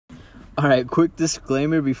All right, quick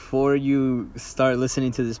disclaimer before you start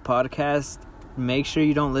listening to this podcast. Make sure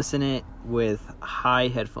you don't listen it with high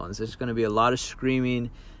headphones. There's going to be a lot of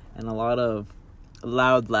screaming and a lot of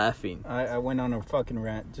loud laughing. I went on a fucking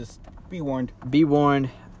rant. Just be warned. Be warned.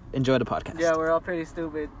 Enjoy the podcast. Yeah, we're all pretty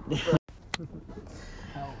stupid.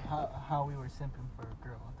 how we were simping for a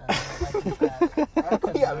girl.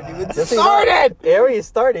 We haven't even started! It already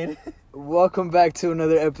started. Welcome back to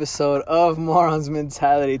another episode of Moron's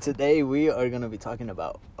Mentality. Today we are going to be talking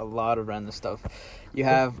about a lot of random stuff. You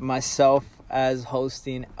have myself as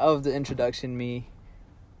hosting of the introduction, me.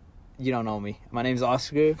 You don't know me. My name's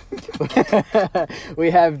Oscar.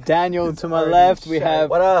 We have Daniel to my left. We have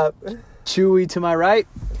what up? Chewy to my right.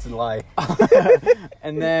 It's a lie.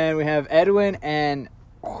 And then we have Edwin and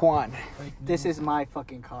Juan. This is my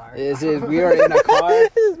fucking car. We are in a car.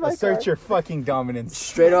 Assert your fucking dominance.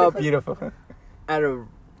 Straight up Beautiful. at a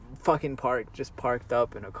fucking park, just parked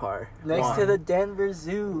up in a car. Next to the Denver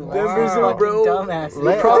Zoo. Denver Zoo, bro. Dumbass.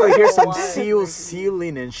 We probably hear some seals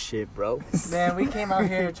sealing and shit, bro. Man, we came out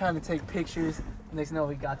here trying to take pictures. Next thing you know,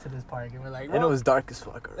 we got to this park and we're like, And it was dark as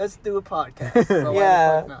fuck. let's do a podcast. So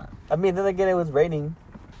Yeah. why the fuck not? I mean, then again, it was raining.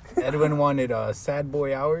 Edwin wanted sad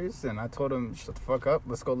boy hours, and I told him, shut the fuck up.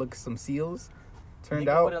 Let's go look at some seals. Turned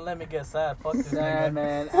out. Wouldn't let me get sad. Fuck this Sad nigga.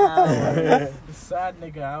 man. Sad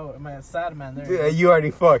nigga out. Man, sad man. There. Dude, you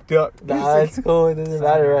already fucked up. Nah, it's cool. It doesn't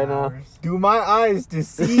matter right now. Do my eyes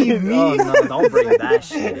deceive me? Oh, no, don't bring that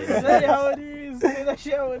shit in. Say how it is. Say that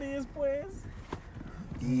shit how it is, pues.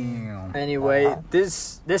 Damn. Anyway,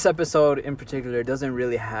 this episode in particular doesn't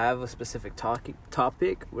really have a specific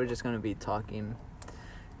topic. We're just going to be talking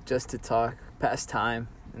just to talk, pass time,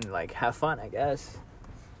 and like have fun, I guess.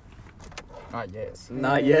 Not yes.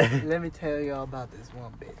 Not yet. Let me tell y'all about this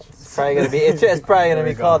one bitch. It's probably gonna be. It's probably gonna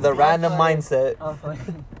be called the random mindset. I'm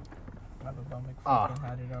fucking. My stomach Ah. fucking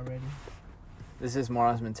had it already. This is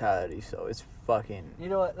Moron's Mentality, so it's fucking You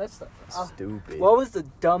know what? Let's start. stupid. What was the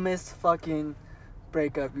dumbest fucking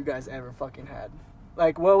breakup you guys ever fucking had?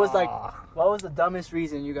 Like, what was the dumbest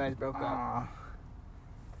reason you guys broke up?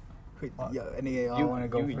 Yo, any of y'all want to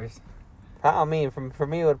go first? I mean, for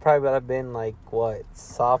me, it would probably have been like what,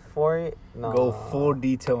 sophomore? No. Go full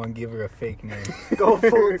detail and give her a fake name. Go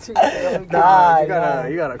full team. Nah,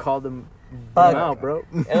 you gotta call them Fuck. out, bro.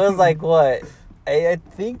 It was like what? I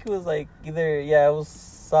think it was like it was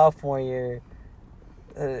sophomore year.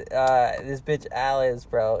 This bitch Alice,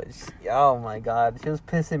 bro. Oh my god, she was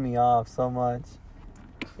pissing me off so much.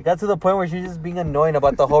 It got to the point where she was just being annoying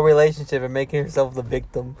about the whole relationship and making herself the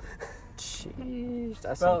victim. Sheesh,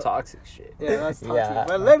 that's Bro. some toxic shit. Yeah, that's toxic. Yeah.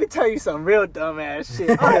 But let me tell you some real dumbass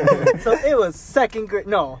shit. So it was second grade.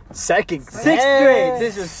 No, Second, sixth grade.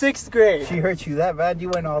 This was sixth grade. She hurt you that bad? You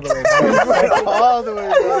went all the way back. all the way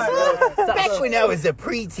back. Back when I was a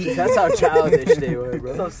preteen. That's how childish they were,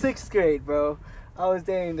 bro. So sixth grade, bro. I was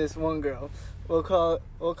dating this one girl. We'll call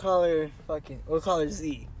her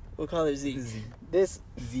Z. We'll call her Z. This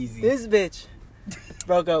bitch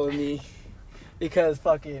broke up with me because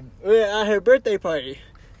fucking we were at her birthday party,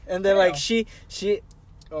 and then like she had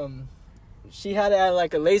it at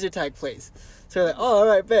like a laser tag place. So we're like, oh, all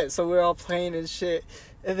right, bet. So we're all playing and shit,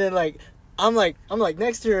 and then like I'm like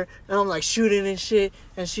next to her and I'm like shooting and shit,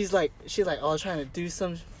 and she's like oh, trying to do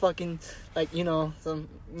some fucking like some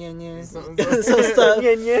some stuff.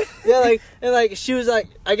 Yeah, like, and like she was like,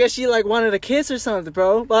 I guess she like wanted a kiss or something,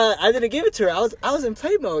 bro. But I didn't give it to her. I was in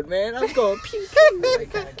play mode, man. I was going pew pew,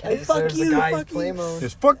 like fuck you, fuck you.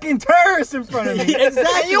 There's fucking terrorists in front of me.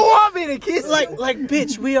 Exactly. You want me to kiss? Like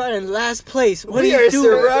bitch, we are in last place. What We are you are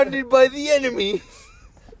doing? surrounded by the enemy.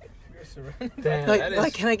 Damn.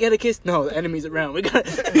 Like, can I get a kiss? No, the enemy's around. We got.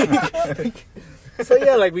 So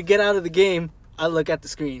yeah, like we get out of the game. I look at the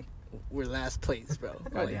screen. We're last place, bro. I'm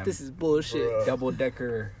like, Goddamn. this is bullshit. Double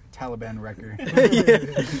decker Taliban wrecker.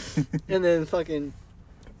 Yeah. And then fucking,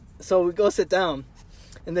 so we go sit down,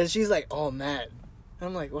 and then she's like, "Oh, mad." And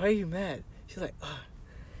I'm like, "Why are you mad?" She's like,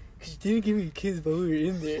 "Cause you didn't give me a kiss, but we were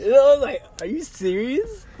in there." And I was like, "Are you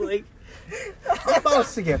serious?" Like, I'm about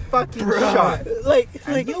to get fucking shot. like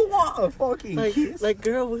You want a fucking kiss? like,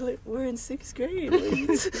 girl, we're in sixth grade.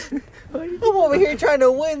 I'm over here trying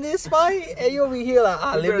to win this fight, and you over here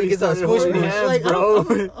like, let me get some started holding squish hands, Like,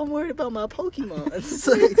 bro. I'm worried about my Pokemon.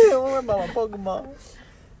 Don't worry about my Pokemon.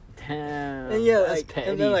 Damn. And yeah, that's like, petty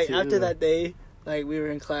and then like too. after that day, like we were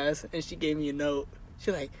in class, and she gave me a note.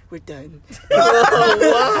 She's like, "We're done." Oh, wow. And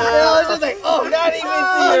I was just like, oh, not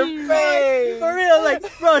even to your face. For real,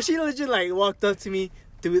 like, bro, she legit like walked up to me,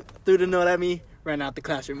 threw the note at me, ran out the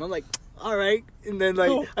classroom. I'm like, all right, and then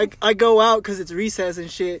like I go out because it's recess and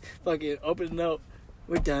shit. Fucking open the note.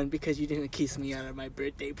 we're done because you didn't kiss me out of my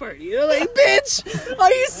birthday party. You're like, bitch,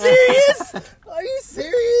 are you serious? Are you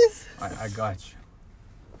serious? I got you.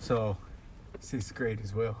 So, 6th grade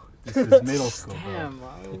as well. This is middle school,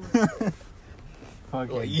 bro. Damn,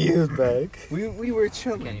 Fucking Years back. We were I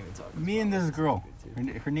chilling. can't even talk. Me and this girl.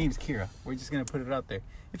 Her name's Kira. We're just gonna put it out there.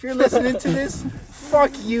 If you're listening to this,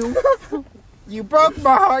 fuck you. You broke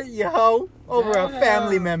my heart, you hoe, over a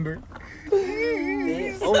family member.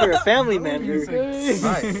 Over a family member.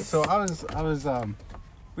 Right. So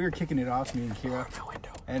we were kicking it off, me and Kira,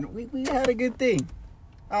 and we had a good thing.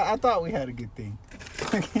 I thought we had a good thing.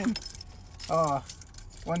 Fucking,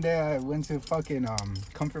 one day I went to fucking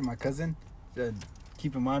comfort my cousin.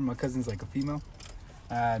 Keep in mind, my cousin's like a female,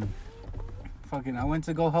 and fucking I went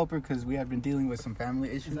to go help her because we had been dealing with some family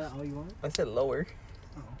issues. Is that all you want? I said lower.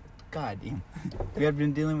 God damn. We had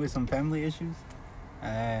been dealing with some family issues,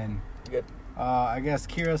 and Good. I guess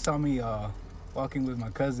Kira saw me walking with my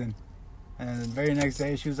cousin, and the very next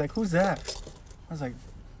day she was like, "Who's that?" I was like,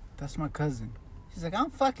 "That's my cousin." She's like, "I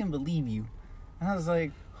don't fucking believe you," and I was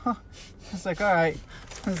like, "Huh?" I was like, "All right."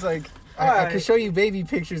 I was like, I could show you baby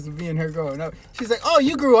pictures of me and her growing up. She's like, "Oh,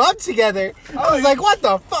 you grew up together." I was like, "What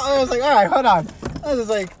the fuck?" I was like, "All right, hold on." I was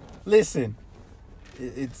like, "Listen,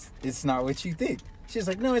 it's not what you think." She's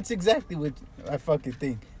like, "No, it's exactly what I fucking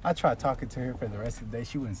think." I tried talking to her for the rest of the day.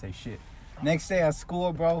 She wouldn't say shit. Next day at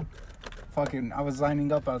school, bro, fucking, I was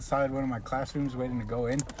lining up outside one of my classrooms waiting to go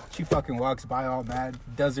in. She fucking walks by all mad,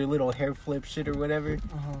 does her little hair flip shit or whatever.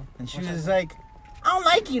 And she was like, "I don't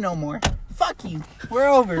like you no more. Fuck you. We're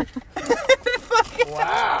over."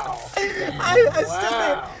 Wow.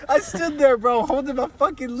 I stood there, bro, holding my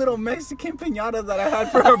fucking little Mexican piñata that I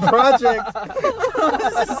had for a project.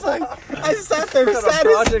 I was just like, I sat there What sad kind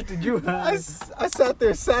of as project did you have? I sat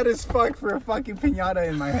there sad as fuck for a fucking piñata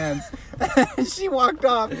in my hands. And she walked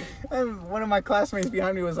off, and one of my classmates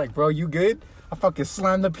behind me was like, "Bro, you good?" I fucking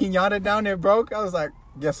slammed the piñata down there, broke. I was like,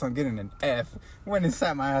 "Guess I'm getting an F." Went and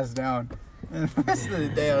sat my ass down. And the rest of the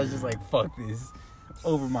day, I was just like, "Fuck this."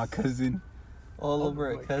 Over my cousin. All over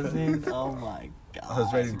a cousin. Oh my god. I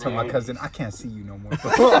was ready to tell my cousin, "I can't see you no more."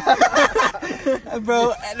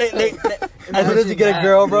 Bro, as soon as you get a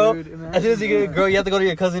girl, bro, as soon as you get a girl, you have to go to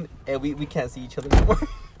your cousin, and we can't see each other anymore.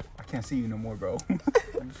 I can't see you no more, bro.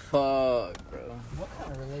 Fuck, bro. What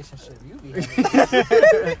kind of relationship you be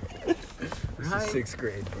having? This is 6th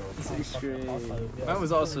grade, bro. 6th grade. Mine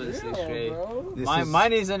was also in 6th grade. This Mine, is-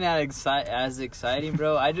 mine isn't as exciting,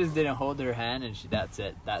 bro. I just didn't hold her hand, and that's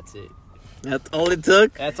it. That's all it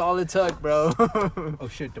took. That's all it took, bro. Oh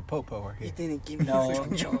shit, the popo are You here. didn't give me No.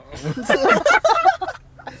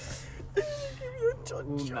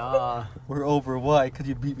 Ooh, nah. We're over. Why? Because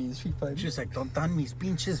you beat me in Street Fighter. She's like, "Don't dan mis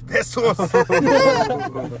pinches besos."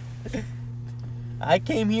 I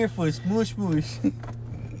came here for smoosh smoosh.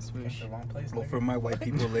 That's the wrong place. Well, nigga. for my white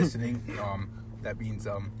people listening, that means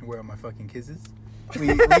where are my fucking kisses?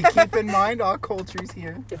 We keep in mind all cultures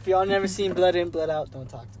here. If y'all never seen Blood In, Blood Out, don't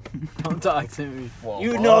talk to me. Don't talk to me.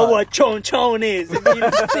 You know what Chon Chon is if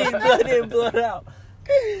you've seen Blood In, Blood Out.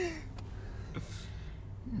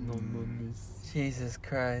 Jesus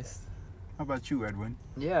Christ. How about you, Edwin?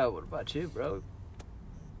 Yeah, what about you, bro?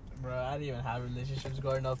 Bro, I didn't even have relationships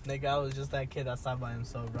growing up, nigga. I was just that kid that sat by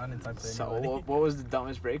himself, running talk to So, anybody. what was the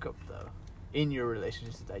dumbest breakup, though? In your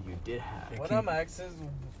relationships that you did have? One of my exes,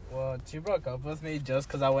 well, she broke up with me just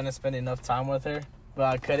because I wouldn't spend enough time with her. But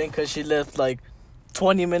I couldn't because she lived like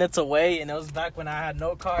 20 minutes away. And it was back when I had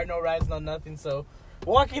no car, no rides, no nothing. So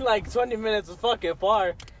walking like 20 minutes was fucking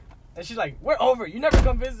far. And she's like, "We're over. You never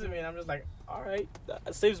come visit me." And I'm just like, "All right.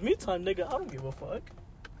 That saves me time, nigga. I don't give a fuck."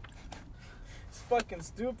 It's fucking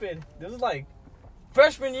stupid. This was like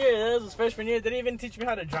freshman year. This was freshman year. They didn't even teach me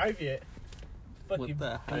how to drive yet. What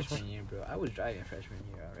the heck? Freshman year, bro. I was driving freshman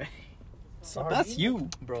year already. Sorry. That's you.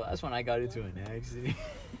 Bro, that's when I got into an accident.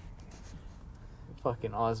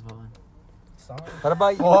 Fucking Osborne. Sorry. What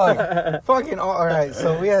about you? Fuck. Fucking all right.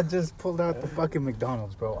 So we had just pulled out the fucking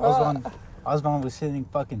McDonald's, bro. Osborne was sitting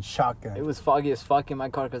fucking shotgun. It was foggy as fuck in my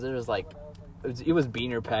car because it was like, it was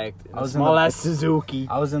beaner packed. I was in Small the- ass Suzuki.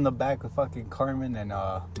 I was in the back with fucking Carmen and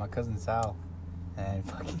my cousin Sal, and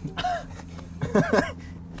fucking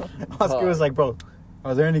Oscar was like, "Bro,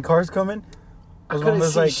 are there any cars coming?" I Osborne couldn't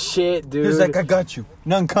was see like, shit, dude. he was like, "I got you,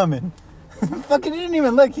 none coming." Fucking, he didn't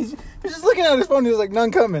even look. He was just looking at his phone. He was like,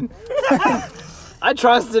 "None coming." I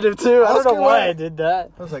trusted him too. I don't know Oscar, why what? I did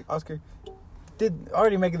that. I was like, "Oscar,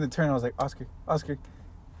 already making the turn." I was like, "Oscar."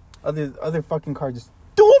 Other fucking car just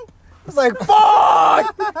doom. I was like,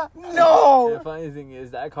 "Fuck, The no." funny thing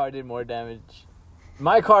is that car did more damage.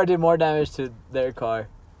 My car did more damage to their car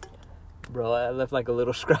Bro, I left like a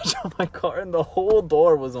little scratch on my car, and the whole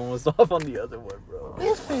door was almost off on the other one, bro.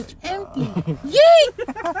 This bitch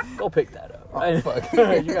empty. Go pick that up. Right? Oh, fuck.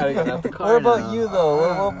 You gotta get out the car. What about now. you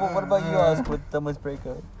though? What about you, Oscar, with Dumbass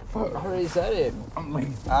breakup? I already said it. I'm like,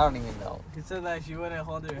 I don't even know. He said that she wouldn't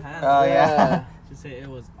hold her hand. Oh yeah. She said it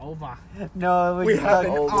was over. No, we have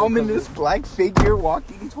an old ominous black figure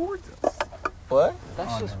walking towards us. What?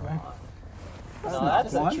 That's Oh, just no. wrong. No,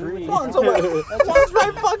 that's a tree. One's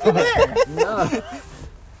right fucking there. No.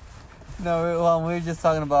 No, we were just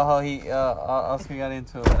talking about how Oscar got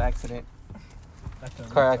into an accident,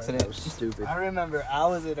 car accident. Stupid. I remember I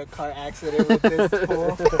was in a car accident with this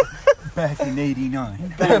fool. Back in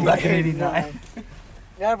 '89. Back in '89.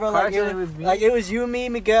 Yeah, bro. Car Like accident with me? it was you, me,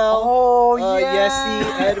 Miguel. Oh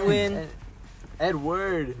Yessie, Edwin.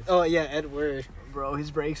 Edward. Oh yeah, Edward. Bro,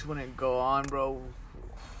 his brakes wouldn't go on, bro.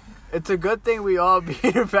 It's a good thing we all beat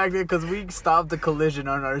affected because we stopped the collision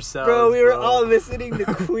on ourselves. Bro, we were all listening to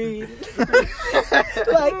Queen.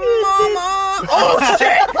 Like, Mama! Oh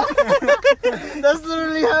shit! That's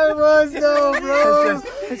literally how it was, though, bro.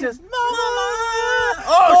 It's just Mama!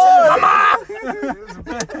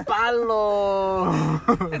 Palo.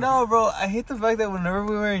 No, bro, I hate the fact that whenever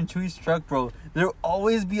we were in Chewy's truck, bro, there'll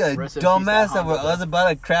always be a Rest in peace, dumbass that Honda. was about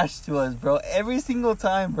to crash to us, bro. Every single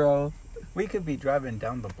time, bro. we could be driving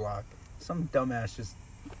down the block. Some dumbass just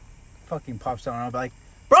fucking pops out and I'll be like,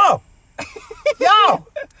 bro!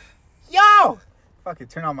 Yo! Fucking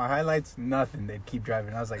turn on my highlights, nothing. They'd keep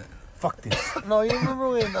driving. I was like, fuck this. No, you remember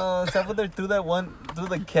when Salvador threw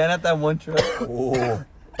the can at that one truck? Oh.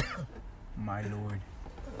 My lord.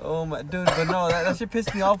 Oh my, dude, but no, that shit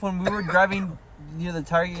pissed me off when we were driving near the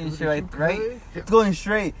Target and shit, right? It's going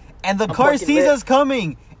straight, and the car fucking sees lit. us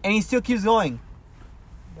coming, and he still keeps going.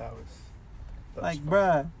 That was Like, fun.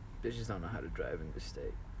 bruh. Bitches don't know how to drive in this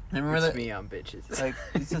state. Remember It's that? me on bitches. Like,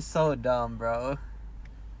 it's just so dumb, bro.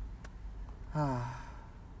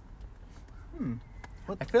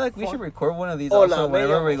 I feel like we should record one of these Hola, also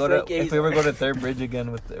whenever me we go to, llamo if we ever go to Third Bridge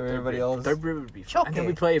again with everybody else. Third Bridge would be fun. And then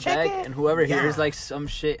we it. play it Check back, it. and whoever hears Yeah. like some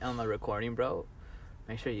shit on the recording, bro,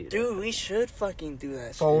 make sure you. Dude, we should fucking do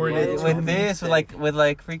that. Forward shit. it With, to with me. this, with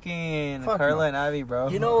like freaking Fuck Carla no. and Abby, bro.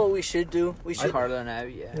 You know what we should do? We should. Carla and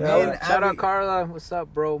Abby, yeah. Yeah. Me and Shout out Abby- Carla, what's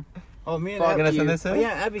up, bro? Oh, me and Fuck Abby. gonna send you. this in? Oh, yeah,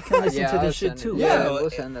 Abby can listen to I'll this shit send it. too. Yeah, Yeah. we'll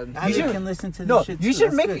send them. Abby should- can listen to this No, shit you too. should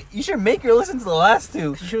That's make good. you should make her listen to the last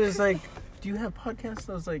two. She was like, "Do you have podcasts?"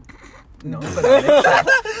 I was like, "No," but I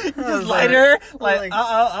like Just light her. Like, like,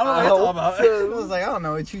 I don't know what you're talking about. I was like, "I don't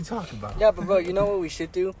know what you talk about." Yeah, but bro, you know what we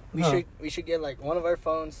should do? Huh. We should get like one of our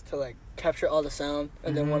phones to like capture all the sound,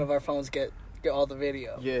 and then one of our phones get all the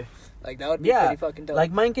video. Yeah. Like that would be Yeah, pretty fucking dope.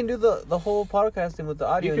 like mine can do the whole podcasting with the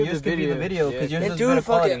audio, You and could yours do can be the video, video because yeah. yours and is dude, better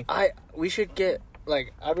fucking, quality. we should get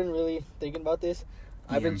like I've been really thinking about this.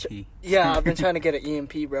 I've been EMP. I've been trying to get an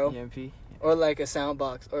EMP, bro, EMP. or like a sound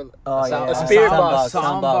box, or Oh Sound- a spirit box.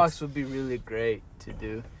 Sound box would be really great to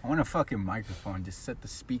do. I want a fucking microphone. Just set the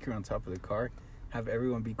speaker on top of the car. Have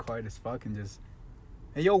everyone be quiet as fuck and just,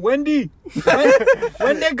 "Hey, yo, Wendy,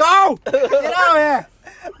 Wendy, go! Get out here,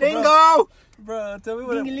 Dingo!" Bro, tell me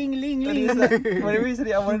what. Ling, ling, ling, When he ling. said- whenever he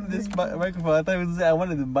said I wanted this microphone, I thought he was saying I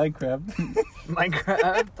wanted the Minecraft.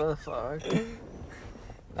 Minecraft? The fuck?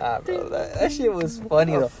 Nah, bro, that shit was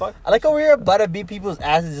funny though. Fuck. I like how we were about to beat people's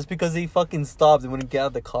asses just because they fucking stopped and wouldn't get out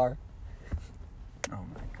of the car. Oh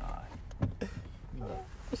my god.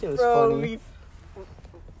 That shit was bro, funny.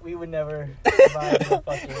 we would never survive the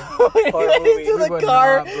fucking horror movie. Into We the would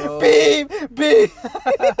car, not, bro. beep, beep.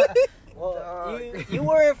 Well, you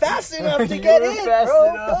weren't fast enough to get weren't in, fast bro.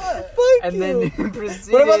 enough. Fuck. And you. then you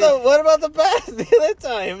proceeded. What about the past the other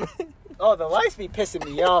time? Oh, the lights be pissing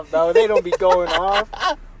me off, though. They don't be going off.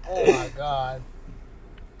 Oh my god.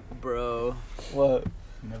 Bro, What?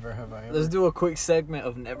 Never have I ever. let's do a quick segment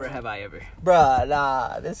of Never Have I Ever. Bruh,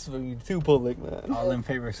 nah, this is really too public, man. All in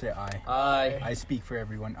favor say aye. I speak for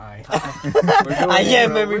everyone. Aye. We're doing I it,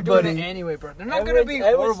 am bro. We're doing everybody. it anyway, bro. They're not Everyone's- gonna be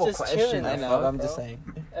everyone's horrible just questions. chilling, I I know, fuck, I'm just bro. saying.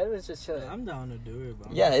 Edwin's just chilling. I'm down to do it,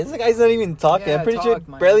 bro. Yeah, this guy's not even talking. Yeah, I'm pretty talk, sure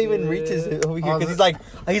my barely dude. even reaches it over here All because the-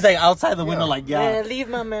 he's like outside the window, like Man, leave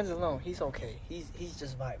my man alone. He's okay. He's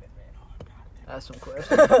just vibing, man. That's some questions.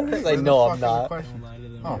 He's like, Where the no, fuck I'm is the not. question? Don't lie to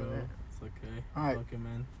them, Oh. bro. It's okay. Alright. Fuck it,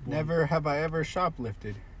 man. Never have I ever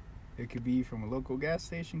shoplifted. It could be from a local gas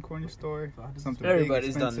station, corner store, something big,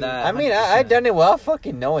 Everybody's done expensive. that. I mean, I done it without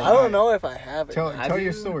fucking knowing. I don't know if I have it. Tell, man. Have tell you?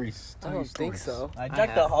 your stories. I Tell don't your think stories. so. I I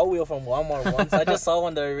jacked the have. Hot Wheel from Walmart once. I just saw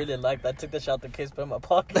one that I really liked. I took the shot the case, put it in my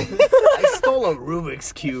pocket. I stole a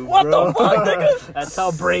Rubik's Cube, What bro. the fuck, nigga? That's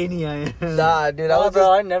how brainy I am. Nah, dude, No,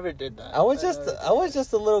 bro, I never did that. I was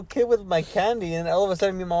just a little kid with my candy, and all of a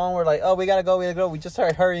sudden, me and my mom were like, "Oh, we gotta go. We just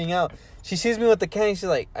started hurrying out. She sees me with the candy. She's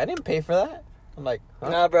like, I didn't pay for that. I'm like, huh?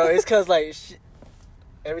 Nah, bro, it's cause like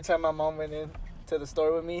every time my mom went in to the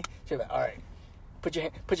store with me, she'd be like, "All right, put your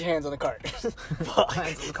hands on the cart." Fuck.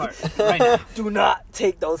 Hands on the cart right now. Do not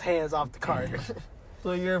take those hands off the cart.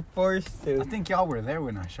 So you're forced I to. think y'all were there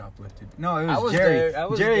when I shoplifted. No, it was, I was Jerry. there. I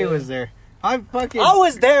was Jerry there. was there. I fucking. I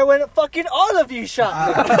was there when fucking all of you shot.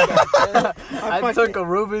 I took a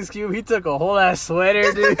Rubik's Cube. He took a whole ass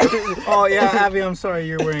sweater, dude. Oh yeah, Abby, I'm sorry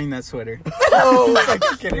you're wearing that sweater. Oh,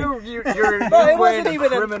 You're bro, it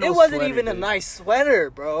wearing wasn't even a nice sweater,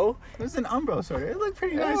 bro. It was an Umbro sweater. It looked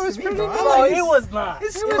pretty Yeah, nice. it was to me, pretty bro. nice. I No, like it was not.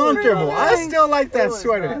 It's It was comfortable. really I nice. still like that It was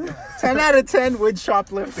sweater. nice. 10 out of 10 with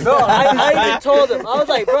shoplifting. Bro, I even told him. I was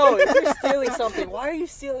like, bro, if you're stealing something, why are you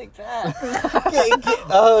stealing that?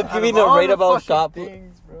 Give me the all rate the about fucking shop.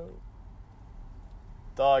 things, bro.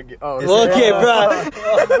 Dog. Oh, Well, Okay,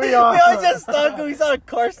 bro. We We are. all just stuck. We saw a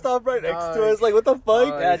car stop right next to us. Like, what the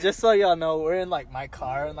fuck? Yeah, just so y'all know, we're in like my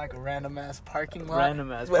car in like a random ass parking lot.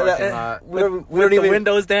 random ass Well, parking lot. we don't With the even,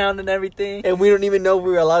 windows down and everything. and we don't even know if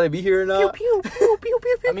we were allowed to be here or not.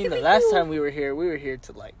 I mean, the last time we were here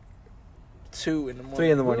till like 2 in the morning.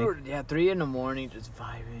 3 in the morning. 3 in the morning, just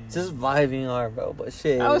vibing. Just vibing hard, bro. But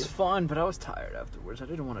shit. That was fun, but I was tired afterwards. I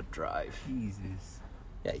didn't want to drive. Jesus.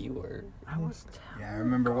 Yeah, you were. I was. Yeah, I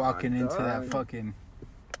remember walking into that dog. fucking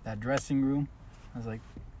that dressing room. I was like,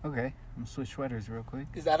 okay, I'm gonna switch sweaters real quick.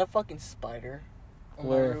 Is that a fucking spider on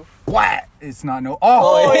Where? my roof? What? It's not no.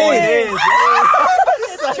 Oh, it is.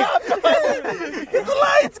 Get the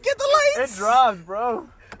lights! Get the It dropped, bro.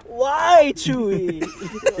 Why, Chewy?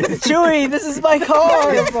 Chewy, this is my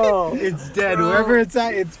car, bro. It's dead. Wherever it's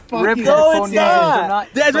at, it's fucking. Rip No, headphone it's down.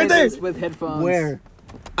 not. Do Dad's play right there. this with headphones. Where?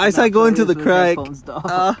 I saw go into the With crack. headphones,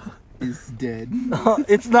 dog. It's dead.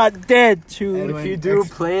 It's not dead, Chewy. Anyway, If you do,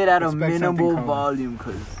 play it at a expect something minimal coming. volume,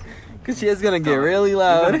 cause Cause shit's gonna get really you're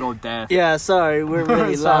loud. gonna go deaf. Yeah, sorry, we're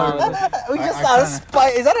really Sorry. loud. We just I saw a kinda-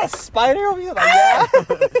 spider. Is that a spider over here? Like, yeah.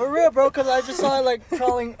 For real, bro, because I just saw it like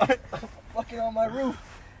crawling fucking on my roof.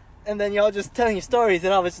 And then y'all just telling you stories,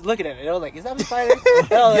 and I was just looking at it. I was like, is that a spider? And I was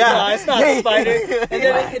like, Yeah. no, it's not a spider.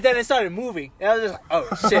 And then it started moving. And I was just like,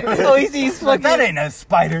 oh, shit. Oh, he sees Like, fucking. that ain't a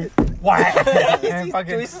spider. Why? And He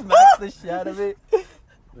fucking. smacks the shit out of it.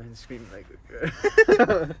 Man, screaming like.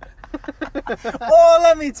 Oh,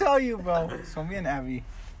 let me tell you, bro. So me and Abby,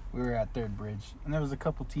 we were at Third Bridge, and there was a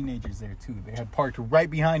couple teenagers there too. They had parked right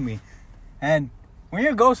behind me, and when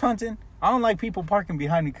you're ghost hunting, I don't like people parking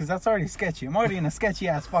behind me because that's already sketchy. I'm already in a sketchy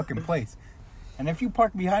ass fucking place. And if you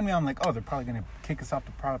park behind me, I'm like, oh, they're probably gonna kick us off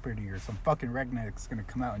the property, or some fucking redneck's gonna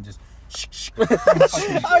come out and just.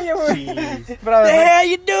 Oh, you were. But I was The like, hell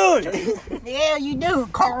you doing? yeah, you do,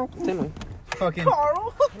 Carl. Fucking.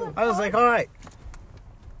 I was like, all right.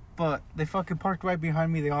 But they fucking parked right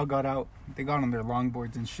behind me. They all got out. They got on their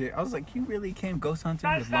longboards and shit. I was like, you really came ghost hunting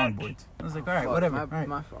with longboards? I was like, all right, Fuck, whatever. My, All right.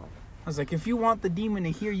 my fault. I was like, if you want the demon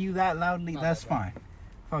to hear you that loudly, that's fine.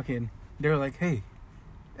 Fucking, they were like, hey.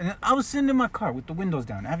 And then I was sitting in my car with the windows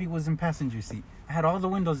down. Abby was in passenger seat. I had all the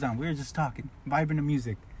windows down. We were just talking, vibing to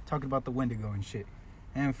music, talking about the Wendigo and shit.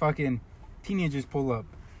 And fucking teenagers pull up.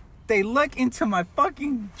 They look into my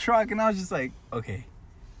fucking truck, and I was just like, okay,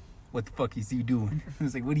 what the fuck is he doing? I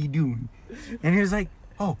was like, what are you doing? And he was like,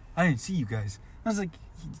 oh, I didn't see you guys. I was like,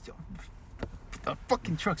 the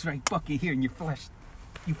fucking truck's right bucket here, and you flashed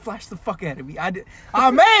the fuck out of me. I made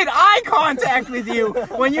eye contact with you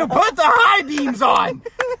when you put the high beams on,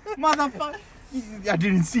 motherfucker. I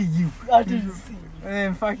didn't see you. I didn't see you. And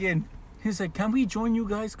then fucking, he was like, can we join you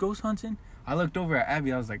guys ghost hunting? I looked over at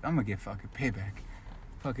Abby. I was like, I'm gonna get fucking payback.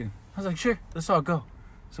 Fucking, I was like, sure, let's all go.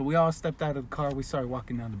 So we all stepped out of the car. We started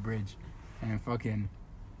walking down the bridge, and fucking,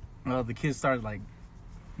 well, the kids started like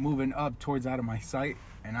moving up towards out of my sight.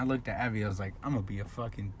 And I looked at Abby. I was like, I'm gonna be a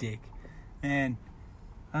fucking dick. And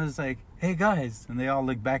I was like, hey guys. And they all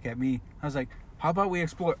looked back at me. I was like, how about we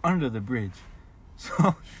explore under the bridge?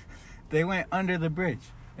 So they went under the bridge.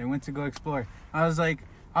 They went to go explore. I was like,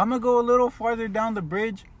 I'm gonna go a little farther down the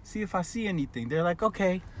bridge, see if I see anything. They're like,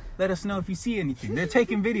 okay, let us know if you see anything. They're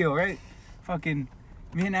taking video, right? Fucking,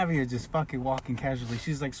 me and Abby are just fucking walking casually.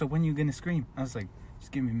 She's like, so when you gonna scream? I was like,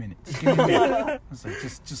 just give me a minute. Just give me a minute. I was like,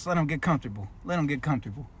 just let them get comfortable. Let them get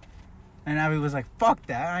comfortable. And Abby was like, fuck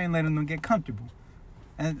that. I ain't letting them get comfortable.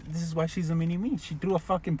 And this is why she's a mini-me. She threw a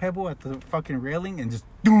fucking pebble at the fucking railing and just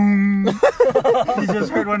doom. You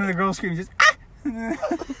just heard one of the girls scream, just ah!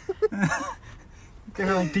 They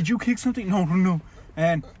were like, did you kick something? No.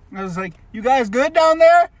 And I was like, you guys good down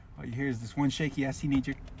there? All you hear is this one shaky ass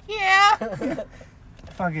teenager. Yeah.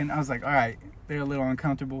 Fucking, I was like, all right, they're a little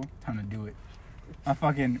uncomfortable. Time to do it.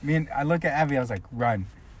 I look at Abby, I was like, run.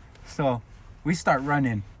 So we start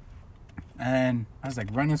running. And I was like,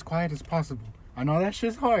 run as quiet as possible. I know that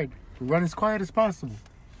shit's hard. But run as quiet as possible.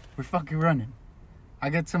 We're fucking running. I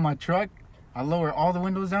get to my truck. I lower all the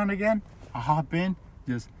windows down again. I hop in.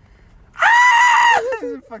 Just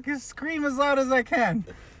fucking scream as loud as I can.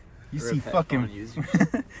 You see fucking you see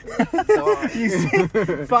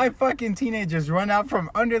 5 fucking teenagers run out from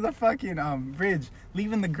under the fucking bridge,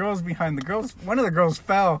 leaving the girls behind. One of the girls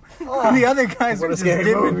fell. And the other guys were just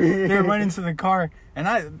dipping. They were running to the car, and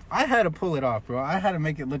I had to pull it off, bro. I had to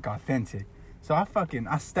make it look authentic. So I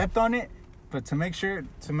stepped on it, but to make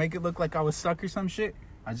it look like I was stuck or some shit,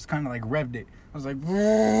 I just kind of like revved it. I was like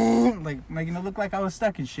making it look like I was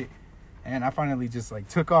stuck and shit. And I finally just like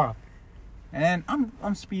took off. And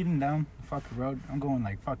I'm speeding down the fucking road. I'm going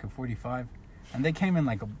like fucking 45. And they came in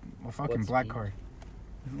like a fucking black car.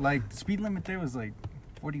 Like the speed limit there was like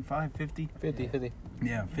 45, 50. 50.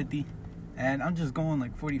 Yeah, 50. And I'm just going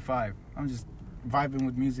like 45. I'm just vibing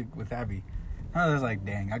with music with Abby. I was like,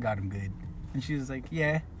 dang, I got him good. And she was like,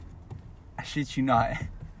 yeah, I shit you not.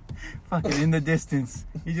 Fucking in the distance.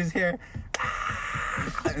 You just hear,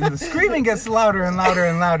 and the screaming gets louder and louder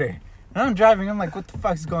and louder. And I'm driving, I'm like, what the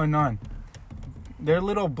fuck's going on? Their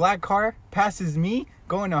little black car passes me,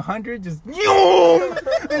 going 100, just and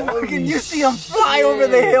fucking, you see them fly over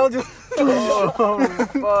the hill, just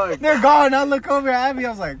fuck. They're gone. I look over at Abby, I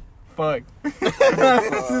was like, fuck.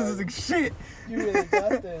 This is like shit. You really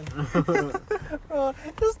got them. Bro,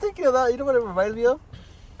 just thinking of that, you know what it reminds me of?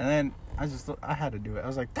 And then I had to do it. I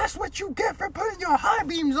was like, that's what you get for putting your high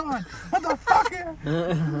beams on,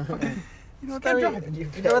 motherfucker. You know what that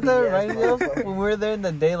reminds me of? When we were there in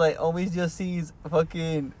the daylight, always just sees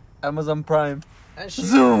fucking Amazon Prime.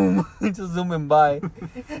 Zoom! Just zooming by.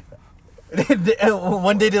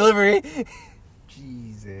 1 day delivery.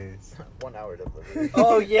 Jesus. 1 hour delivery.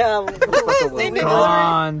 Oh yeah. Come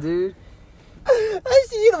on, dude. I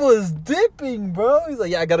seen him was dipping, bro. He's like,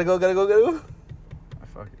 yeah, I gotta go. I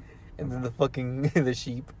fuck it. And then the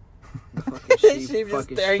sheep. The fucking The sheep, sheep just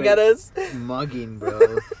fucking staring straight at us. mugging,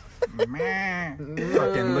 bro. Meh.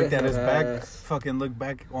 Fucking looked at his back. Fucking looked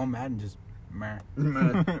back all mad and just meh.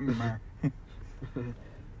 Meh.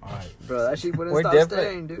 Alright. Bro, that sheep wouldn't We're stop different.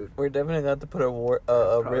 staring, dude. We're definitely going to put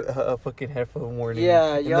a fucking headphone warning.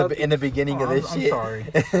 Yeah, in the beginning of this I'm shit. sorry.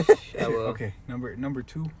 I will. Okay, number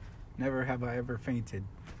 2. Never have I ever fainted.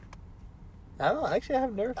 I don't know. Actually, I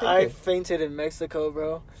have never I fainted. fainted in Mexico,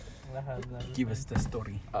 bro. Give us the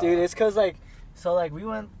story. Dude, it's cause like, so like we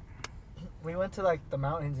went to like the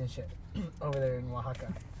mountains and shit over there in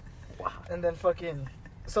Oaxaca. Wow. And then fucking,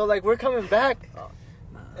 so like we're coming back,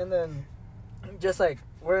 and then just like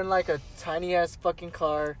we're in like a tiny ass fucking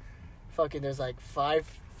car, fucking there's like five,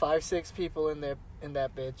 6 people in there in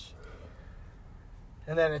that bitch,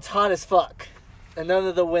 and then it's hot as fuck, and none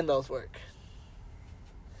of the windows work.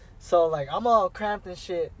 So like I'm all cramped and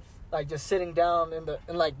shit, like just sitting down in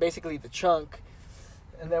like basically the trunk.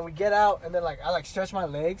 And then we get out, and then like I like stretch my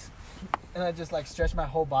legs, and I just like stretch my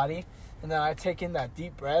whole body, and then I take in that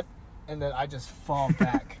deep breath, and then I just fall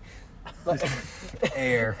back. Like,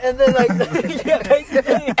 Air. and then like yeah,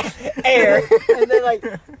 basically air.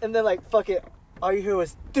 And then like fuck it, all you hear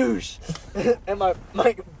was douche. And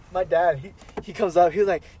my dad, he comes up, he's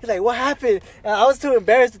like, what happened? And I was too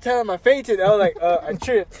embarrassed to tell him I fainted. I was like, I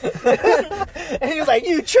tripped. And he was like,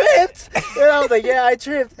 you tripped? And I was like, yeah, I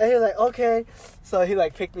tripped. And he was like, okay. So he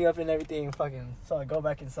like picked me up and everything and fucking, so I go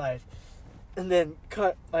back inside. And then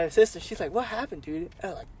my sister, she's like, what happened, dude?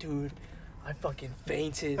 And I'm like, dude, I fucking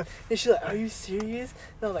fainted. And she's like, are you serious?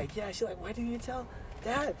 And I'm like, yeah. She's like, why didn't you tell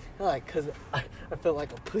Dad? And I'm like, cause I felt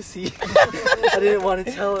like a pussy. I didn't want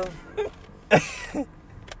to tell him.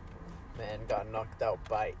 Man got knocked out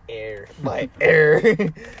by air. By air.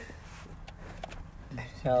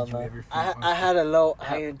 Hell Did you no. ever faint? I had a low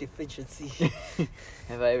iron deficiency.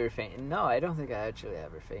 Have I ever fainted? No, I don't think I actually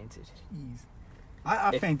ever fainted. Jeez.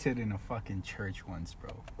 I fainted in a fucking church once,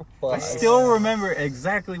 bro. Well, I still remember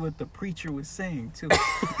exactly what the preacher was saying, too.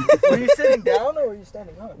 Were you sitting down or were you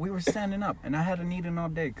standing up? We were standing up, and I hadn't eaten all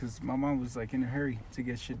day because my mom was like in a hurry to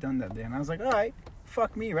get shit done that day. And I was like, all right,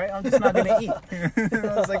 fuck me, right? I'm just not going to eat.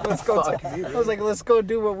 I was like, let's go. Let's go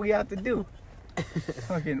do what we have to do.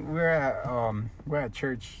 Fucking, we're at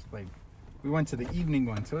church. Like, we went to the evening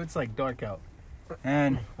one, so it's like dark out.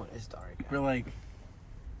 And What is dark?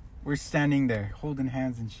 we're standing there holding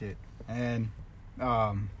hands and shit, and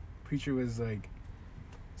preacher was like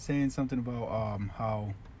saying something about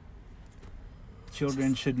how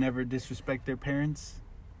children should never disrespect their parents,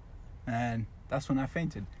 and that's when I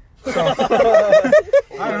fainted. So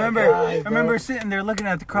I remember sitting there looking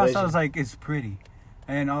at the cross. I was like, it's pretty,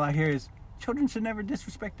 and all I hear is children should never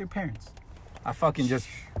disrespect their parents. I fucking just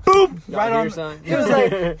boom right on. Son. He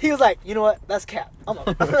was like, you know what? That's cap. I'm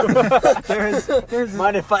up. There's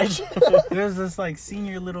Mind if I? There's this like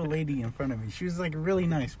senior little lady in front of me. She was like really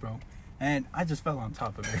nice, bro. And I just fell on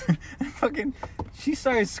top of her. And fucking, she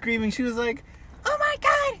started screaming. She was like, "Oh my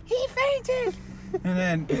God, he fainted!" And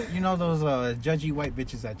then, you know those judgy white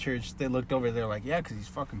bitches at church, they looked over, they're like, "Yeah, because he's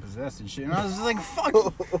fucking possessed and shit." And I was just like,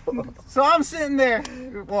 fuck. So I'm sitting there.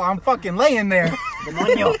 Well, I'm fucking laying there.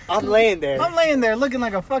 I'm laying there. I'm laying there looking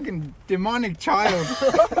like a fucking demonic child.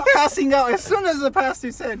 Passing out. As soon as the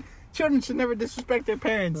pastor said, children should never disrespect their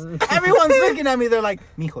parents, everyone's looking at me. They're like,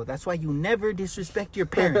 "Mijo, that's why you never disrespect your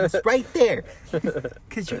parents." Right there.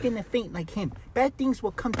 Because you're going to faint like him. Bad things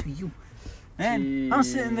will come to you. And I'm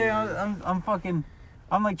sitting there, I'm fucking,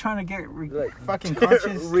 I'm like trying to get fucking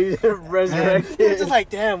conscious. Resurrected. Just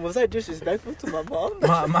like, damn, was I disrespectful to my mom?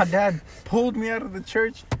 My dad pulled me out of the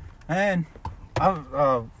church, and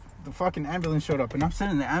the fucking ambulance showed up, and I'm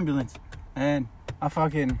sitting in the ambulance, and I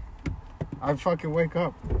fucking wake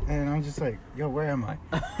up, and I'm just like, yo, where am I?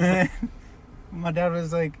 And my dad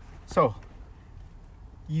was like, so,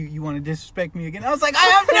 you want to disrespect me again? I was like, I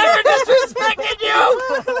have never disrespected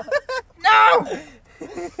you! No!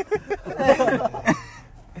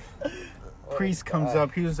 Priest comes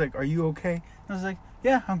up. He was like, "Are you okay?" I was like,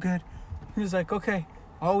 "Yeah, I'm good." He was like, "Okay,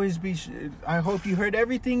 always be. I hope you heard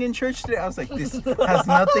everything in church today." I was like, "This has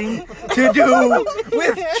nothing to do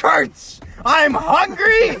with church. I'm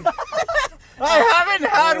hungry. I haven't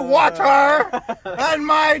had water, and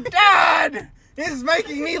my dad is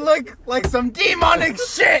making me look like some demonic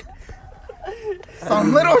shit.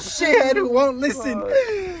 Some little shithead who won't listen."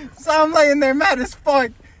 So I'm laying there mad as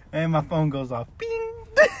fuck, and my phone goes off. Bing.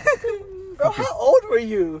 Bro, how old were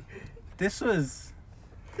you? This was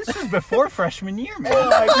before freshman year, man. Oh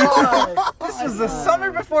my God. This was the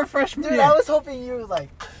summer before freshman Dude, year. I was hoping you were like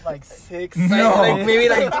 6. No. Like maybe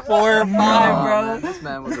like 4 or 5, Oh, bro. man, this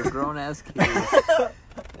man was a grown ass kid.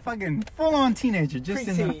 Fucking full on teenager, just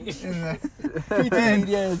in the Preteen,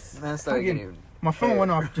 yes. Man started Fucking- getting. my phone went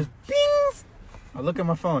off, just bing. I look at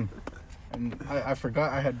my phone, and I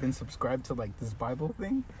forgot I had been subscribed to like this Bible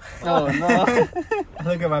thing. Oh no. I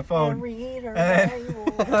look at my phone.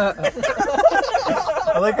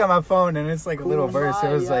 I look at my phone, and it's like a little verse. It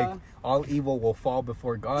was like, "All evil will fall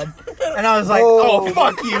before God," and I was like, "Oh,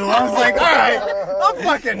 fuck you!" I was like, "All right, I'm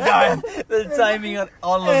fucking done." The timing on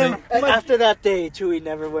all of And it. And after that day, Chewy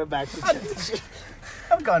never went back to church.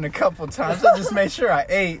 I've gone a couple times. I just made sure I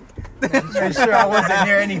ate. Made sure I wasn't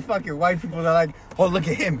near any fucking white people that are like, "Oh, look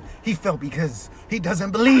at him. He fell because he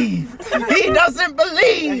doesn't believe. He doesn't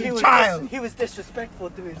believe, child." He was disrespectful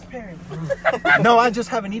to his parents. No, I just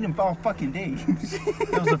haven't eaten all fucking day.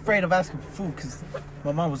 I was afraid of asking for food because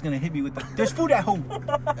my mom was going to hit me with the, "There's food at home."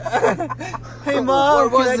 Hey,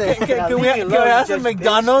 mom, Where was it? can we have some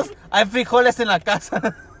McDonald's? Hay frijoles en la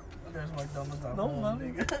casa. There's McDonald's at No, home, mom.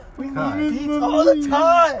 nigga. God. Eats all the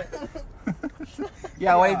time.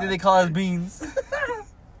 Yeah, why did they call us beans?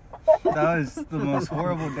 That was the most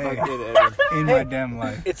horrible day Fucking Eddie. in my damn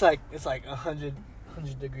life. It's like 100.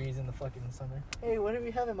 100 degrees in the fucking summer. Hey, what are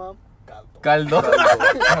we having, Mom? Caldo.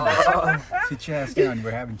 Sit your ass down.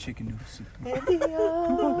 We're having chicken noodle soup.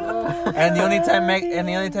 And the only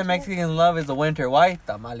time Mexicans love is the winter. Why?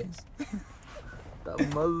 Tamales.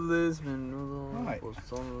 Tamales, menudo, Right.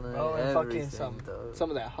 pozole, Oh, and fucking everything, dog. some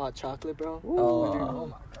of that hot chocolate, bro. Oh,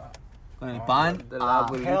 my god. con el pan. De la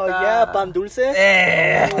abuelita. Hell yeah, pan dulce.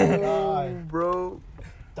 Eh. Oh, Bro.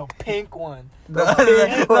 the pink one.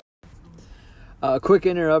 Quick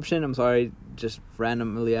interruption. I'm sorry, just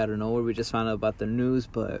randomly out of nowhere. We just found out about the news,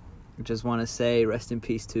 but I just want to say rest in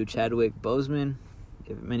peace to Chadwick Boseman.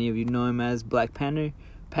 If many of you know him as Black Panther.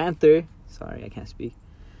 Sorry, I can't speak.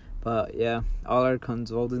 But yeah, all our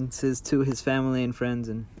condolences to his family and friends,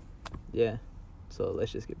 and yeah. So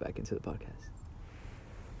let's just get back into the podcast.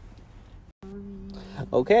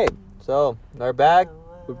 Okay, so we're back.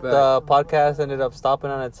 We're back. The podcast ended up stopping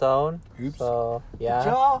on its own. Oops. So Did yeah.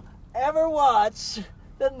 y'all ever watch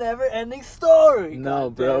The Never Ending Story? No,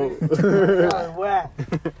 God bro. damn it. Y'all are whack.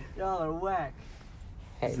 Y'all are whack.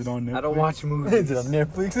 Is it on Netflix? I don't watch movies. Is it on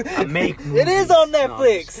Netflix? I make movies. It is on No, I'm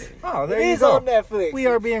Netflix. just kidding. Oh, there It you is go. on Netflix. We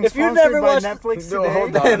are being If you sponsored never by watched- Netflix No, today.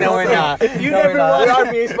 hold on. No, we're not. If you No, never we're not. We watched,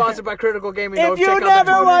 are being sponsored by Critical Gaming. though. if you Check out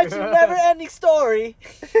never the watched Twitter. The Never Ending Story,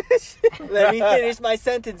 let me finish my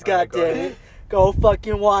sentence. Alright, go Goddammit, go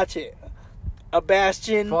fucking watch it. A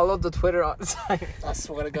Bastion. Follow the Twitter on. I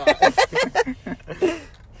swear to God.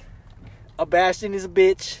 A Bastion is a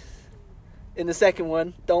bitch. In the second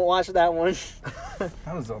one, don't watch that one.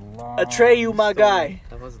 That was a long Atreyu, my story. guy.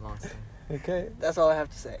 That was a long story. Okay. That's all I have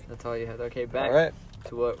to say. That's all you had. Okay, back. All right.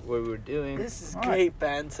 to what we were doing. This is All great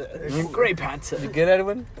banter. Great banter. You good,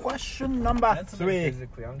 Edwin? Question number Mentally, 3.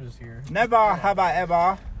 physically, I'm just here. Never have I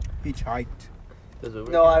ever hitchhiked.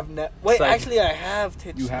 No, I've never. Wait, It's like- actually, I have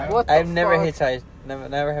hitchhiked. You have? What the I've never fuck? hitchhiked.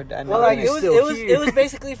 Never have done. Well, like You're it was, still it was, here. it was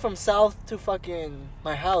basically from south to fucking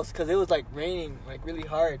my house because it was like raining like really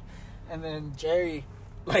hard, and then Jerry,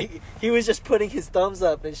 like he was just putting his thumbs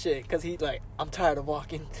up and shit because he like I'm tired of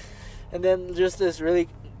walking, and then just this really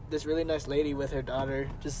nice lady with her daughter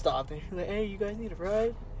just stopped and she was like, hey, you guys need a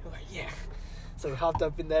ride? I'm like, yeah. So we hopped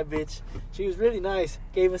up in that bitch. She was really nice.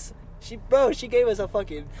 She gave us a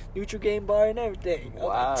fucking Nutri-Game bar and everything. I was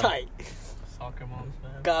Wow. like, tight. Soccer moms,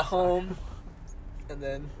 man. Got home, and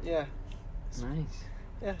then yeah,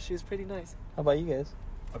 Nice. she was pretty nice. How about you guys?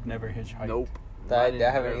 I've never hitchhiked. Nope. I didn't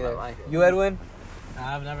haven't ever in my either. life. You, Edwin?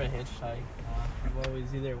 I've never hitchhiked. I've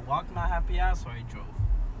always either walked my happy ass or I drove.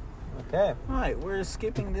 Okay. All right, we're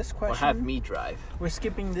skipping this Or question. have me drive. We're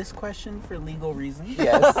skipping this question for legal reasons.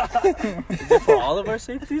 Yes. Is it for all of our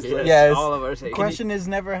safeties? Yes. All of our safety. Question is,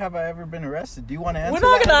 never have I ever been arrested. Do you want to answer We're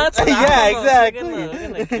not that? gonna answer that. Yeah, No, exactly. We're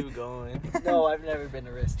gonna keep going. No, I've never been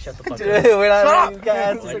arrested. Shut the fuck Dude, up. we're not Shut even gonna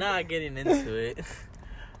answer. We're not getting into it.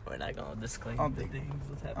 We're not gonna disclaim I'll the think- things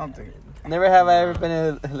that's I'll happening. think. Never have I ever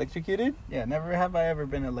been electrocuted. Yeah, never have I ever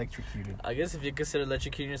been electrocuted. I guess if you consider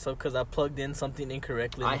electrocuting yourself because I plugged in something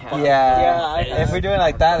incorrectly. I in the have. bottom. Yeah, I If have. we're doing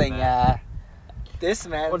like that, then yeah. This Or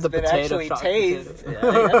man's the been potato actually chopped tased.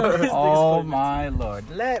 potato. Yeah, Oh my lord.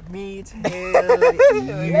 Let me tell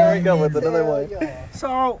you. Here we go with another one.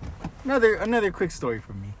 So, another quick story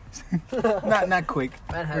from me. not quick.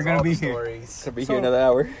 Man has We're gonna all be the here. stories. Could be So- here another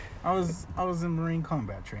hour. I was in Marine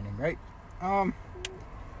combat training, right?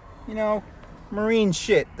 You know, Marine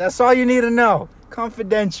shit. That's all you need to know.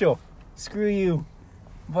 Confidential. Screw you.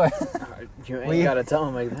 But You ain't We- gotta tell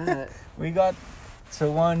him like that. we got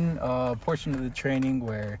to one portion of the training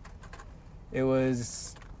where it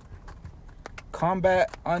was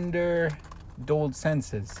combat under dulled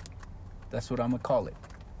senses. That's what I'm gonna call it.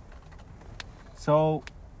 So,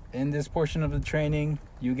 in this portion of the training,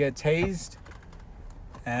 you get tased,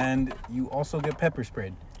 and you also get pepper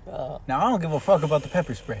sprayed. Now, I don't give a fuck about the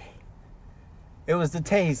pepper spray. It was the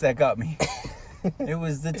tase that got me. It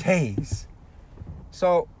was the tase.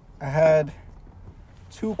 So, I had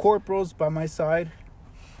 2 corporals by my side,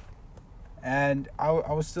 and I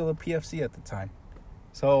was still a PFC at the time.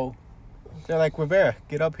 So, they're like, Rivera,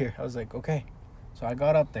 get up here. I was like, okay. So, I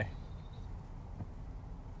got up there.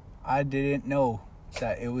 I didn't know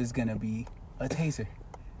that it was going to be a taser.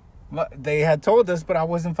 But they had told us, but I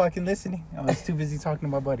wasn't fucking listening. I was too busy talking to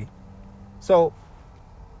my buddy. So,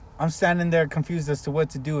 I'm standing there confused as to what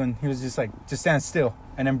to do, and he was just like, just stand still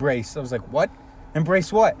and embrace. I was like, what?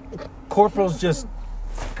 Embrace what? Corporals just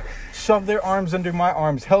shoved their arms under my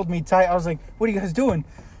arms, held me tight. I was like, what are you guys doing?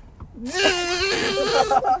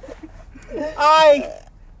 I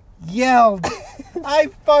yelled. I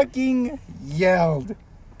fucking yelled.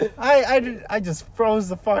 I just froze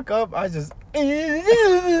the fuck up. I just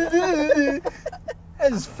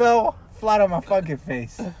fell flat on my fucking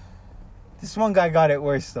face. This one guy got it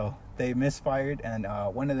worse though. They misfired, and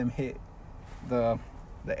one of them hit the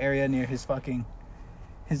area near his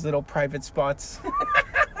little private spots.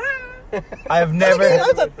 I've never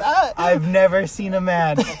seen a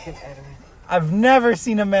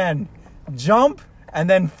man jump and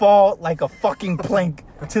then fall like a fucking plank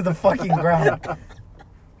to the fucking ground.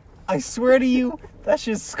 I swear to you, that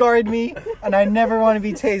shit scarred me, and I never want to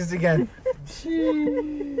be tased again.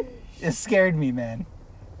 It scared me, man.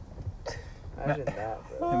 Imagine that,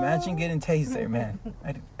 bro. Imagine getting tased there, man.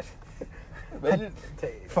 Imagine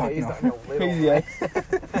Fuck tased no. on your little Crazy leg.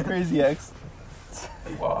 X. Crazy X.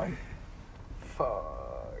 Why?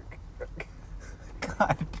 Fuck.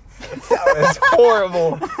 God, that was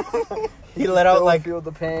horrible. He let out like feel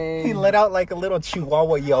the pain. he let out like a little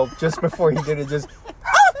chihuahua yelp just before he did it.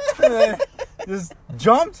 Just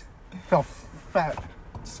jumped, fell flat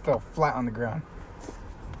on the ground.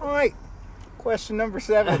 All right, question number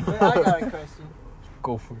 7. I got a question.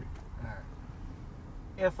 Go for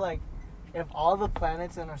it. If all the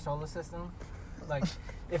planets in our solar system, like,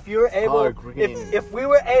 if you were able, are green. if we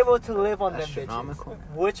were able to live on them bitches, Astronomical.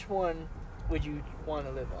 which one would you want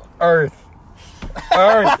to live on? Earth.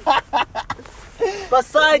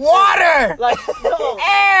 Besides Water. like no,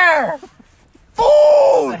 Air. Does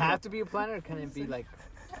Food. it have to be a planet, or can it be like?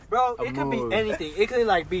 bro, A it could moon. be anything. It could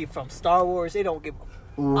like be from Star Wars. I don't give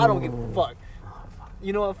a fuck.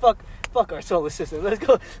 You know what? Fuck our solar system.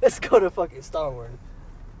 Let's go to fucking Star Wars.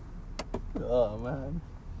 Oh man.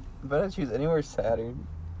 Better choose anywhere Saturn.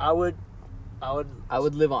 I would I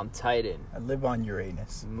would live on Titan, I live on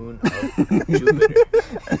Uranus. moon of Jupiter.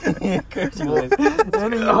 Yeah, of course you would.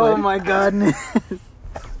 Oh my god.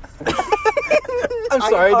 I'm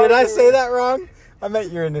sorry, did I say that wrong? I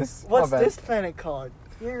meant Uranus. My What's bad. this planet called?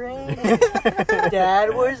 Uranus.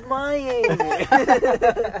 Dad, where's my Amy?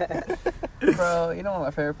 Bro, you know what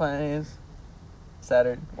my favorite planet is?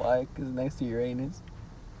 Saturn. Why? Because it's next to Uranus.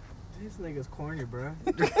 This nigga's corny, bro.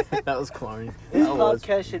 That was corny. This That was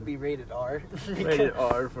podcast should be rated R. rated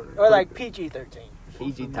R for Or like PG-13.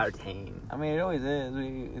 PG-13. I mean, it always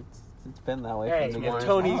is. It's been that way Hey, from the if beginning.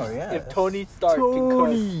 Tony, Oh, yeah. if Tony Stark can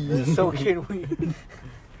cuss, so can we.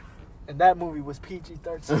 And that movie was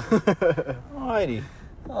PG-13. Alrighty.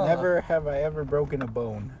 Oh. Never have I ever broken a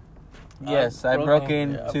bone. Yes, I broke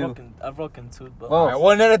in yeah, two. I've broken two, but Whoa. Alright,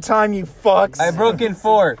 one at a time, you fucks. I broke in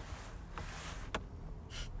 4.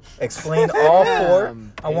 Explain all 4.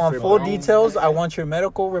 Damn, I want paper full bones. details. I want your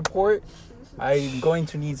medical report. I'm going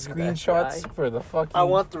to need That screenshots guy. for the fucking. I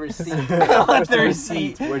want the receipt. I want the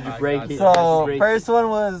receipt. Where'd you I break got it? you. So Break first one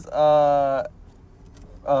was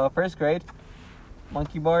first grade,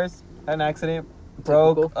 monkey bars. Had an accident,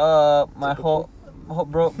 broke Typical. my whole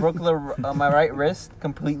broke my right wrist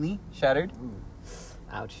completely, shattered.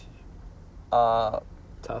 Ouch.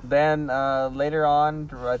 Tough. Then later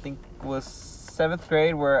on, I think it was 7th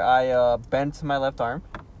grade, where I bent my left arm.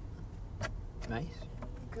 Nice.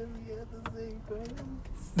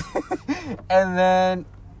 And then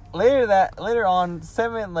later on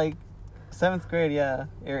 7th grade, yeah,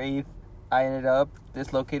 or 8th, I ended up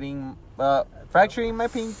dislocating, fracturing my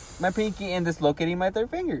pinky and dislocating my third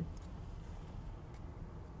finger.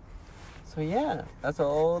 So yeah, that's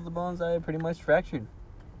all the bones I pretty much fractured.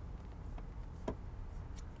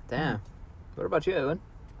 Damn. What about you, Edwin?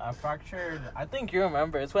 I fractured. I think you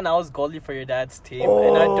remember. It's when I was goalie for your dad's team,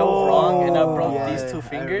 and I dove wrong, and I broke yeah, these 2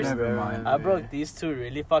 fingers. Never mind. I broke these 2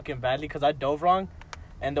 really fucking badly because I dove wrong,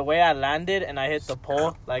 and the way I landed and I hit the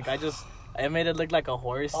pole, like I made it look like a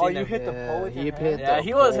horse. Oh, you hit the pole with he your hit hand? Yeah, the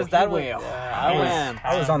he was. pole. His dad He was. went Yeah,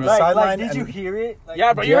 I was on the Like, sideline. did you and hear it? Like,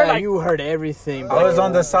 Yeah, bro. You Yeah, heard like. you heard everything. I was bro.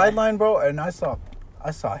 on the sideline, bro, and I saw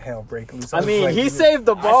hell break loose. I was mean, like, he saved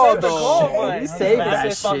the ball, saved the though. goal, but He saved I that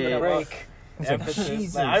just fucking shit. break. I was like, Emphasis.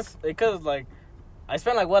 Jesus. Like, because like I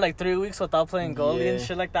spent like 3 weeks without playing goalie and Yeah.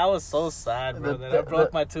 shit like that. I was so sad, bro. The- Then I the-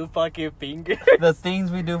 broke my 2 fucking fingers. The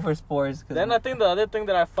things we do for sports. 'Cause Then I think the other thing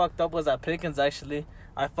that I fucked up was at Pickens. Actually,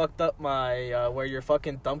 I fucked up my where your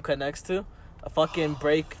fucking thumb connects to. A fucking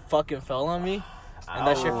brake fucking fell on me, and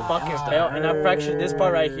that shit fucking fell, and I fractured this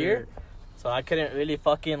part right here, so I couldn't really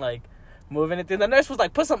fucking like move anything. The nurse was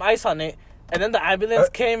like, "Put some ice on it," and then the ambulance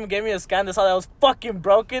came and gave me a scan. They saw that I was fucking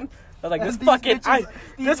broken. I was like, "This fucking ice,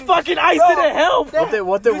 this fucking ice didn't help."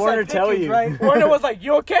 What did Warner tell you? Warner was like,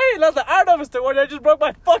 "You okay?" And I was like, "I don't know, Mr. Warner. I just broke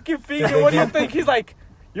my fucking finger. What do you think?" He's like,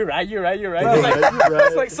 "You're right. He's like,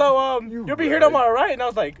 He's like, "So you'll be here tomorrow, right?" And I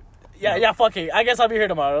was like, "Yeah, fuck it. I guess I'll be here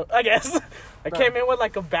tomorrow. I guess." I came in with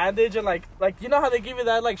like a bandage and like you know how they give you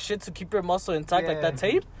that like shit to keep your muscle intact, like that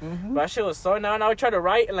tape. Mhm. But that shit was sore now, and I would try to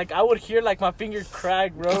write and like I would hear like my finger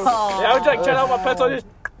crack, bro. Yeah, I would like turn out my pencil and just.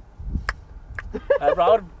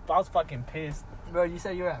 Bro, I was fucking pissed. Bro, you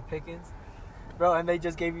said you were at Pickens? Bro, and they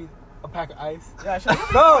just gave you a pack of ice? Yeah, I should.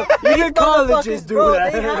 Bro, You colleges do bro,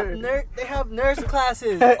 that. They have nurse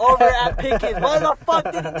classes over at Pickens. Why the fuck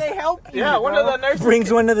didn't they help you? Yeah, one bro? of the nurses.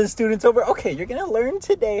 brings one of the students over. Okay, you're gonna learn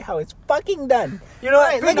today how it's fucking done. You know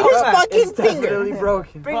what? Look Bring at the whole his class. fucking It's definitely finger.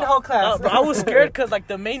 broken. Bring the whole class. Bro, I was scared because like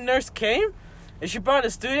the main nurse came and she brought a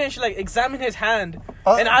student and she like examined his hand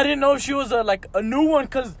and I didn't know if she was a new one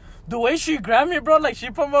because the way she grabbed me, bro, like she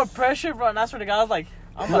put more pressure, bro, and that's where the guy was like,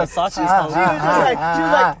 I'm gonna sock you. She was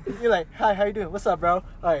like, you're like, hi, how you doing? What's up, bro? All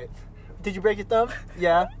right. Did you break your thumb?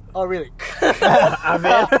 Yeah. Oh, really? All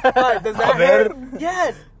right, does that hurt?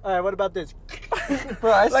 Yes. All right, what about this?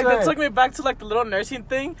 Bro, I Like swear. they took me back to like the little nursing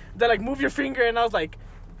thing. They like move your finger and I was like,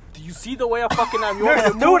 do you see the way I fucking am? You want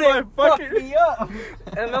me to move my fucking? me up.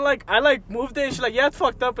 And then like I like moved it and she's like, yeah, it's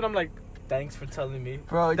fucked up, and I'm like, thanks for telling me.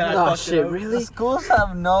 Bro, that I Oh fucked it shit, up. The really? schools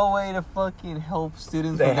have no way to fucking help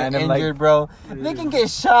students They who get hand them, like- injured, bro. They can get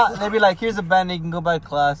shot. They'd be like, here's a band-aid, you can go back to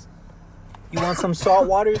class. You want some salt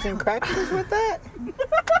waters and crackers with that?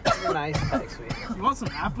 Nice pack, sweet. You want some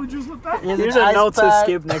apple juice with that? Here's an a ice note to pack.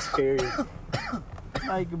 skip next period.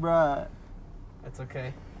 Like, bruh. It's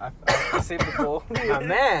okay. I saved the goal. My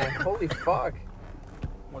man, holy fuck.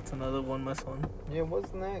 What's another one, my son? Yeah,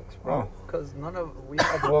 what's next, bro? Because we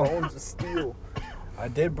have Well- bones of steel. I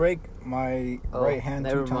did break my Oh, right hand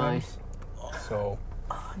never 2 mind. times. So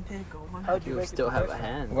Oh, nigga, How'd you You break still it the have a first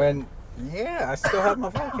time? hand. when, yeah, I still have my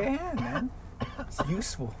fucking hand, man. It's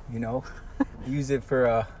useful, you know. Use it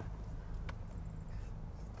for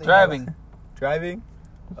Driving. Driving.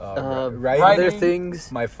 Other Writing.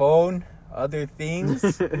 things. My phone. Other things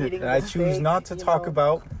that I choose not to talk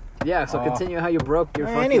about. Yeah, so continue how you broke your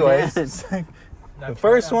fucking Anyways, hand. it's like, the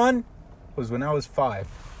first one was when I was 5.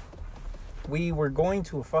 We were going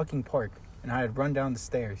to a fucking park, and I had run down the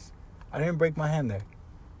stairs. I didn't break my hand there.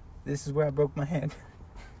 This is where I broke my hand.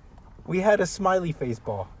 We had a smiley face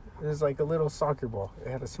ball. It was like a little soccer ball. It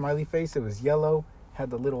had a smiley face. It was yellow.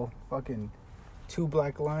 Had the little fucking 2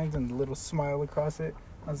 black lines and the little smile across it.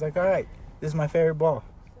 I was like, all right, this is my favorite ball.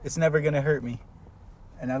 It's never going to hurt me.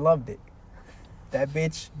 And I loved it. That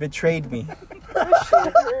bitch betrayed me.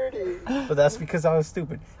 But that's because I was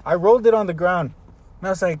stupid. I rolled it on the ground. And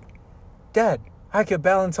I was like, Dad, I could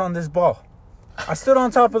balance on this ball. I stood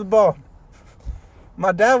on top of the ball.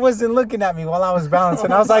 My dad wasn't looking at me while I was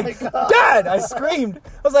balancing. I was like, Dad! I screamed.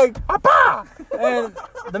 I was like, Papa! And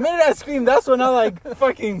the minute I screamed, that's when I like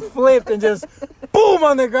fucking flipped and just boom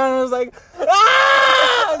on the ground. I was like,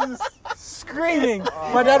 ah! Just screaming.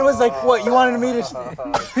 My dad was like, what? You wanted me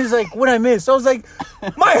to... He's like, what'd I miss? I was like,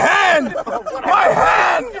 my hand! My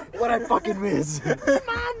hand! What I fucking miss?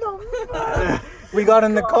 We got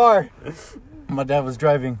in the car. My dad was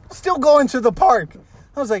driving. Still going to the park.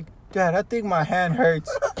 I was like, Dad, I think my hand hurts.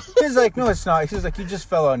 He's like, no, it's not. He's like, you just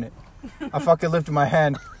fell on it. I fucking lifted my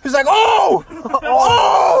hand. He's like, oh!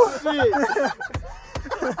 Oh!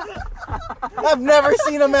 I've never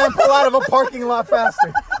seen a man pull out of a parking lot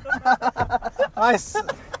faster.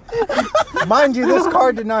 Mind you, this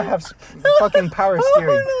car did not have fucking power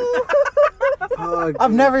steering.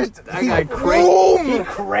 I've never... That guy cranked. He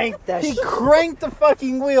cranked that He shit. cranked the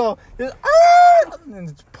fucking wheel. Just, and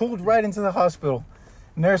it's pulled right into the hospital.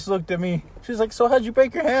 Nurse looked at me. She was like, so how'd you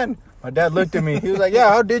break your hand? My dad looked at me. He was like, yeah,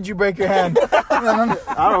 how did you break your hand?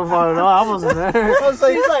 I don't want to know. I wasn't there. I was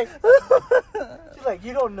like, She's like,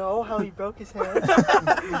 you don't know how he broke his hand?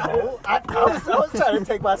 No. I was trying to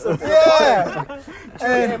take myself to the yeah.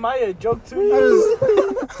 And Am I a joke to I you?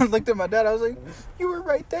 I looked at my dad. I was like, you were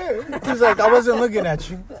right there. He was like, I wasn't looking at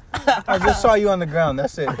you. I just saw you on the ground.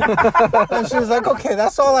 That's it. And she was like, okay,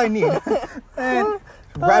 that's all I need. And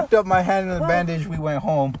wrapped up my hand in the bandage. We went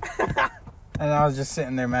home. And I was just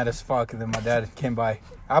sitting there mad as fuck. And then my dad came by.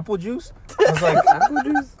 Apple juice? I was like, apple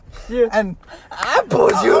juice? Yeah. And apple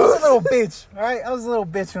juice? I was a little bitch. All right? I was a little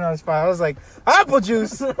bitch when I was 5. I was like, apple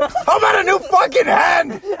juice? How about a new fucking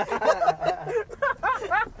hand?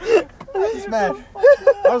 He's mad.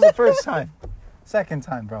 That was the first time. Second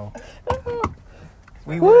time, bro.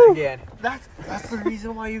 We were again. That's the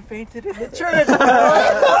reason why you fainted in the church. That's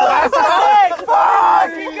right!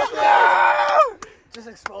 Fuck! Just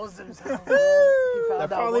exposed himself. That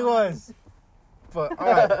probably was. But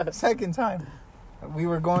alright, second time. We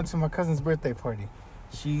were going to my cousin's birthday party.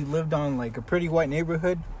 She lived on like a pretty white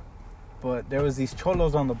neighborhood, but there was these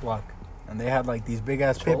cholos on the block, and they had like these big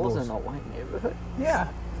ass pit bulls. in a white neighborhood. Yeah,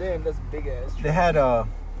 Damn, that's big ass. they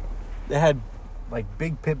had like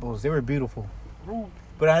big pit bulls. They were beautiful,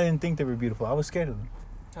 but I didn't think they were beautiful. I was scared of them.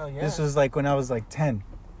 Hell yeah. This was like when I was like 10.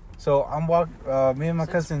 So me and my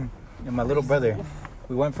cousin and my little brother,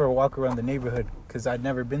 we went for a walk around the neighborhood because I'd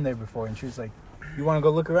never been there before. And she was like, you want to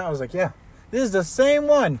go look around? I was like, yeah. This is the same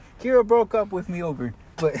one Kira broke up with me over.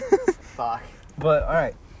 But, Fuck. but all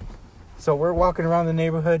right. So we're walking around the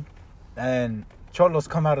neighborhood and cholos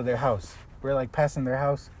come out of their house. We're like passing their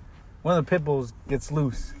house. One of the pit bulls gets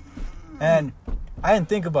loose. And I didn't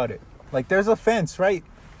think about it. Like, there's a fence, right?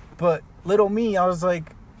 But little me, I was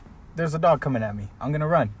like, there's a dog coming at me. I'm going to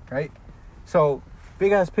run, right? So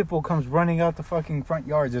big ass pit bull comes running out the fucking front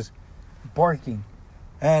yard, just barking.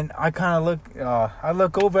 And I kind of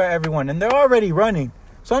look over at everyone, and they're already running.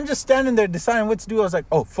 So I'm just standing there deciding what to do. I was like,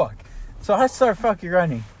 oh, fuck. So I start fucking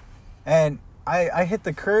running. And I hit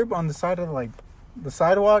the curb on the side of, like, the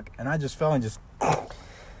sidewalk, and I just fell and just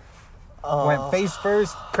went face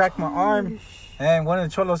first, cracked my arm. And one of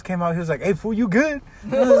the cholos came out. He was like, hey, fool, you good?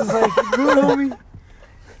 And I was like, good, homie.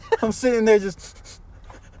 I'm sitting there just...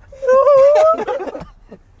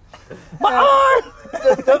 my arm!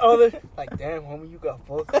 The other, like, damn, homie, you got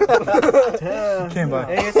fucked. Damn. Came by.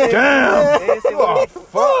 Damn. Oh,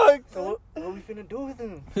 fuck. So what we finna do with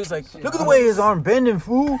him? He was like, look at the way his arm bending,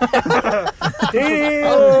 fool.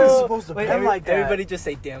 Damn. supposed to Wait, bend like that. everybody just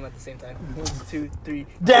say damn at the same time. 1, 2, 3.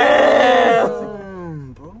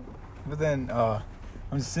 Damn. Bro. But then I'm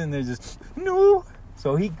just sitting there just, no.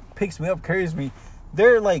 So he picks me up, carries me.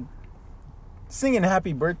 They're like singing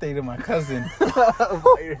happy birthday to my cousin.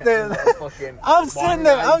 I'm sitting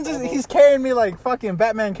there, he's carrying me like fucking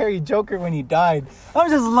Batman carried Joker when he died. I'm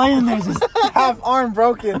just laying there, just half arm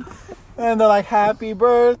broken. And they're like, happy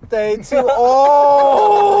birthday to,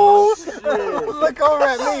 oh, Look over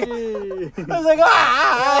at me. I was like,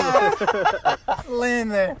 ah! Laying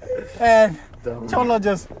there. And Cholo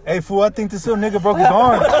just, hey, fool, I think this little nigga broke his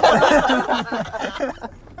arm.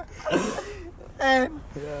 And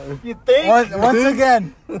You think? once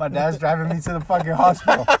again, my dad's driving me to the fucking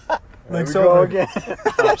hospital. Looks Go over. again.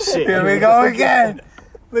 Oh, shit. Here we go again.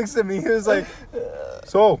 Looks at me. He was like,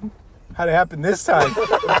 so, how'd it happen this time?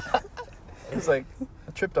 He was like,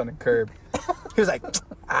 I tripped on a curb. He was like,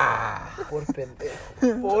 ah.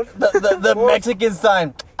 The Mexican sign.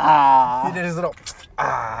 He Ah. did his little,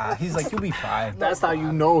 ah. He's like, you'll be fine. That's how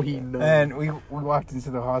you know he knows. And we walked into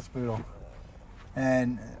the hospital.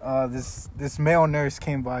 And this male nurse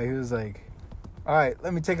came by. He was like, all right,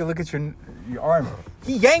 let me take a look at your arm.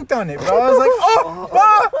 He yanked on it, bro. I was like,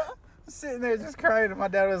 oh! Sitting there just crying. And my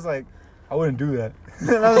dad was like, I wouldn't do that.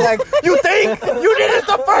 And I was like, you think? You did it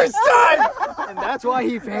the first time! And that's why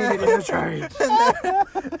he fainted in the train.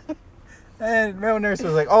 And male nurse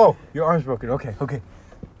was like, oh, your arm's broken. Okay.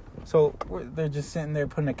 So they're just sitting there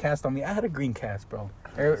putting a cast on me. I had a green cast, bro.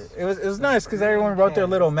 It was nice because everyone wrote their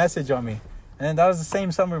little message on me. And that was the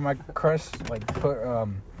same summer my crush like put a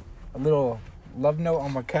little love note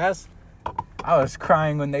on my cast. I was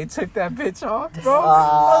crying when they took that bitch off, bro.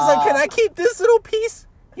 I was like, can I keep this little piece?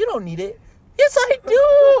 You don't need it. Yes, I do.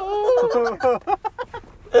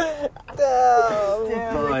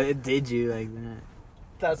 But did you like that?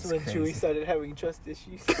 That's when crazy. Chewy started having trust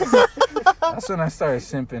issues. That's when I started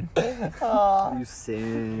simping. You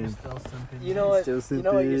simp. You know what? Still You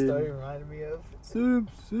know what your simping. story reminded me of?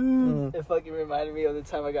 Simp. It fucking reminded me of the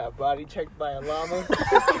time I got body checked by a llama.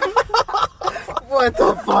 What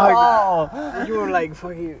the fuck? You were like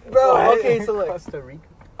fucking. Bro, what? okay, so like, Costa Rica.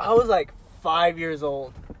 I was like 5 years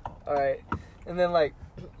old, alright? And then like,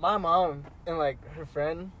 my mom and like her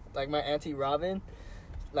friend, like my auntie Robin,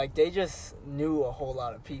 like they just knew a whole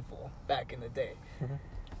lot of people back in the day.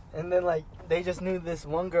 And then like, they just knew this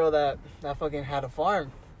one girl that fucking had a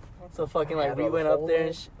farm. So fucking like, Had we a went up whole there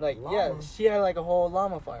and like, yeah, llama. she had like a whole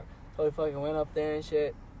llama farm. So we fucking went up there and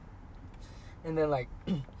shit. And then like,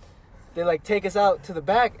 they like take us out to the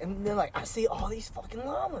back, and then like I see all these fucking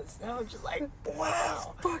llamas, and I'm just like,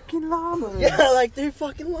 wow, Fucking llama. yeah, like they're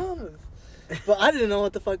fucking llamas. But I didn't know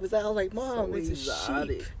what the fuck was that. I was like, Mom, So it's a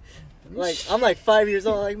exotic. sheep. Like I'm like 5 years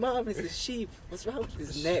old. Like, Mom, it's a sheep. What's wrong with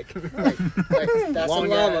his neck? Like that's a Long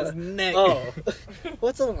llama. ass neck. Oh,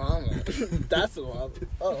 what's a llama? That's a llama.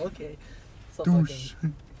 Oh, okay. So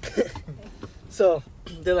fucking. So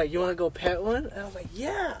they're like, you want to go pet one? And I was like,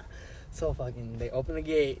 yeah. So fucking, they open the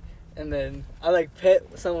gate, and then I like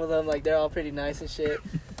pet some of them. Like they're all pretty nice and shit.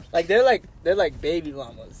 Like they're like baby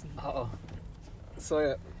llamas. Oh.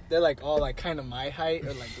 So they're like all like kind of my height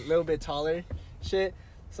or like a little bit taller, shit.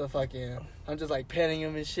 So fucking, I'm just like petting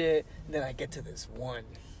them and shit. And then I get to this one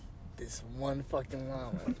fucking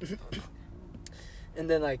llama. And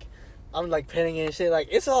then like, I'm like petting it and shit. Like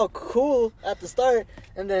it's all cool at the start,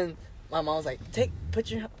 and then my mom was like, put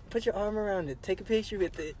your arm around it, take a picture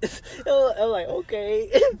with it. I'm like, okay,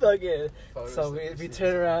 fucking. So we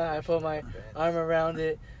turn around, I put my arm around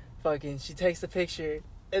it, fucking. She takes the picture,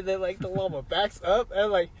 and then like the llama backs up, and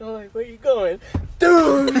I'm like, where you going,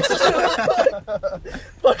 dude?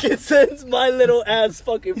 Fucking sends my little ass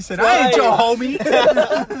fucking. He said, I ain't your flying.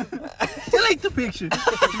 homie. Delete the picture.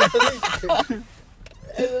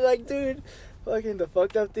 And then like, dude, fucking the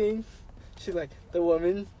fucked up thing. She like the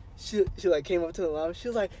woman. She like came up to the llama. She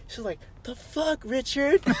was like, the fuck,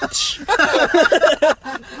 Richard. And I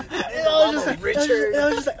was just like, Richard. I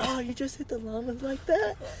was just like, oh, you just hit the llamas like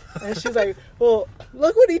that? And she was like, well,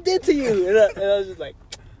 look what he did to you. And I was just like,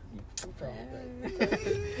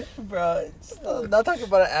 Bro, not talking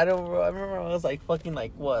about an animal, bro. I remember I was like fucking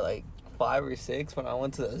like 5 or 6 when I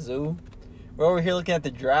went to the zoo. We're over here looking at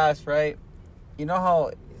the giraffes, right? You know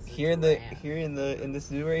how here in the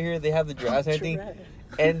zoo right here they have the giraffes and everything,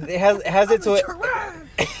 and it has it to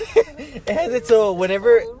it has it so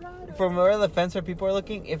whenever from where the fence where people are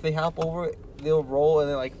looking, if they hop over it, they'll roll and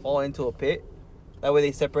then like fall into a pit. That way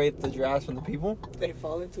they separate the giraffes from the people. they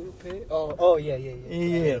fall into a pit. Oh yeah.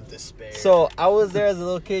 Yeah. Of despair. So I was there as a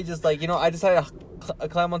little kid, just like, I decided to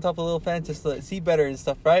climb on top of a little fence just to see better and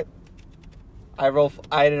stuff, right? I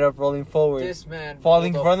ended up rolling forward, this man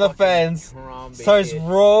falling pulled from the fucking fence, Harambe starts kid.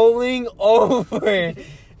 rolling over,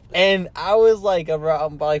 and I was like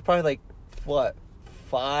around, probably like what,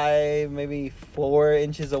 5, maybe 4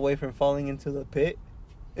 inches away from falling into the pit.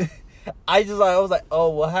 I was like, oh,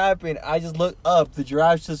 what happened? I just looked up. The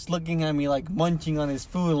giraffe's just looking at me like munching on his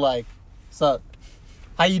food, like, sup?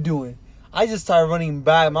 How you doing? I just started running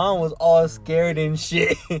back. Mom was all scared and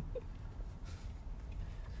shit.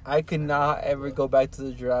 I could not ever go back to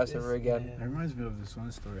the giraffes ever again. It reminds me of this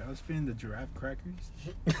one story. I was feeding the giraffe crackers.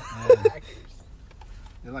 And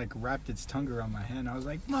it like wrapped its tongue around my hand. I was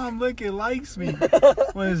like, Mom, look, it likes me.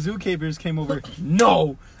 When the zookeepers came over,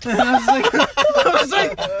 no. And I was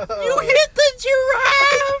like, you hit the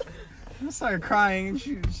giraffe. I started crying,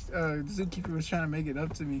 and the zookeeper was trying to make it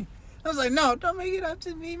up to me. I was like, no, don't make it up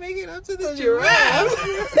to me. Make it up to the giraffe.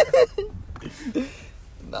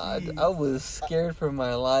 Nah, I was scared for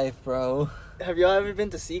my life, bro. Have y'all ever been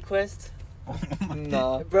to Sequest?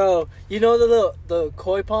 Nah. Bro, you know the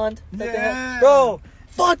koi pond that they Yeah. have? Bro,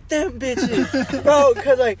 fuck them bitches. Bro,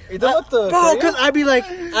 cause like You talking about the bro, aquarium? cause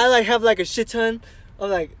I have like a shit ton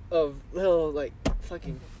of little like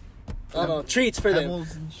fucking I don't know treats for them.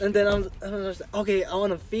 Pebbles and shit. And then I'm just like, okay, I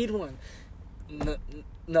want to feed one.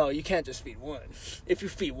 No, you can't just feed one. If you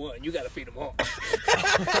feed one, you gotta feed them all.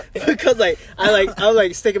 Because I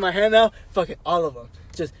was sticking my hand out, fucking all of them,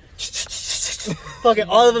 just fucking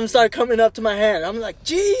all of them started coming up to my hand. I'm like,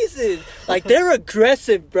 Jesus, like they're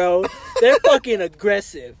aggressive, bro. They're fucking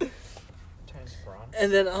aggressive.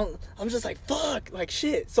 And then I'm just like, fuck, like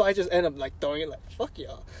shit. So I just end up like throwing it, like fuck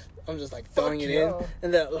y'all. I'm just like throwing it in,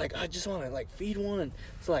 and then like I just want to like feed one.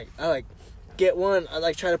 So like I like get one. I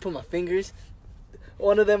like try to put my fingers.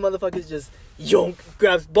 One of them motherfuckers just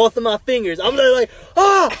grabs both of my fingers. I'm like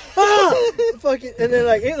fucking, and then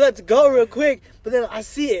like it lets go real quick. But then I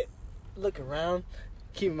see it, look around,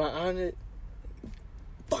 keep my eye on it.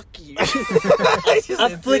 Fuck you! I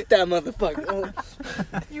flicked that motherfucker.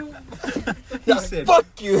 He said, Fuck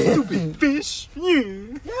you. stupid fish.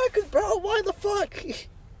 Yeah, cause bro, why the fuck?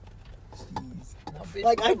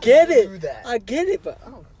 Like I get it, but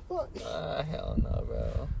oh fuck. Hell no,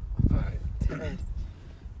 bro.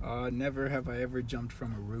 Never have I ever jumped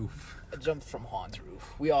from a roof. I jumped from Han's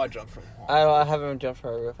roof. We all jumped from Han's. I haven't jumped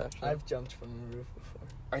from a roof, actually. I've jumped from a roof before.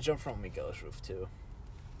 I jumped from Miguel's roof too.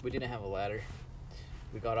 We didn't have a ladder.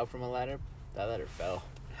 We got up from a ladder. That ladder fell.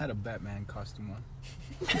 Had a Batman costume on.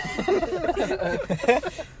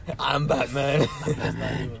 I'm Batman.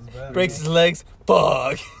 Breaks his legs.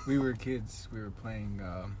 Fuck. We were kids. We were playing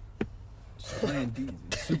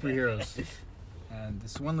superheroes. And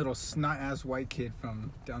this one little snot-ass white kid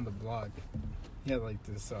from down the block, he had like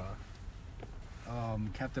this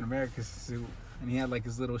Captain America suit, and he had like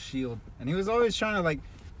his little shield. And he was always trying to like,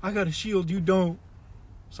 I got a shield, you don't.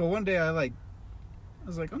 So one day I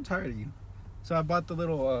was like, I'm tired of you. So I bought the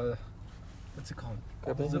little, what's it called?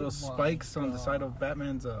 Those little spikes on the side of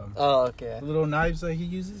Batman's, Oh, okay. the little knives that he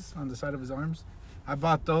uses on the side of his arms. I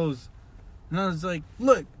bought those. And I was like,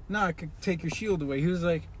 look, now I can take your shield away. He was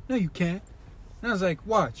like, no, you can't. And I was like,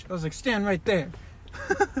 watch. I was like, stand right there.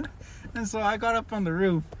 And so I got up on the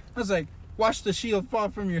roof. I was like, watch the shield fall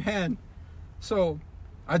from your hand. So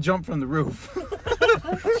I jumped from the roof.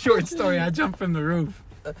 Short story, I jumped from the roof.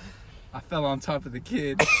 I fell on top of the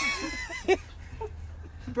kid.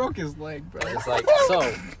 Broke his leg, bro. It's like,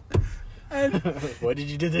 so, And what did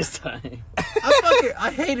you do this time?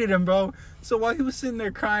 I hated him, bro. So while he was sitting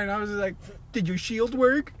there crying, I was just like, did your shield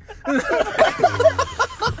work?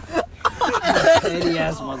 Petty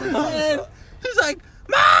ass motherfucker. And he's like,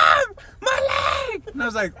 Mom, my leg! And I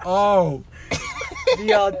was like, oh.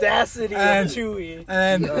 The audacity And- of Chewie.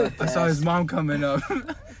 And I saw his mom coming up.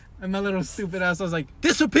 And my little stupid ass, I was like,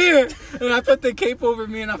 disappear! And I put the cape over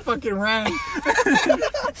me and I fucking ran.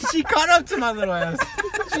 She caught up to my little ass.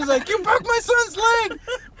 She's like, you broke my son's leg!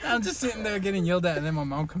 And I'm just sitting there getting yelled at, and then my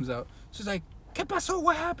mom comes out. She's like, ¿Qué pasó?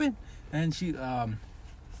 What happened? And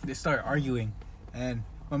they started arguing. And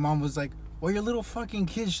my mom was like, well, your little fucking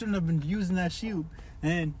kid shouldn't have been using that shield.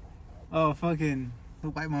 And, fucking, the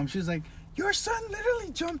white mom, she was like, your son literally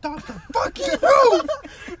jumped off the fucking roof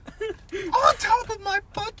on top of my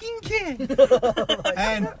fucking kid.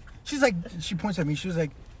 And she's like, she points at me. She was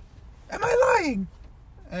like, am I lying?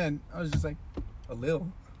 And I was just like, a little.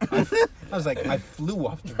 I was like, I flew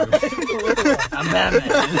off the roof. I'm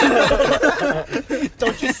Batman.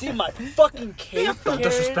 Don't you see my fucking cape? Don't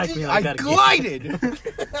disrespect me. I glided.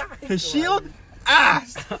 His shield,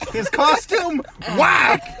 ass. His costume,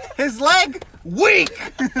 whack. His leg, weak.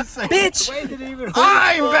 It's like, Bitch!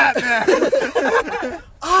 I'm Batman.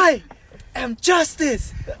 I am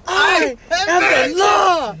justice! I am the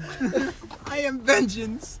law! I am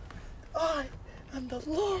vengeance. I am the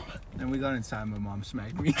law! And we got inside. My mom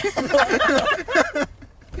smacked me. She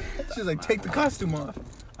was like, take the costume off.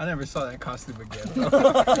 I never saw that costume again.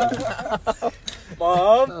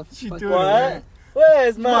 Mom, She threw it what? away.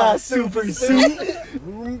 Where's my super suit?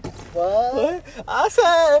 What? I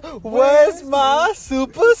said, where's my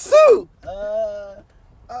super suit? Fuck,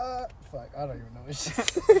 I don't even know.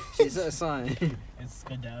 She said, "Son." It's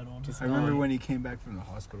skedaddled. I remember when he came back from the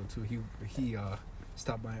hospital too. He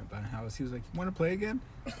stopped by my house. He was like, "You want to play again?"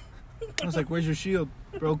 I was like, "Where's your shield?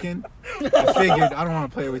 Broken?" I figured I don't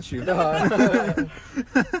want to play with you. What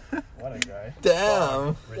a guy.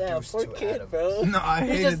 Damn. Yeah, Reduced poor to kid, atoms. bro. No, I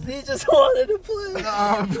hated. He just wanted to play.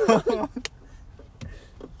 No, bro.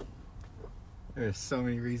 There's so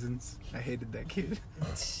many reasons I hated that kid.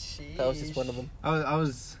 That was just one of them. I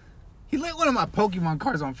was. He lit one of my Pokemon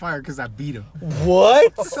cards on fire because I beat him.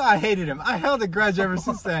 What? So I hated him. I held a grudge ever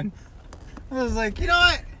since then. I was like, you know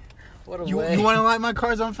what? What a You way. want to light my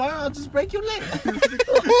cards on fire? I'll just break your leg.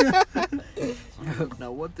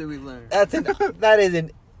 Now, what did we learn? That is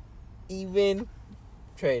an even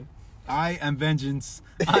trade. I am vengeance.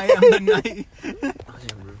 I am the knight. I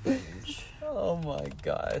am revenge. Oh my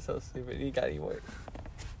god, that's so stupid. He got any work.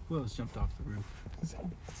 Who else jumped off the roof?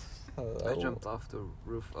 I jumped off the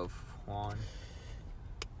roof of Juan.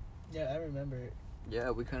 Yeah, I remember it.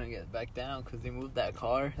 Yeah, we couldn't get back down because they moved that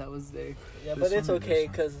car that was there. Yeah, This but it's one or okay this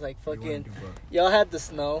one? because like You wanna fucking do what? y'all had the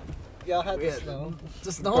snow. Y'all had the Yeah. snow.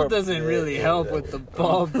 The snow doesn't really help with the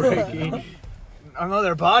ball breaking. I know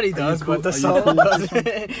their body does, cool? but the Are you soul cool?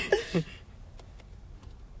 doesn't.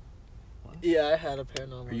 Yeah, I had a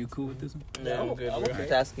paranormal. Are you cool with this one? Yeah, I'm good, I'm bro. okay.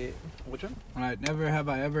 Task it. Which one? Alright, never have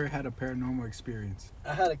I ever had a paranormal experience.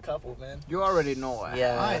 I had a couple, man. You already know I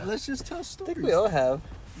Yeah. Alright, let's just tell I stories. think we all have.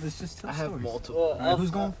 Let's just tell I have stories. multiple. Well, Alright, who's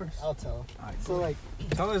going first? I'll tell. Alright, So like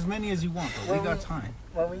tell as many as you want, but we Well, got time.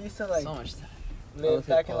 when we used to like So much time. live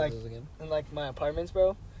back in like Again. my apartments,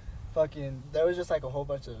 bro. Fucking, there was just like a whole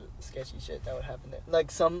bunch of sketchy shit that would happen there. Like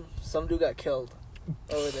some dude got killed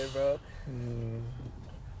over there, bro.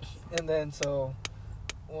 And then so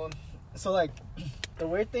like the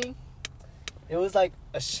weird thing, it was like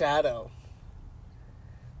a shadow.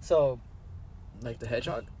 So Like the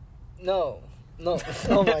hedgehog? no,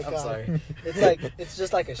 oh my god, I'm sorry. it's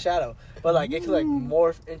just like a shadow, but like it could like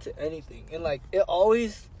morph into anything, and like it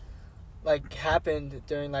always like happened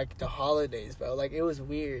during like the holidays, bro. Like it was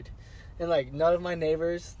weird, and like none of my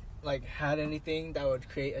neighbors like had anything that would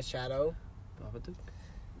create a shadow.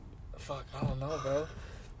 Fuck, I don't know, bro.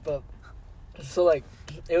 But so like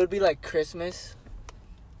it would be like Christmas,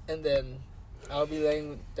 and then I'll be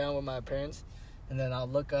laying down with my parents, and then I'll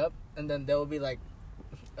look up, and then there will be like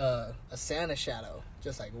a Santa shadow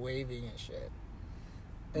just like waving and shit.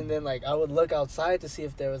 And then like I would look outside to see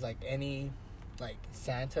if there was like any like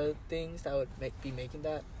Santa things that would be making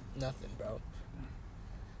that. Nothing, bro.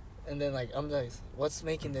 And then like I'm like, what's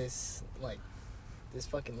making this like this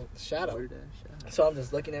fucking shadow? So I'm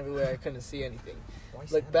just looking everywhere. I couldn't see anything.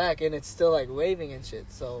 Look back and it's still like waving and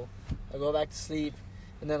shit. So I go back to sleep,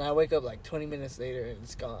 and then I wake up like 20 minutes later and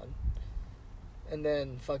it's gone. And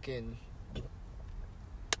then fucking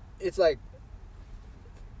it's like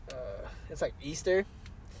Easter,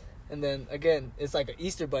 and then again it's like an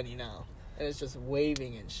Easter bunny now, and it's just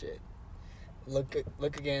waving and shit. Look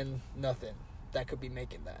again, nothing that could be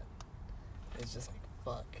making that. It's just like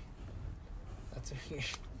fuck. That's weird.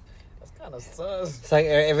 That's kind of sus. It's like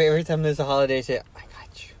every time there's a holiday, say, I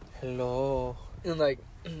got you. Hello. And like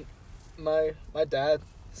my dad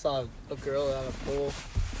saw a girl at a pool.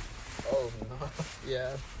 Oh no.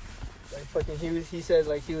 Yeah. Like fucking he said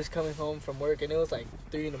like he was coming home from work, and it was like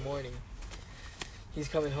 3 a.m. He's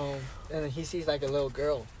coming home, and then he sees like a little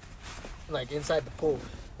girl like inside the pool.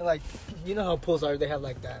 And like you know how pools are, they have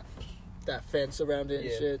like that fence around it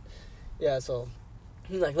and Yeah. shit. Yeah, so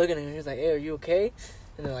he's like looking at her, he's like, "Hey, are you okay?"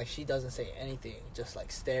 And then like she doesn't say anything, just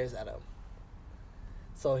like stares at him.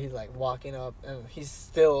 So he's like walking up, and he's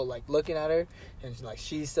still like looking at her, and like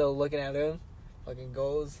she's still looking at him. Fucking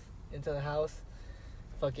goes into the house,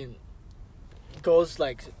 fucking goes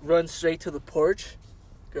like runs straight to the porch.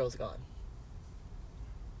 Girl's gone.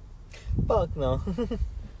 Fuck no.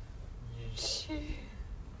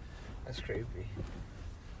 That's creepy.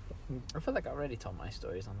 I feel like I already told my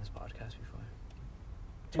stories on this podcast before.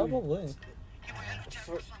 Probably.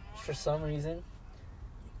 For some reason,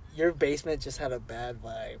 your basement just had a bad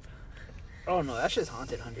vibe. Oh no, that shit's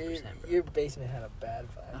haunted 100%, bro. Your basement had a bad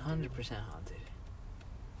vibe. 100% haunted.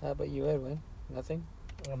 How about you, Edwin? Nothing?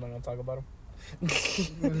 I'm not gonna talk about him.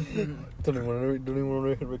 Don't even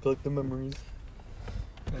want to recollect the memories.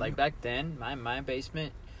 Like back then, my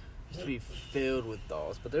basement used to be filled with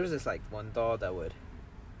dolls, but there was this like one doll that would.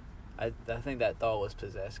 I think that doll was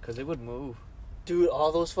possessed because it would move. Dude,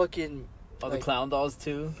 all those fucking All like, the clown dolls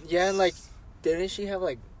too. yeah, and like didn't she have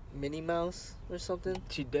like Minnie Mouse or something?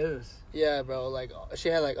 She does. Yeah, bro. Like she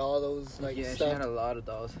had like all those like yeah, stuff. she had a lot of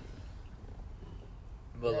dolls.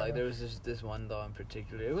 But Yeah. like there was this one doll in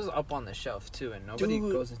particular. It was up on the shelf too, and nobody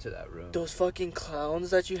Dude, goes into that room. Those fucking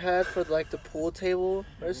clowns that you had for like the pool table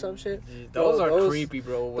or some shit. Those Bro, are those- creepy,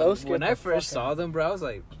 bro. those When, scared when I the first fuck saw out. them, bro, I was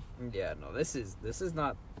like, yeah, no, this is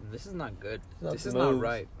not good. Not This the is not moves.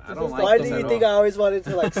 right. I don't Why like do them you at think all. I always wanted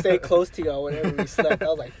to like stay close to y'all whenever we slept? I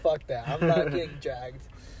was like, fuck that. I'm not getting dragged.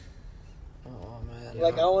 Oh man.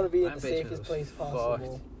 Like I want to be My in the basement safest was place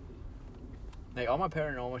possible. Like all my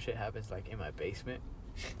paranormal shit happens like in my basement.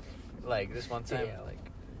 Like this one time, Damn. like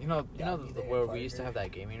you know Gotta be there, where we used to partner.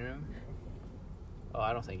 have that gaming room. Oh,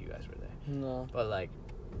 I don't think you guys were there. No. But like,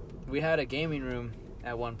 we had a gaming room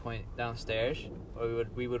at one point downstairs where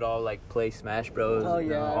we would all like play Smash Bros. Oh, you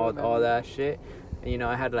know, yeah, I all remember. that shit. And you know,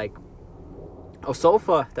 I had like a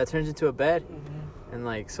sofa that turns into a bed, Mhm. and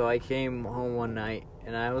like so I came home one night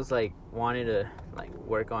and I was like wanting to like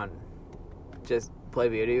work on just play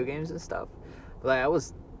video games and stuff. But like I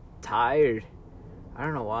was tired. I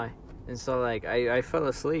don't know why. And so like I fell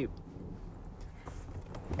asleep.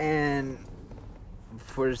 And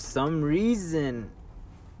for some reason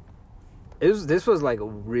this was like a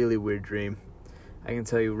really weird dream. I can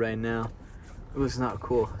tell you right now. It was not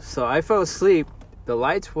cool. So I fell asleep. The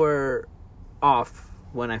lights were off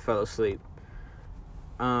when I fell asleep.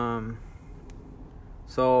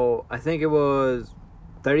 So I think it was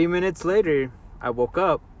 30 minutes later I woke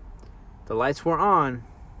up. The lights were on.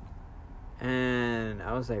 And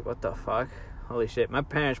I was like, what the fuck? Holy shit. My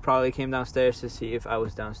parents probably came downstairs to see if I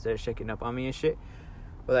was downstairs checking up on me and shit.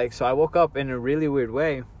 But like, so I woke up in a really weird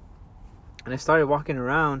way. And I started walking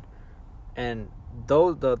around. And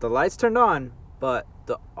though the lights turned on, but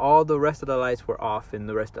all the rest of the lights were off in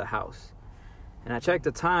the rest of the house. And I checked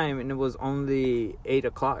the time, and it was only 8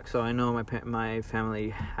 o'clock. So I know my family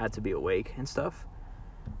had to be awake and stuff.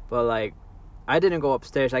 But like, I didn't go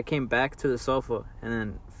upstairs. I came back to the sofa and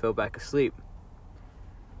then fell back asleep.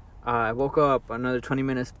 I woke up, another 20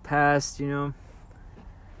 minutes passed, you know.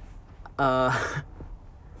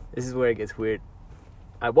 This is where it gets weird.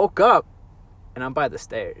 I woke up and I'm by the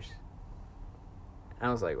stairs. And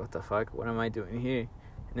I was like, what the fuck? What am I doing here?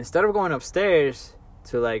 And instead of going upstairs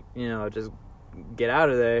to like, you know, just get out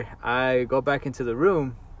of there, I go back into the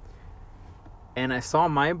room and I saw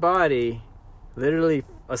my body literally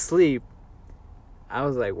asleep. I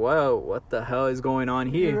was like, whoa, what the hell is going on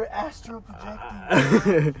here? You're astral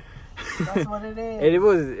projecting. That's what it is. And it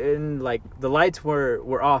was in like the lights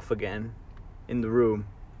were off again in the room.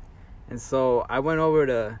 And so I went over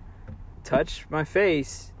to touch my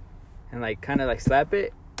face and like kind of like slap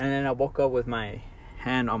it, and then I woke up with my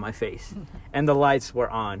hand on my face and the lights were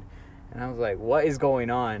on. And I was like, what is going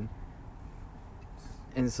on?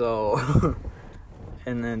 And so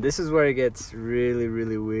and then this is where it gets really,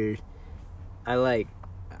 really weird. I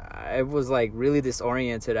was like really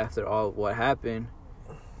disoriented after all what happened.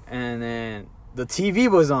 And then the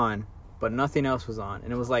TV was on, but nothing else was on.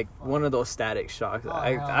 And it was like one of those static shocks.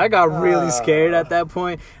 I got really scared at that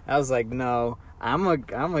point. I was like, no, I'm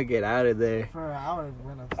gonna get out of there. I would have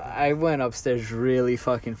went upstairs. I went upstairs really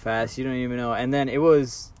fucking fast. You don't even know. And then it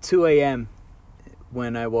was 2 a.m.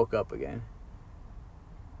 when I woke up again.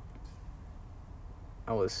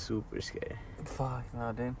 I was super scared. Fuck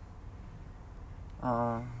no, dude.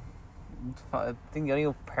 I think the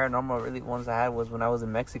only paranormal really ones I had was when I was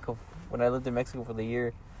in Mexico. When I lived in Mexico for the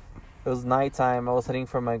year, it was nighttime. I was heading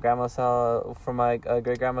from my grandma's house, from my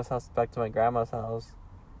great grandma's house back to my grandma's house,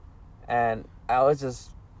 and I was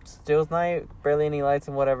just it was night, barely any lights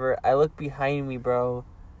and whatever. I look behind me, bro,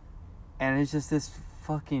 and it's just this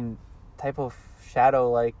fucking type of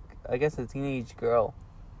shadow, like I guess a teenage girl,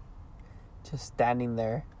 just standing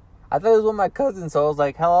there. I thought it was with my cousin, so I was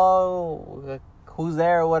like, hello, who's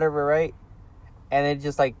there or whatever, right? And it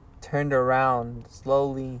just like turned around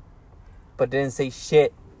slowly, but didn't say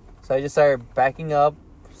shit. So I just started backing up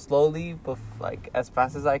slowly, but like as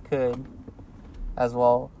fast as I could as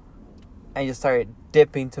well. And just started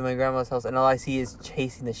dipping to my grandma's house, and all I see is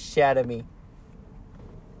chasing the shit out of me.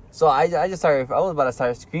 So I was about to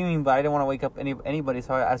start screaming, but I didn't want to wake up anybody.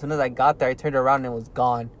 So as soon as I got there, I turned around and it was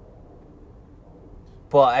gone.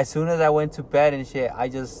 But as soon as I went to bed and shit, I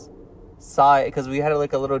just saw it, because we had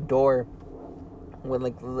like a little door with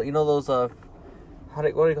like, you know those what do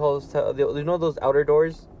you call those? You know those outer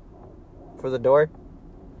doors for the door,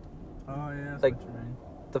 Oh yeah, that's Like- what you mean.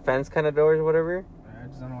 the fence kind of doors or whatever. I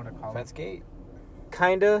just don't know what to call Fence it. gate.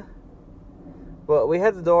 Kinda. Well, we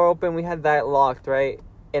had the door open. We had that locked, right?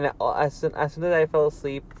 And as soon as I fell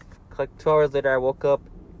asleep, like 2 hours later, I woke up,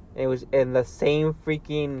 and it was the same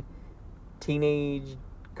freaking teenage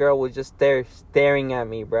girl was just there staring at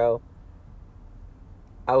me, bro.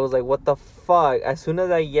 I was like, what the fuck? As soon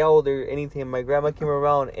as I yelled or anything, my grandma came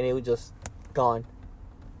around and it was just gone.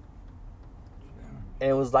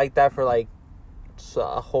 And it was like that for like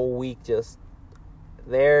a whole week, just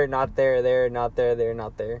there, not there, there, not there, there,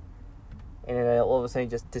 not there. And then all of a sudden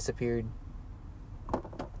it just disappeared.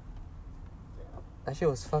 That shit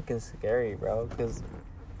was fucking scary, bro. Because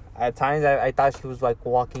at times I thought she was like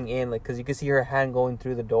walking in, like, because you could see her hand going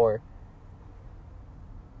through the door.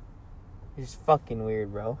 It's fucking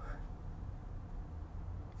weird, bro.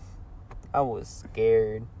 I was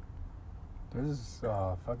scared. There's this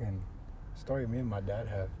fucking story me and my dad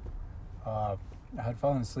had. I had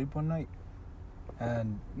fallen asleep one night,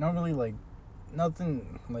 and normally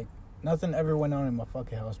nothing ever went on in my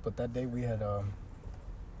fucking house. But that day we had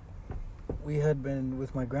been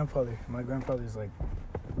with my grandfather. My grandfather's like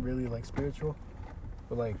really like spiritual,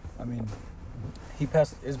 but like I mean, he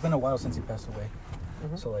passed. It's been a while since he passed away.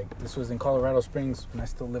 Mm-hmm. So like this was in Colorado Springs when I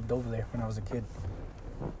still lived over there when I was a kid.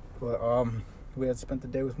 But we had spent the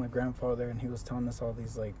day with my grandfather, and he was telling us all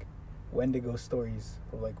these like Wendigo stories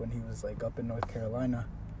of like when he was like up in North Carolina.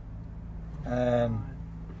 And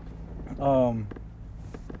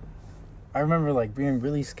I remember like being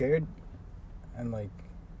really scared, and like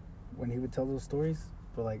when he would tell those stories,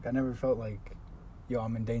 but like I never felt like, yo,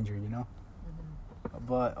 I'm in danger, you know.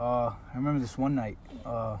 But I remember this one night,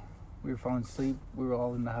 we were falling asleep. We were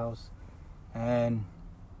all in the house, and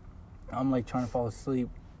I'm like trying to fall asleep,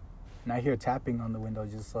 and I hear tapping on the window,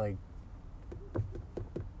 just like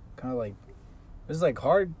kind of like it was like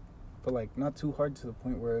hard, but like not too hard to the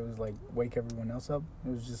point where it was like wake everyone else up.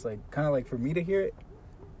 It was just like kind of like for me to hear it,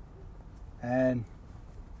 and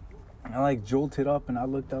I like jolted up and I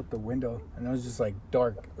looked out the window, and it was just like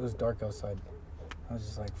dark. It was dark outside. I was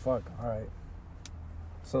just like, fuck, all right.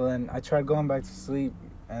 So then I tried going back to sleep,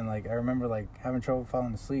 and like I remember like having trouble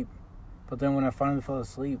falling asleep. But then when I finally fell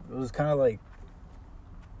asleep, it was kind of like,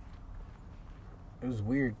 it was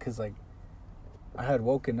weird because like I had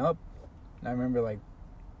woken up, and I remember like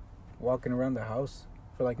walking around the house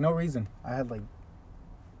for like no reason. I had like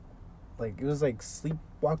it was like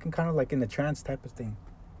sleepwalking, kind of like in a trance type of thing.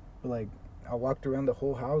 But like I walked around the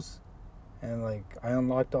whole house, and like I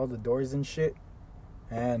unlocked all the doors and shit,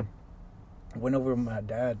 and I went over to my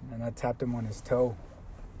dad and I tapped him on his toe,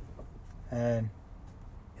 and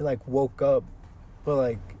he like woke up. But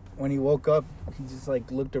like when he woke up, he just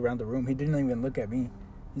like looked around the room. He didn't even look at me.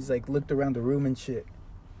 He's like looked around the room and shit,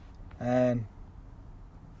 and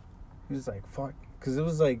he was like, fuck, because it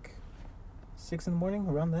was like 6 a.m.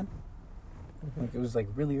 around then. Like it was like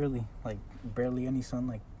really early, like barely any sun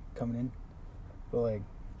like coming in. But like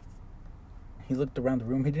he looked around the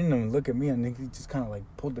room. He didn't even look at me, and he just kind of like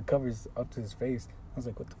pulled the covers up to his face. I was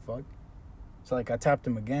like, what the fuck? So like I tapped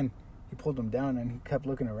him again. He pulled them down, and he kept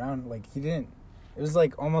looking around. Like he didn't. It was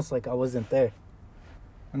like almost like I wasn't there.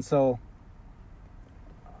 And so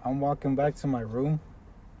I'm walking back to my room,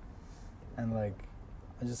 and like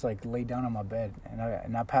I just like lay down on my bed,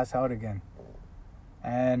 and I pass out again.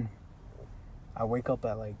 And I wake up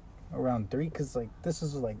at like around 3, because like this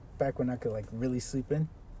was like back when I could like really sleep in.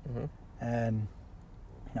 Mm-hmm. And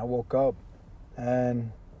I woke up,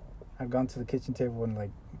 and I'd gone to the kitchen table, and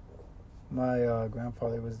like my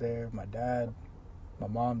grandfather was there, my dad, my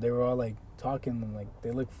mom. They were all like talking, and like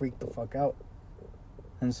they looked freaked the fuck out.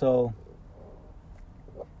 And so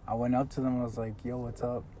I went up to them, and I was like, yo, what's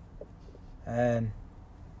up? And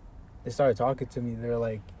they started talking to me. They're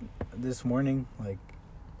like, this morning, like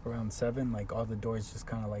around 7, like all the doors just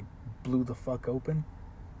kind of like blew the fuck open,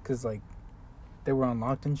 because like they were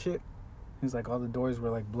unlocked and shit. It was like all the doors were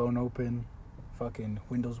like blown open, fucking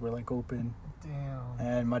windows were like open. Damn.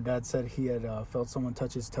 And my dad said he had felt someone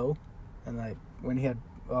touch his toe, and like when he had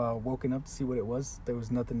woken up to see what it was, there was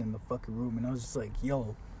nothing in the fucking room. And I was just like, yo,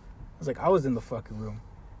 I was like, I was in the fucking room.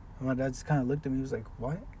 And my dad just kind of looked at me. He was like,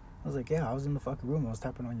 what? I was like, yeah, I was in the fucking room. I was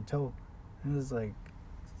tapping on your toe. And he was like,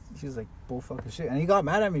 bull fucking shit. And he got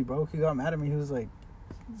mad at me, bro. He got mad at me. He was like,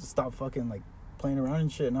 stop fucking like playing around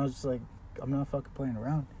and shit. And I was just like, I'm not fucking playing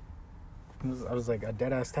around. I was like, I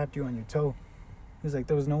dead ass tapped you on your toe. He was like,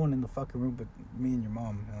 there was no one in the fucking room but me and your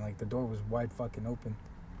mom, and like the door was wide fucking open.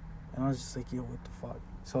 And I was just like, yo, what the fuck?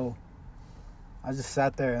 So I just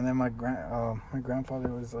sat there, and then my grandfather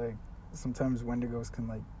was like, sometimes Wendigos can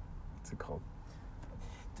like, what's it called?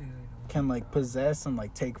 Dude. Can like possess and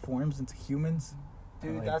like take forms into humans.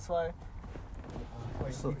 Dude, And, like, that's why.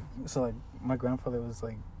 so like my grandfather was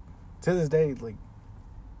like, to this day, like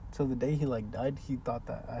till the day he like died, he thought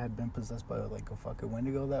that I had been possessed by like a fucking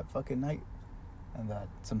Wendigo that fucking night, and that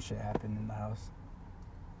some shit happened in the house.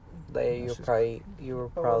 You were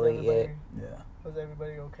Was probably everybody, it. Yeah. was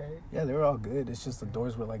everybody okay? Yeah, they were all good. It's just the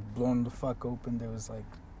doors were like blown the fuck open. There was like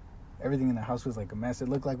everything in the house was like a mess. It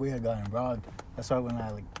looked like we had gotten robbed. That's why when I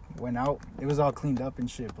like went out, it was all cleaned up and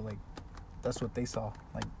shit. But like, that's what they saw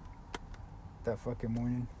like that fucking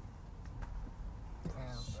morning. Damn,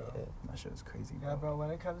 bro. Shit. That shit was crazy, Yeah, bro. bro.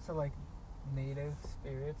 When it comes to like native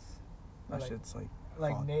spirits, That like- shit's like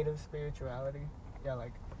like native spirituality, yeah,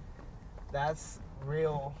 like that's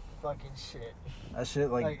real fucking shit. that shit.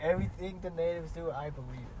 Like everything the natives do, I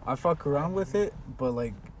believe. I fuck around with it, but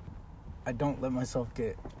like I don't let myself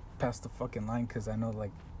get past the fucking line because I know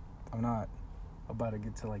like I'm not about to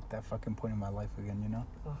get to like that fucking point in my life again, you know?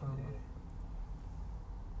 Uh-huh.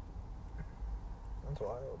 That's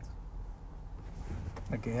wild.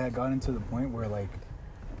 Like it had gotten to the point where like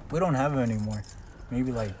we don't have it anymore.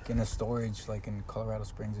 Maybe like in a storage like in Colorado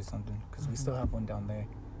Springs or something because we still have one down there.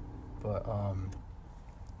 But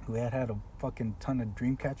we had a fucking ton of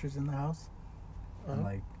dream catchers in the house. And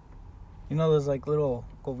like you know those like little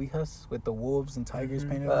cobijas with the wolves and tigers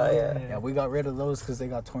painted on Oh, them? yeah. Yeah, we got rid of those because they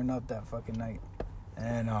got torn up that fucking night.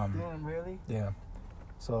 And Damn, really? yeah,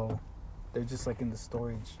 so they're just like in the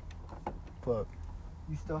storage, but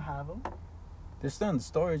You still have them? they're still in the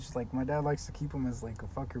storage. Like my dad likes to keep them as like a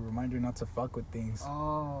fucking reminder not to fuck with things.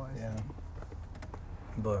 Oh, I see. Yeah,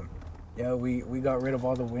 but yeah, we got rid of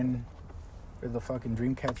all the wind or the fucking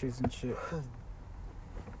dream catchers and shit.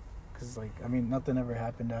 Cause like I mean nothing ever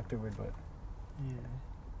happened afterward, but Yeah.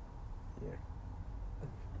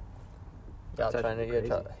 Y'all That's trying to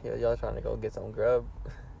crazy. y'all trying to go get some grub.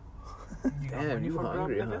 Damn, you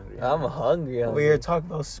hungry? I'm hungry. we are talking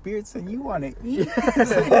about spirits and you want to eat.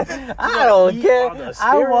 I don't eat care. all the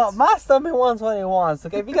I want spirits? my stomach wants what it wants.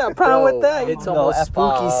 Okay, if you got a problem with that, it's you almost know, F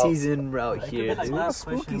spooky off. season out It could here, be like dude. last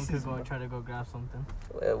Spooky question. We could season. go try to go grab something.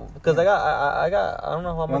 Because I don't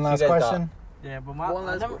know how much One last you guys question. Yeah, but my One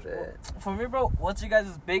last never- question. for me, bro, what's your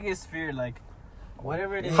guys' biggest fear? Like,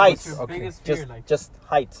 whatever it is, Heights. what's your Okay. biggest fear? got. Like, Just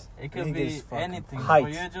heights. it could biggest be fucking anything.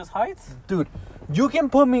 heights. For you, just heights. Dude, you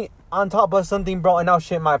can put me on top of something, bro, and I'll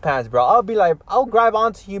shit my pants, bro. I'll be like, I'll grab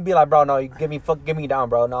onto you and be like, bro, no, you get me down,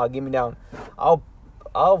 bro. No, get me down.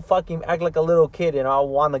 I'll fucking act like a little kid and I'll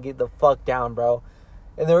want to get the fuck down, bro.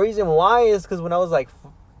 And the reason why is because when I was like,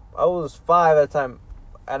 I was 5 at the time,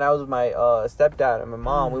 and I was with my stepdad and my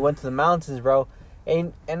mom. We went to the mountains, bro,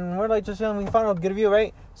 and we're like just young. We found a good view,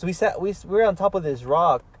 right? So we were on top of this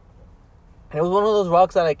rock, and it was one of those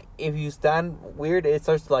rocks that like if you stand weird, it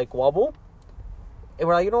starts to like wobble. And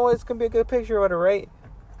we're like, you know what, it's gonna be a good picture or whatever, right?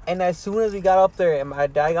 And as soon as we got up there and my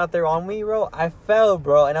dad got there on me, bro, I fell,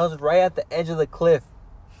 bro, and I was right at the edge of the cliff,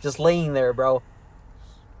 just laying there, bro.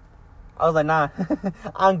 I was like, nah,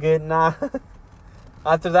 I'm good, nah.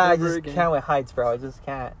 After that, Never I just again. can't with heights, bro. I just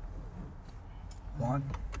can't. One.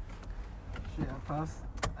 Shit, plus,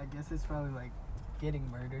 I guess it's probably like getting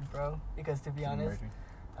murdered, bro. Because to be honest,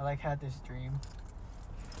 I like had this dream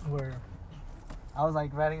where I was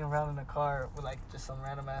like riding around in a car with like just some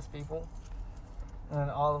random ass people, and then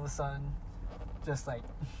all of a sudden, just like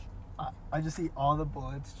I just see all the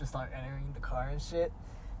bullets just start entering the car and shit,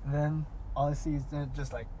 and then all I see is then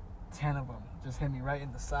just like 10 of them just hit me right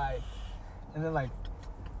in the side, and then like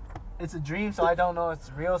it's a dream, so I don't know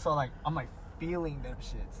it's real, so like I'm like feeling them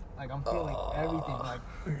shits, like I'm feeling everything, like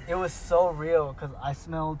it was so real because I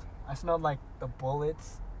smelled like the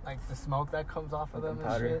bullets, like the smoke that comes off of them and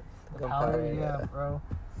Gunpowder. shit. The Gunpowder, powder, yeah, yeah. bro.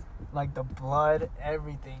 Like the blood,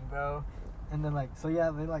 everything, bro. And then like, so yeah,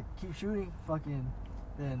 they like keep shooting, fucking.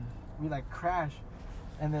 Then we like crash,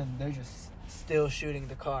 and then they're just still shooting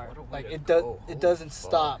the car. What a way Like to it go. it doesn't Holy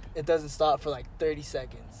stop. It doesn't stop for like 30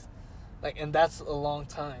 seconds. Like, and that's a long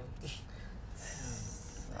time.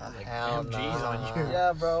 Like Hell MGs on nah. you.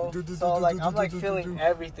 Yeah, bro. So like I'm like feeling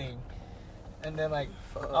everything, and then like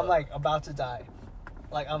I'm like about to die,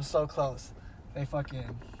 like I'm so close. They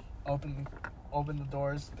fucking open the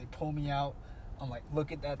doors. They pull me out. I'm like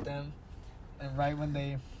looking at them, and right when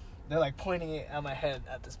they're like pointing it at my head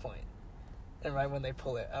at this point, and right when they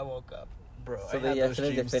pull it, I woke up. Bro, So I they- had yeah, those so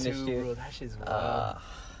they dreams finished too, you. bro. That shit's wild.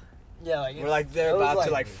 Yeah, like We're like they're it was, about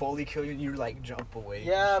to like fully kill you, and you like jump away.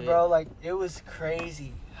 Yeah, and shit. bro. Like it was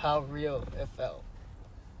crazy how real it felt.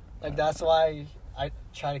 Like that's why I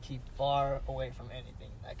try to keep far away from anything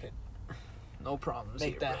that could No problems.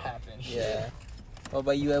 make here, that bro. happen. Yeah. What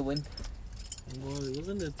about you, Edwin? Well,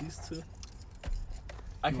 wasn't it these two?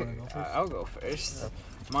 I You wanna could, go first? I'll go first.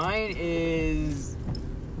 Mine is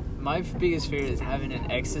my biggest fear is having an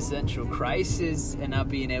existential crisis and not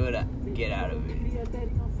being able to get out of it.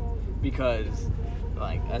 Because,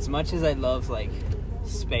 like, as much as I love like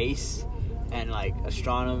space and like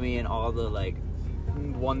astronomy and all the like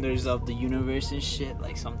wonders of the universe and shit,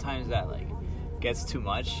 like sometimes that like gets too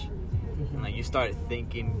much, and like you start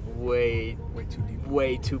thinking way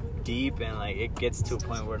too deep, and like it gets to a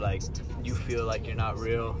point where like you feel like you're not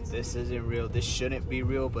real. This isn't real. This shouldn't be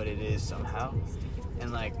real, but it is somehow.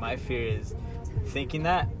 And like my fear is thinking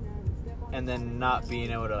that, and then not being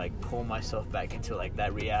able to like pull myself back into like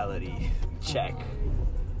that reality check.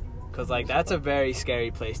 Cause like that's a very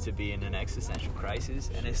scary place to be in an existential crisis,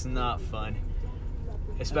 and it's not fun.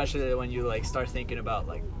 Especially when you like start thinking about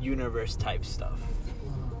like universe type stuff.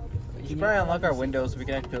 You should probably unlock our windows so we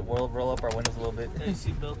can actually roll up our windows a little bit.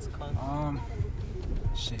 Seatbelts, con.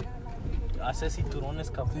 Shit. Hace cinturones,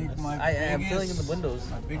 think cabrones. my I am biggest- feeling in the windows.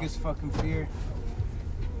 My biggest fucking fear.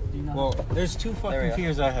 You know, Well, there's two There we fucking go.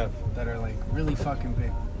 fears I have that are like really fucking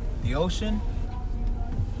big. The ocean.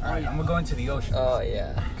 Alright, I'm gonna go into the ocean. Oh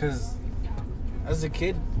yeah. Because as a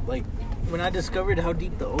kid, like, when I discovered how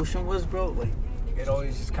deep the ocean was, bro, like, it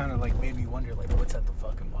always just kind of, like, made me wonder, like, what's at the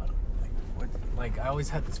fucking bottom? Like, I always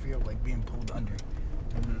had this fear of, like, being pulled under.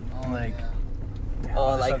 Like,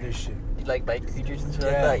 all this like- other shit. Like by creatures and shit Yeah.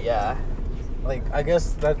 like that. Yeah. Like, I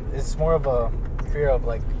guess that it's more of a fear of,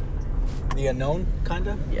 like, the unknown, kind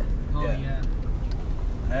of. Yeah. oh yeah. yeah.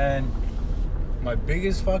 And my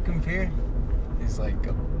biggest fucking fear is, like,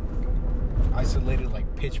 a isolated,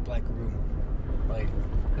 like, pitch black room. Like,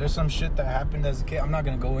 there's some shit that happened as a kid. I'm not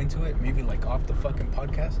gonna go into it, maybe like off the fucking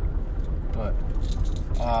podcast. But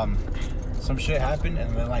some shit happened,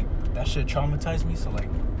 and then like that shit traumatized me. So like,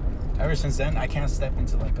 ever since then, I can't step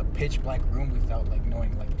into like a pitch black room without like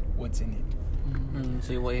knowing like what's in it.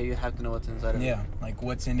 So you have to know what's inside of it. Yeah, like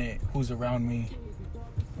what's in it, who's around me,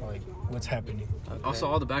 like what's happening. Okay. Also,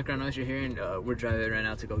 all the background noise you're hearing, we're driving right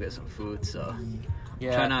now to go get some food, so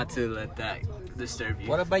Yeah. try not to let that disturb you.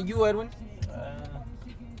 What about you, Edwin?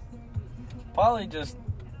 Probably just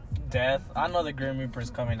death. I know the Grim Reaper's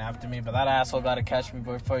coming after me, but that asshole gotta catch me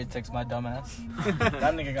before he takes my dumb ass.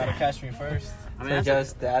 That nigga gotta catch me first. I So mean,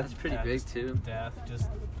 just that's that. pretty Yeah, big just too. Death, just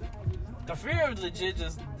the fear of legit,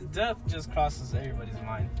 just death just crosses everybody's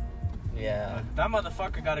mind. Yeah. But that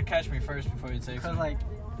motherfucker gotta catch me first before he takes Cause me. like,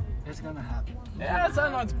 it's gonna happen. Yeah, I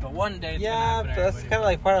know it's, but one day it's gonna Yeah, happen to that's everybody. kind of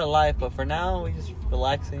like part of life. But for now, we just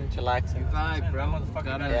relaxing, chillaxing. Vibe, bro. That motherfucker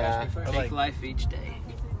Gotta gotta Yeah. catch me first. But, take like- life each day.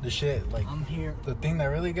 The shit, like I'm here. the thing that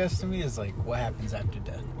really gets to me is like what happens after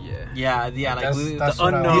death. Yeah. Yeah, like That's the what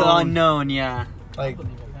I unknown. The want. unknown, yeah. Like,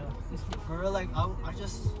 For real, like I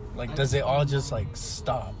just. like does it all just like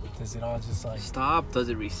stop? Does it all just like Stop. Does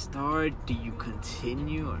it restart? Do you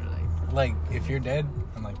continue or like? if you're dead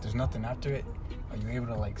and like there's nothing after it, are you able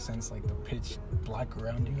to like sense like the pitch black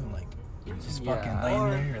around you and like just Yeah. fucking laying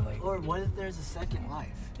there or like Or what if there's a second life?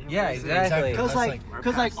 Yeah, exactly. Cause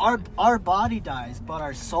That's like our body dies, but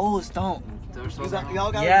our souls don't.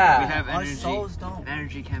 Y'all gotta Yeah. We have our energy. souls don't.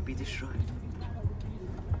 Energy can't be destroyed.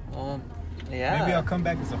 Yeah. maybe I'll come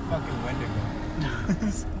back as a fucking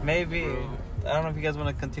Wendigo. Maybe. I don't know if you guys want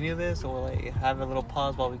to continue this or like have a little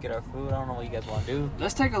pause while we get our food. I don't know what you guys want to do.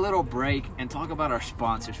 Let's take a little break and talk about our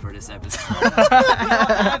sponsors for this episode.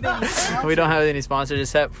 We don't have any sponsors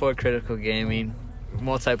except for Critical Gaming,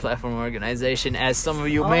 multi-platform organization, as some of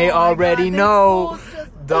you may already know.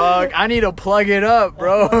 Dog, I need to plug it up,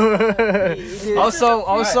 bro.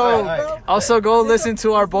 Also, go listen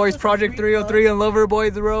to our boys Project 303 and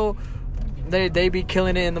Loverboy Bro. They be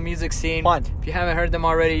killing it in the music scene. Fun. If you haven't heard them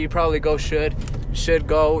already, you probably should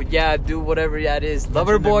go. Yeah, do whatever it is. Mention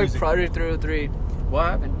their Loverboy music. Project 303. What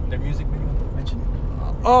happened? Their music video mentioned.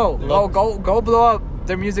 Go blow up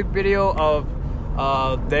their music video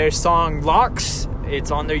of their song Locks.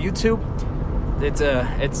 It's on their YouTube.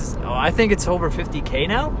 I think it's over 50K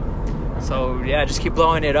now. So yeah, just keep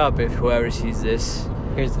blowing it up if whoever sees this.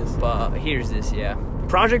 Here's this. But here's this, yeah.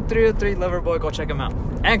 Project 303 Loverboy, go check them out.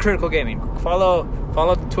 And Critical Gaming. Follow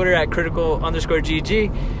Twitter at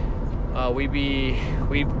critical_GG.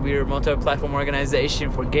 We're a multi-platform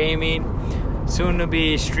organization for gaming, soon to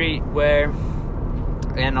be streetwear,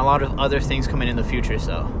 and a lot of other things coming in the future.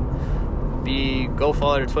 So go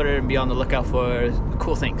follow their Twitter and be on the lookout for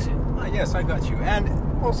cool things. Yes, I got you. And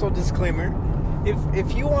also disclaimer,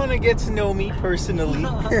 if you want to get to know me personally,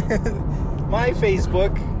 my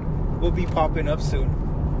Facebook will be popping up soon.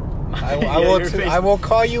 I will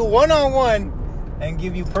call you one-on-one and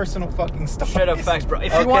give you personal fucking stuff. Straight up facts, bro.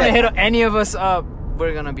 If you want to hit any of us up,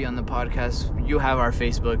 we're gonna be on the podcast. You have our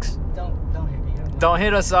Facebooks. Don't hit me. Don't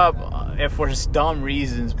hit us up if for just dumb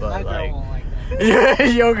reasons, My but girl like. won't like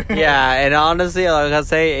that. Yo, Yeah, and honestly, like I gotta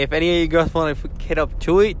say, if any of you girls want to hit up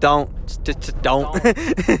Chewy, just don't.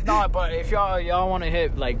 No, but if y'all want to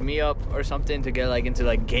hit like me up or something to get like into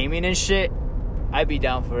like gaming and shit, I'd be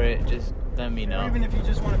down for it. Just let me know. Or even if you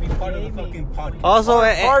just want to be part of the fucking podcast. Also,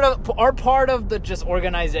 Part of the just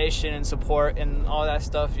organization and support and all that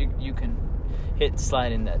stuff, you can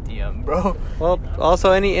slide in that DM, bro. well,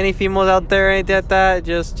 also any females out there, anything like that,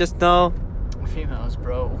 just know. Females,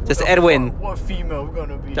 bro. Just Edwin. What female we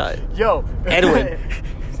gonna be? Ja- Yo, Edwin.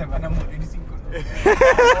 Se van a morir 5.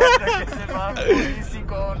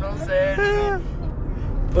 no sé.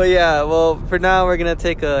 But yeah, well, for now we're gonna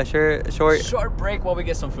take a short, break while we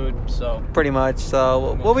get some food. So pretty much.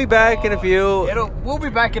 So we'll be back in a few. we'll be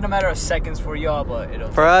back in a matter of seconds for y'all,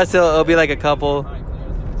 but For us, it'll be like a couple.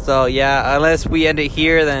 So yeah, unless we end it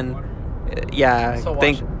here, then yeah. So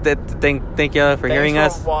Thank y'all for hearing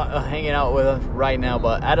us. Hanging out with us right now.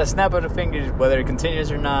 But at a snap of the fingers, whether it continues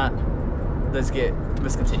or not, let's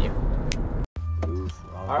continue.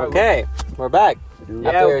 All right, Okay, we're back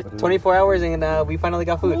Yeah, after 24 hours, and we finally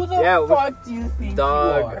got food. Fuck do you think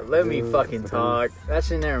Dog, let me fucking talk. That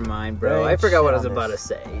shit, never mind, bro. I forgot what I was about to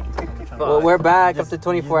say. Well, we're back after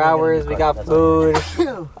 24 hours. We got food.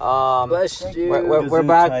 Bless you. We're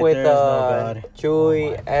back with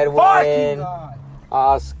Chewy, Edwin,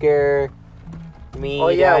 Oscar, me. Oh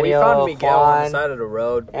yeah, we Daniel, found Miguel on the Juan, side of the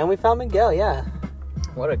road. and we found Miguel. Yeah.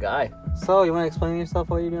 What a guy. So you want to explain yourself?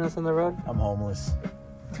 What you're doing us on the road? I'm homeless.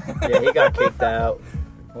 Yeah, he got kicked out.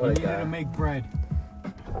 He What a needed to guy. make bread.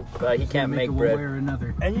 But he can't make it one bread. way or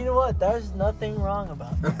another. And you know what? There's nothing wrong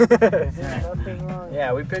about that. There's nothing wrong.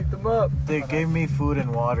 Yeah, we picked him up. They gave me food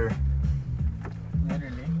and water.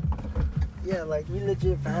 Literally. Yeah, like we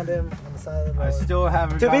legit found him on the side of the I road. still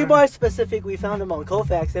haven't. To be gotten- more specific, we found him on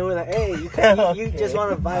Kofax, and we're like, "Hey, you just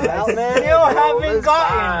want to vibe out, man?" Still haven't let's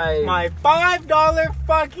gotten vibe. my $5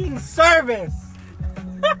 fucking service.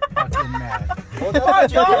 Fucking mad.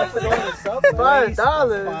 $5.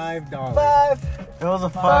 $5. It was a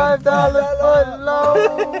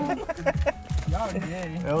Y'all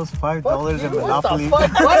gay. It was $5 in Monopoly.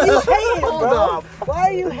 Why are you hating, Hold bro? up. Why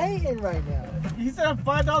are you hating right now? He said a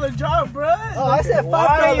 $5 job, bro. Oh, I said $5.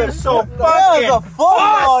 Why are you so No, fucking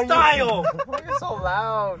hostile? Why are you so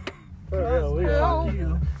loud? For real, we fuck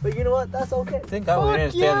you. But you know what? That's okay. Thank God we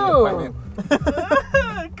didn't Fuck stay in the you. apartment.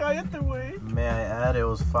 Cállate, güey. May I add, it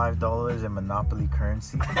was $5 in Monopoly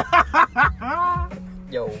currency.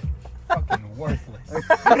 Yo. Fucking worthless. Just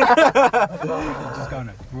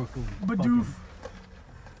gonna Brooklyn. Badoof.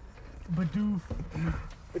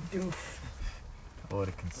 I would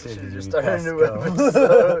have considered Just you start a past new go.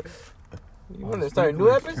 episode. You want to start a new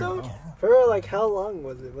episode? For real, like, how long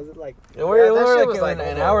was it? Was it like... We're that shit like, was like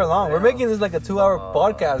an over hour long. We're now. making this like a 2-hour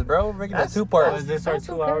podcast, bro. We're making it That's- 2 parts. Is this our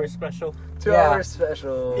 2-hour special? 2 Yeah. hour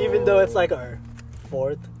special. Even though it's like our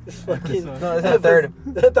fourth fucking... No, it's the third.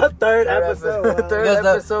 the third episode. Wow. Third Because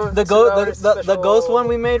episode. the 2 hour the special. ghost one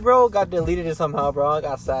we made, bro, got deleted somehow, bro. I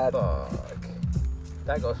got sad. Fuck.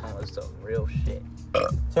 That ghost one was some real shit. So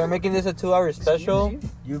we're making this a 2-hour special Excuse you?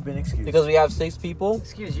 You've been excused. because we have 6 people.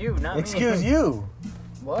 Excuse you, not me. Excuse you.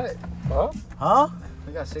 What? Huh? Huh?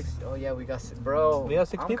 We got 6. Oh yeah, we got 6. Bro. We got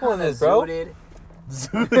 6 I'm people in kinda this, bro.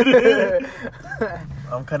 zooted.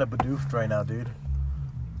 I'm kind of bedoofed right now, dude.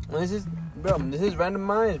 This is random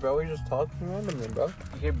minds, bro. We're just talking randomly, bro.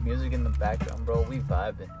 You hear music in the background, bro. We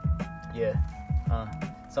vibing. Yeah.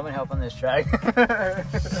 Someone help on this track.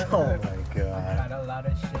 Oh my god. Got a lot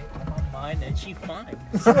of shit on my mind and she fine.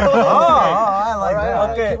 Oh, I like Alright, that.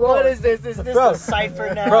 Okay. What is this? Is this Bro. a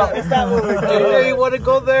cipher now? Bro. Is that what we're doing? Hey, you want to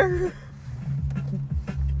go there?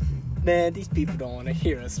 Man, these people don't want to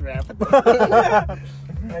hear us rap.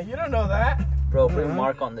 Hey, you don't know that. Bro, bring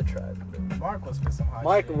Mark on the track. Mark was for some hot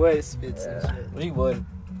Mark shit. would spit some Yeah. shit. We would.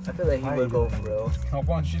 I feel like he would go for real. I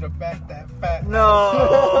want you to back that fat.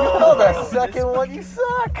 No. The second one, you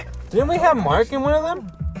suck. Didn't we have Mark in one of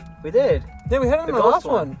them? We did. Yeah, we had him The in the ghost last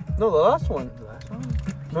one. one. No, the last one. The last one?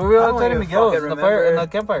 When we were I outside don't of even Miguel's fucking in the fire in remember.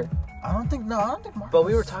 the campfire. I don't think Mark. But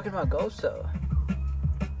we were talking about ghosts though.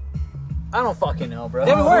 I don't fucking know, bro.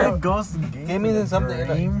 Yeah, we were. Ghost Gave me the something.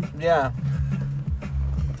 dream. Yeah.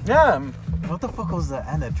 Yeah. What the fuck was the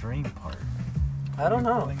and the dream part? I don't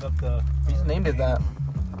know. Pulling up the. We just named it that.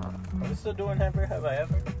 Are we still doing Have I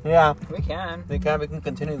Ever? Yeah. We can. We can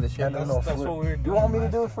continue the shit. don't know if That's we- what we were doing. You want me to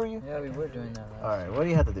last do it for you? Yeah, we were doing that. All right. What do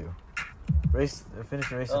you have to do? Finish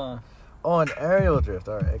the race. Uh, Oh, an aerial drift.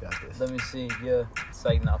 All right, I got this. let me see. Yeah, it's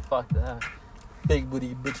like, nah, fuck that. Big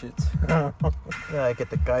booty bitches. Yeah, I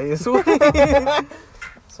get the guy this way.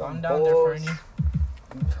 So I'm down there, Fernie.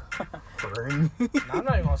 Fern. Nah, I'm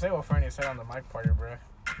not even gonna say what Fernie said on the mic party, bro.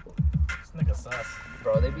 This nigga sus.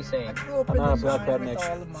 Bro, they be saying, I grew up I'm in not a the black mine redneck. with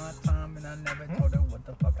all of my time, and I never told her what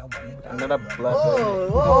the fuck I wanted. I'm not a black Whoa,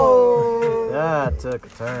 whoa. That took a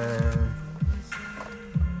turn.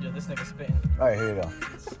 Yo, This nigga spitting. All right, here you go.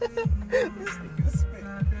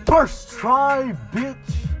 First try, bitch.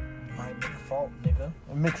 My fault, nigga.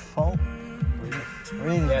 McFault.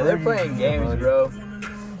 Yeah, they're playing games, bro.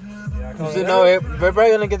 Yeah, So no, we're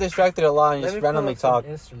probably gonna get distracted a lot and just randomly talk.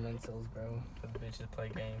 Instrumentals, bro. The bitches play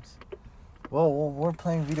games. Well, we're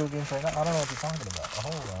playing video games right now. I don't know what you're talking about.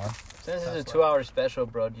 Hold on. Since it's a 2-hour special,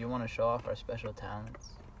 bro, do you want to show off our special talents?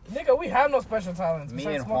 Nigga, we have no special talents. Me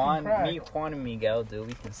besides and smoking crack. Juan and Miguel, dude,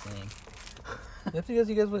 we can sing. That's because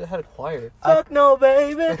you guys had a choir. Fuck no,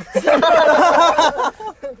 baby.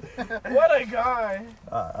 What a guy.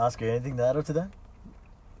 Oscar, anything to add up to that?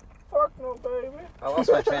 Fuck no, baby. I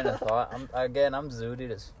lost my train of thought. I'm zooted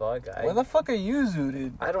as fuck. Why the fuck are you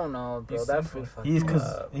zooted? I don't know, bro. He's That simple. food fucking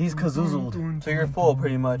He's kazoozled. So you're full,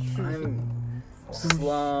 pretty much. I'm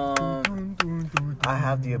slumped. I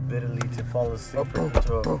have the ability to fall asleep for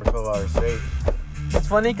 12 hours straight. It's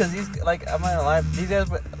funny because these, like, I'm not gonna lie, these guys,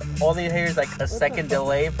 all they hear is like a second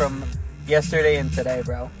delay from yesterday and today,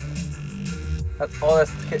 bro. That's all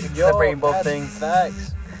that's separating both things.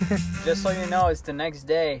 Facts. Just so you know, it's the next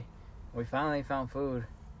day. We finally found food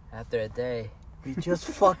after a day. We just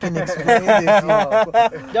fucking explained this, yo.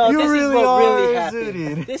 No, You this really is what really are happened.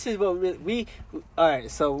 zooted. This is what we alright,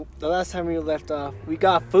 so the last time we left off, we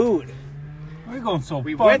got food. We're going so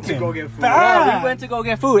We went to go get food. Yeah, we went to go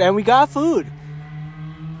get food and we got food.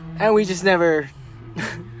 And we just never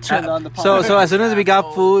turned on the pot. So as soon as we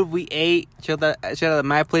got food, we ate, chilled at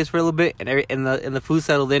my place for a little bit, and the food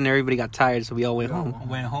settled in. Everybody got tired, so we all went home. I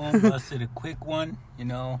went home, busted a quick one, you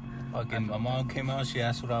know. Fucking, my mom came out, she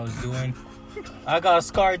asked what I was doing. I got a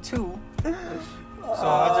scar too, so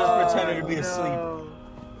I just pretended to be asleep.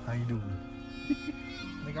 How you doing?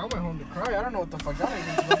 Nigga, I went home to cry. I don't know what the fuck y'all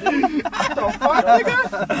niggas doing. What the fuck,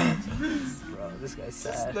 nigga? Bro, this guy's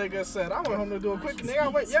This sad. nigga said, I went home to do a quick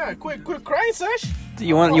nigga. Quick crying sesh.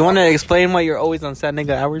 You want to explain why you're always on sad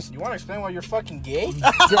nigga hours? You want to explain why you're fucking gay?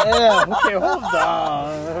 Damn, okay, hold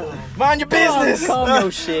on. Mind your business. Calm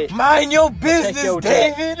your shit. Mind your business, your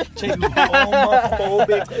David. Check your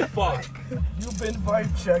homophobic fuck. You've been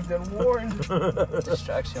vibe checked and warned.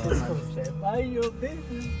 Distraction 100%. Mind your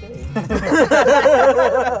business, Dave.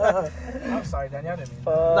 I'm sorry, Daniel. I didn't mean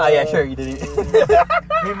Nah, yeah, sure, you did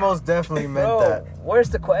He most definitely meant Bro, that. where's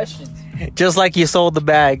the questions? it. Just like you sold the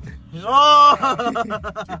bag.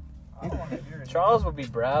 Charles would be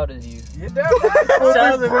proud of you. You're damn right.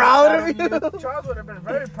 Charles would be proud of you. Charles would have been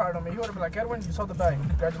very proud of me. He would have been like, Edwin, you sold the bag.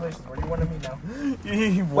 Congratulations. Where do you want to meet now?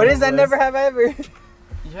 What is that? Never have I ever.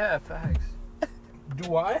 Yeah, facts.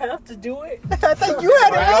 Do I have to do it? I thought you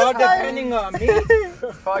had Well, depending on me.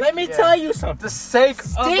 Let me tell you something. The sake of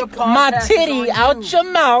the Stick podcast my is titty on out you. your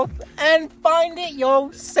mouth and find it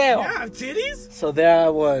yourself. Yeah, titties? So there I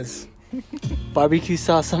was. Barbecue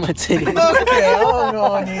sauce on my titty. Okay, hold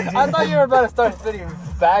on, easy. I thought you were about to start spitting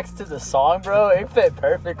facts to the song, bro. It fit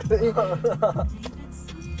perfectly.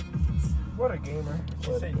 What a gamer.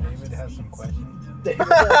 You say David has some questions.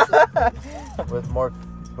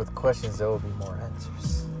 With questions, there will be more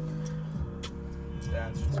answers. The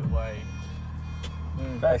answer to why.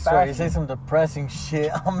 I swear, you say some depressing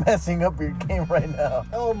shit. I'm messing up your game right now.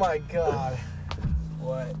 Oh my god.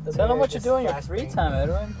 What? Tell them what you're doing in your free time,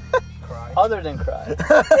 Edwin. Cry. Other than cry.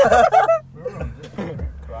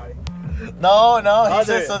 Cry. No, he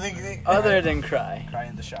said something. Other than cry. Cry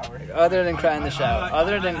in the shower. Other than cry in the shower.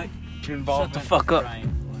 Other than Shut the fuck up.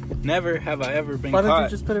 Never have I ever been Why don't you caught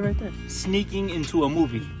just put it right there? sneaking into a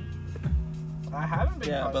movie. I haven't been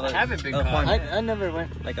caught. I haven't been a caught. fun- I never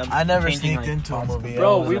went. Like I'm I never changing, sneaked like, into a movie.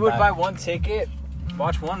 Bro, I was we in would the buy back. one ticket,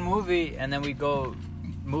 watch one movie, and then we go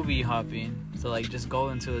movie hopping. So like just go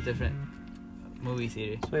into a different movie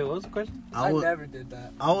theater. Wait, what was the question? I was, never did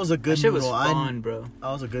that. I was a That good shit was noodle. fun, bro.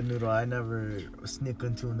 I was a good noodle. I never sneak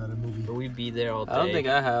into another movie. But we'd be there all day. I don't think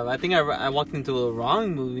I have. I think I walked into a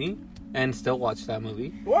wrong movie and still watched that movie.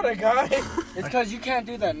 What a guy. It's because you can't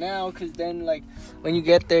do that now. Because then, like, when you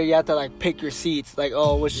get there, you have to like pick your seats. Like,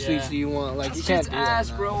 oh, which Yeah. seats do you want? Like, you can't do that. ass,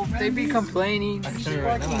 now. bro. They be complaining. I can tell you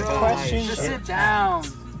right now. I got Questions. Just sit down.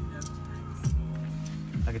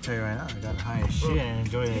 I can tell you right now. I got high as shit and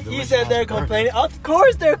enjoyed it. You said they're complaining. Of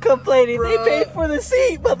course they're complaining. They paid for the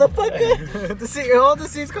seat, motherfucker. The seat, all the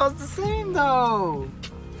seats cost the same though.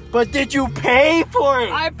 But did you pay for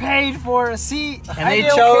it? I paid for a seat, And they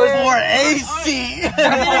chose for a seat.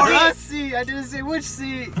 for a seat. I didn't say which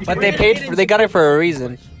seat. But they got it for a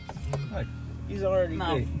reason. He's already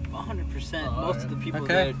No, good. 100%. Most of the people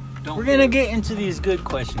Okay. there don't. We're gonna get into these good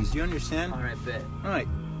questions. Do you understand? All right, bet. All right.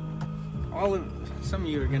 Some of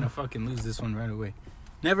you are gonna fucking lose this one right away.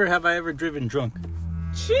 Never have I ever driven drunk.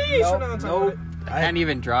 Jeez. Nope. I can't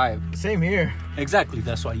even drive. Same here. Exactly.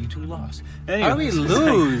 That's why you two lost. How do we Anyways,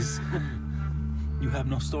 lose? You have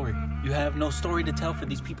no story. You have no story to tell for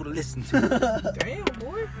these people to listen to. Damn,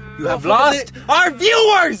 boy. You have lost our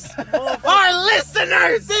viewers, our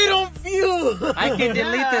listeners. They don't view. I can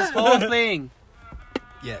delete this whole thing.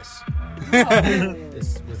 Yes.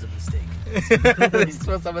 This was a mistake. This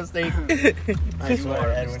was a mistake. I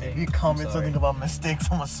swear, Edwin, if you comment something about mistakes,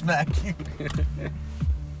 I'm gonna smack you.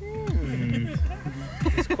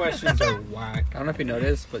 These questions are whack. I don't know if you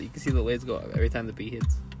noticed, but you can see the lids go up every time the beat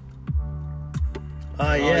hits.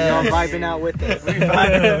 Oh, y'all vibing out with it.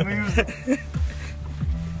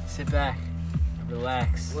 Sit back and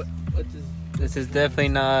relax. This is definitely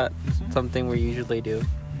not something we usually do.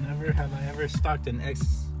 Never have I ever stalked an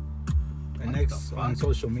ex on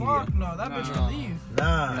social media. No, that bitch can leave.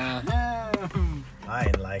 Nah, Nah. I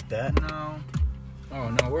ain't like that. No. Oh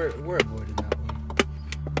no, we're avoiding that one.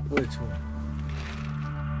 Which one?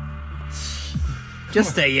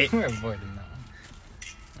 Just say it. We're avoiding that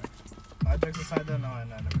one. I jokes aside, though, no, I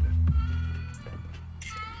never did.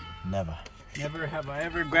 Never. Never have I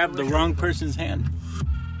ever grabbed the wrong person's hand.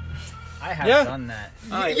 I have Yeah. done that.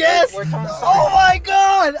 Yes! Oh my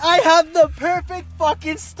god! I have the perfect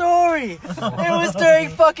fucking story! It was during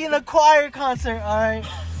fucking a choir concert, alright?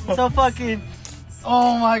 So fucking...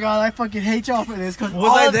 Oh my god, I fucking hate y'all for this. Was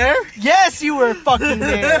I there? Yes, you were fucking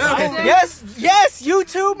there. Yes, you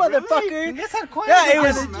too, motherfucker. Yeah, it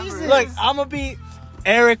was... Look, I'm gonna be...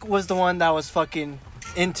 Eric was the one that was fucking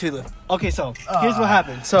into the... Okay, so, here's what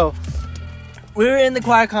happened. So... We were in the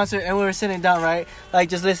choir concert and we were sitting down, right? Like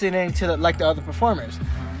just listening to the other performers.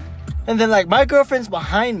 And then like my girlfriend's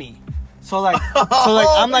behind me. So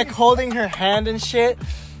I'm like holding her hand and shit.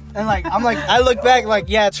 And like I'm like I look back like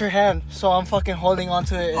yeah, it's her hand. So I'm fucking holding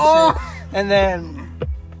onto it and shit. And then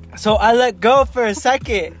so I let go for a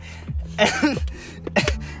second.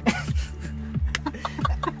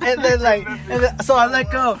 So I let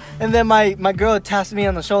go. And then my girl taps me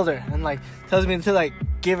on the shoulder and like tells me to like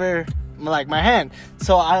give her like my hand.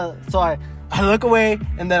 So I look away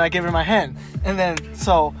and then I give her my hand. And then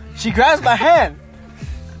so she grabs my hand.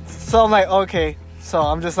 So I'm like, okay. So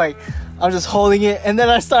I'm just holding it and then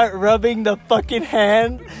I start rubbing the fucking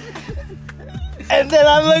hand. And then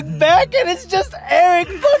I look back and it's just Eric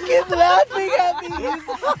fucking laughing at me. And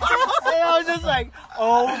I was just like,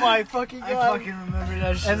 oh my fucking god. I fucking remember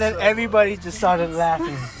that shit. And then everybody just started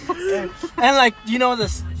laughing. And like, you know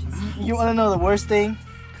this, you want to know the worst thing?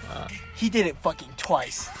 He did it fucking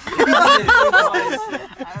twice.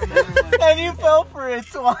 And you fell for it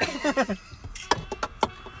twice. That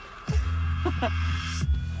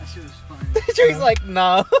shit was funny. He's like,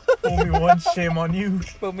 nah. Fool me once, shame on you.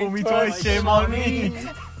 Fool me twice, shame on me.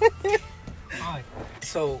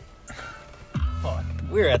 So, fuck.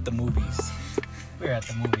 We're at the movies.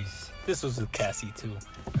 This was with Cassie too.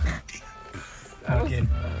 Okay.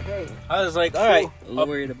 I was like, all right.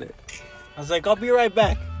 Lower it a bit. I was like, I'll be right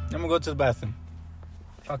back. I'm gonna go to the bathroom.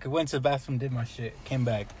 Fuck, I went to the bathroom, did my shit, came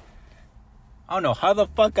back. I don't know how the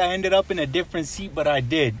fuck I ended up in a different seat, but I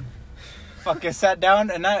did. Fuck, I sat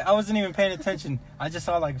down and I wasn't even paying attention. I just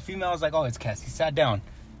saw like a female. I was like, oh, it's Cassie. Sat down.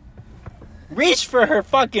 Reached for her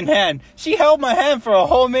fucking hand. She held my hand for a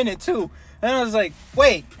whole minute too. And I was like,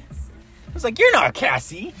 wait. I was like, you're not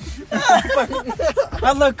Cassie.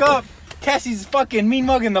 I look up. Cassie's fucking mean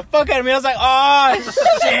mugging the fuck out of me. I was like, oh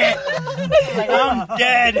shit. Like, I'm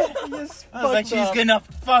dead. I was like, she's gonna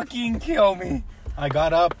fucking kill me. I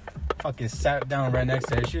got up, fucking sat down right next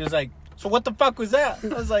to her. She was like, so what the fuck was that? I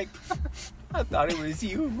was like, I thought it was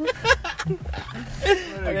you. I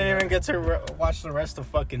didn't even get to watch the rest of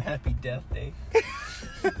fucking Happy Death Day.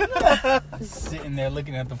 Sitting there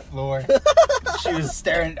looking at the floor. She was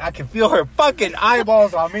staring. I could feel her fucking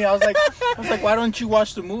eyeballs on me. I was like, why don't you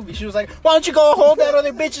watch the movie? She was like, why don't you go hold that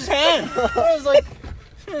other bitch's hand? I was like,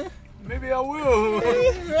 Maybe I will.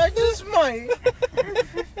 I just might.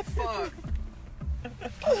 Fuck.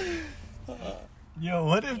 Yo,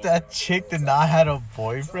 what if that chick did not have a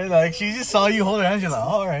boyfriend? Like, she just saw you hold her hand. She's like,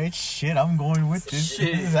 alright, shit, I'm going with this.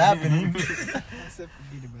 This is happening.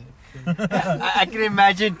 I can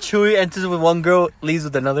imagine Chewie enters with one girl, leaves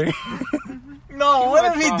with another. No, what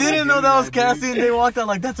if he didn't know that was Cassie and they walked out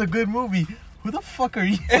like, that's a good movie? Who the fuck are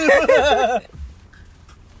you?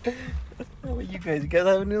 You guys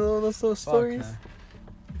have any little stories?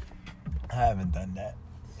 I haven't done that.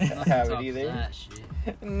 I don't have it Top either. that shit.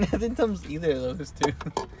 Nothing comes either of those two.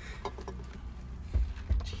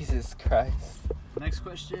 Jesus Christ. Next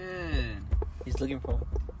question. He's looking for.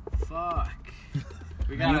 Fuck.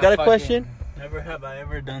 We You got a question? Never have I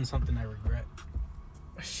ever done something I regret.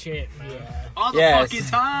 Shit, man. Yeah. All the Yes. fucking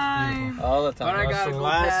time. All the But time. I gotta the go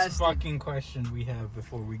last past it. fucking question we have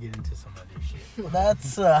before we get into some other shit.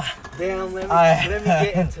 That's Damn, let me I-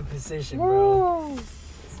 get into position, bro.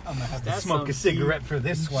 I'm gonna have to That's smoke a some cigarette for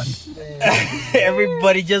this one.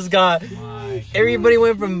 Everybody just got. My Everybody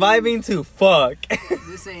went from vibing to fuck.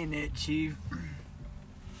 This ain't it, Chief.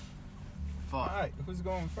 Fuck. Alright, who's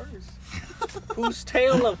going first? Whose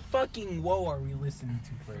tale of fucking woe are we listening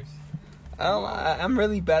to first? I'm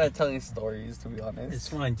really bad at telling stories, to be honest. It's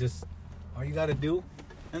fine, just all you gotta do,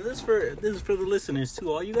 and this is for the listeners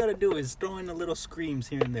too. All you gotta do is throw in a little screams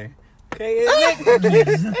here and there. Okay,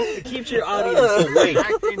 it keeps your audience awake.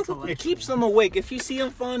 Act intellectual. It keeps them awake. If you see them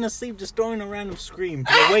falling asleep, just throwing a random scream.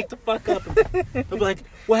 They'll wake the fuck up. And they'll be like,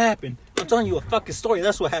 "What happened?" I'm telling you a fucking story.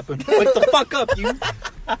 That's what happened. Wake the fuck up, you.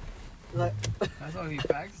 That's all he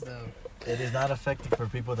facts, though. it is not effective for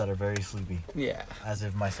people that are very sleepy, Yeah. as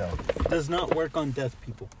if myself. Does not work on deaf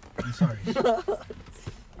people. I'm sorry.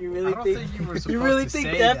 You I really don't think, think you were you supposed really to think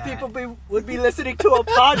say deaf that. people would be listening to a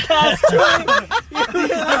podcast? You really think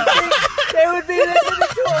they would be listening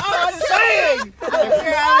to a podcast? If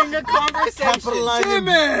you're having a conversation, Capitalizing,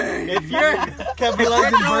 if you're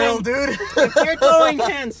capitalizing braille, dude. if you're throwing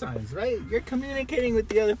hand signs, right? You're communicating with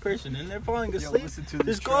the other person, and they're falling asleep. listen to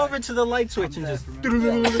this Just go track. over to the light switch and just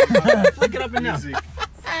flick it up and down.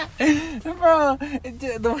 Bro,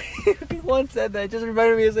 the way one said that just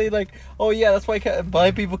reminded me of saying like, oh yeah, that's why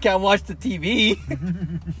blind people can't watch the TV.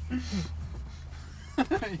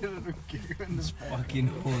 It's fucking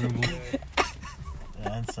horrible.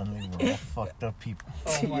 And suddenly we're all fucked up people.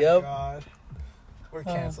 Oh my Yep. god. We're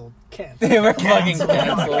canceled. They were fucking Podcast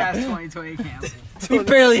canceled. 2020 canceled. We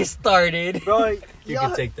barely started. Bro, You y'all,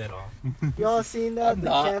 can take that off. y'all seen that? I'm The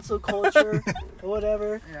not. cancel culture or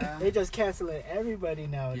whatever? Yeah. They just canceling everybody Yeah,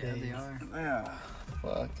 nowadays. they are. Yeah.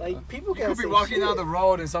 Fuck. Like, people You can't could be say walking shit. down the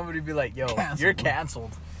road and somebody be like, "Yo, you're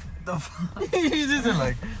canceled." You just are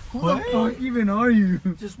like, who the fuck even are you?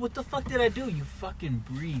 Just what the fuck did I do? You fucking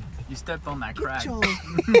breathe. You stepped on that crack.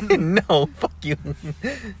 No, fuck you.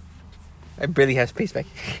 I barely have space back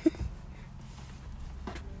here.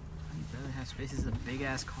 Barely has space. Is a big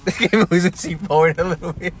ass car. This guy moves his seat forward a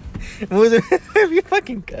little bit. Moves it. You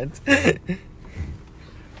fucking cunt.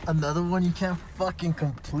 Another one you can't fucking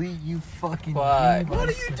complete, you fucking. Why? What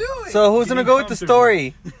are you doing? So who's gonna go with the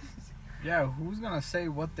story? Yeah, who's gonna say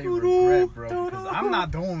what they regret, bro? Because I'm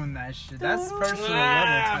not doing that shit. That's personal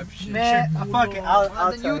level type shit. Man, I'll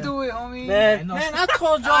Well, then tell you do it, homie. Man, Man, I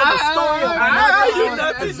told y'all the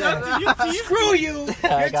story of You Screw you.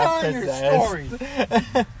 I You're got telling your possessed.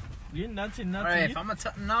 story. You're nutty. Alright, if I'm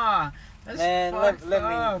nah. That's Man, fucked let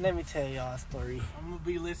up. me tell y'all a story. I'm gonna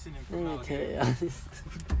be listening Let from me out tell here. y'all.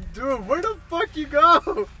 Dude, where the fuck you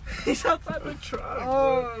go? He's outside the truck.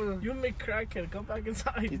 Oh. You make crackhead. Go back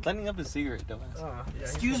inside. He's lighting up a cigarette, dumbass. Oh, yeah,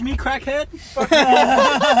 Excuse me, crackhead.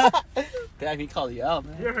 Damn, he called you out,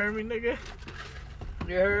 man. You heard me, nigga.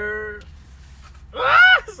 You heard.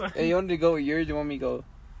 Hey, you want to go with yours? You want me to go?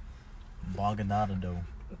 Boganado.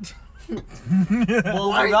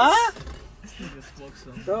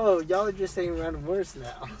 Bro, y'all are just saying random words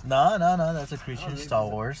now. No, that's a Christian Star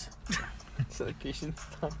Wars. Celebration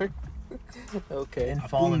Star. Okay. In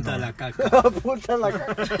Fallen Punta la Order. caca. Puta la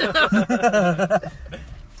cara.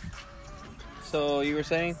 So you were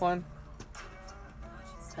saying, Juan?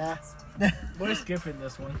 We're skipping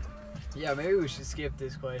this one. Yeah, maybe we should skip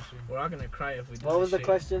this question. We're all gonna cry if we do What was the this shit.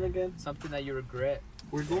 question again? Something that you regret.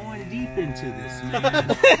 We're going deep into this, man.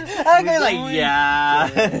 I'm like, yeah.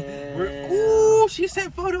 Ooh, she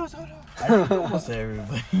sent photos. Hold on. I think almost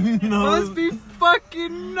everybody knows. Must be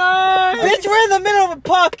fucking nice. Bitch, we're in the middle of a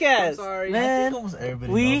podcast. Sorry. I Man, think almost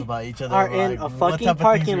everybody we knows about each other. are like, in a what fucking type of things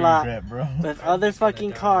parking we lot. regret, bro. with other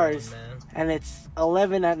fucking cars, and it's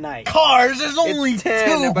 11 at night. Cars, there's only It's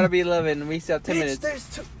 10. They're about two. to be 11. We still have 10 minutes. there's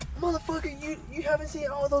two. Motherfucker, you haven't seen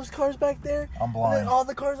all those cars back there? I'm And then blind. all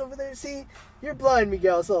the cars over there? See? You're blind,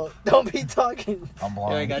 Miguel, so don't be talking. I'm Yeah, I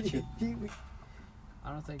blind. got you.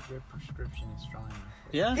 I don't think your prescription is strong enough.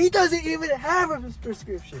 Yeah? He doesn't even have a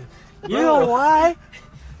prescription. You Yeah. know why?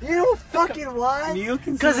 You know fucking why?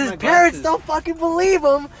 Because his parents don't fucking believe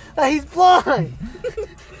him that he's blind.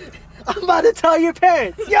 I'm about to tell your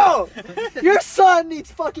parents, yo, your son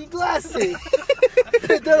needs fucking glasses.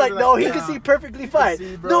 They're like, no, he can see perfectly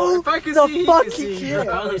fine. No, If I could the see, he fuck could he see. There's can't.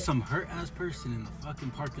 probably some hurt ass person in the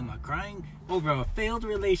fucking parking lot crying over a failed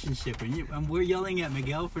relationship, and we're yelling at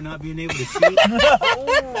Miguel for not being able to see.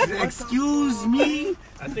 Excuse me.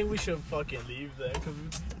 I think we should fucking leave that because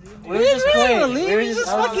We were just playing. leave. We were He's just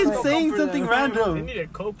just fucking playing. saying something they random. need to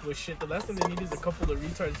cope with shit. The last thing they need is a couple of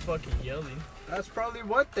retards fucking yelling. That's probably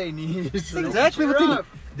what they need. Exactly what they need.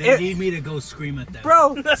 They need me to go scream at them.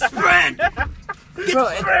 Bro,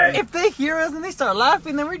 if they hear us and they start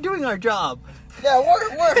laughing, then we're doing our job. Yeah,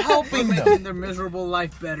 we're helping them. Making their miserable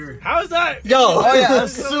life better. How's that? Yo, Oh yeah,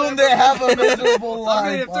 assume they have a miserable life.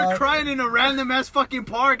 I mean, if they're crying in a random ass fucking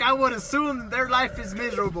park, I would assume their life is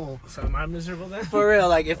miserable. So am I miserable then? for real,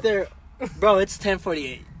 like if they're, bro, it's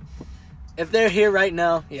 10:48. If they're here right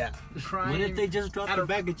now, yeah, Crying. What if they just dropped At a a-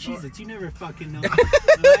 bag of Cheez-Its? You never fucking know.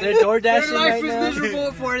 they're door Their dashing life right is now.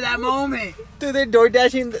 miserable for that moment. Dude, they're door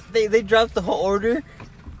dashing. They dropped the whole order.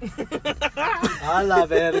 I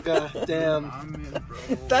love it. Damn. I'm in, bro.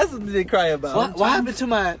 That's what they cry about. What happened to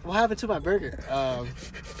my burger? I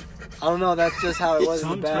don't know. That's just how it was in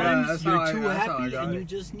the bag. Sometimes that's how you're I- too that's how I happy got and it. you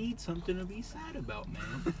just need something to be sad about,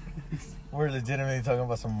 man. We're legitimately talking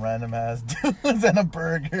about some random ass dudes and a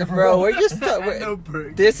burger, Bro, we're just. No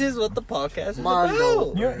burger. This is what the podcast is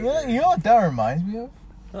Mondo. about. You know what that reminds me of?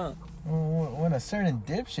 Huh. When a certain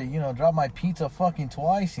dipshit, dropped my pizza fucking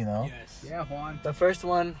twice, Yes. Yeah, Juan. The first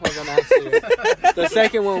one was on accident. The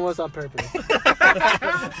second one was on purpose.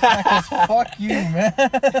 Fuck you, man.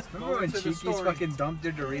 Remember when Cheeky's fucking dumped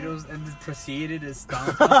their Doritos and then proceeded to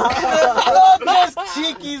stomp? Not just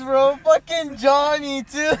Cheekies, bro. Fucking Johnny,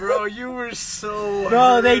 too. Bro, you were so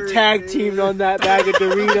Bro, they hurt, tag dude. teamed on that bag of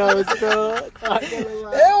Doritos, bro.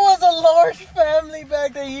 It was a large family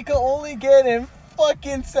bag that you could only get in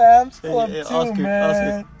fucking Sam's Club, Hey, too, Oscar,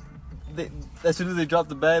 man. As soon as they dropped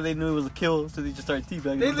the bag, they knew it was a kill, so they just started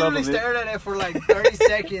teabagging. They on top literally of it. stared at it for like 30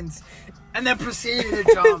 seconds and then proceeded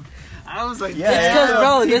to jump. I was like, It's 'cause,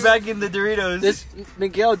 bro, this- Teabagging the Doritos. This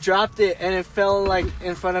Miguel dropped it and it fell like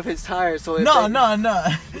in front of his tire, so it No.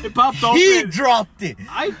 It popped open. He dropped it.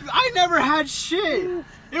 I never had shit.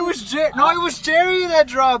 It was Jerry. No, it was Jerry that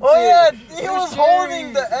dropped Oh, it. yeah. He It was Jerry.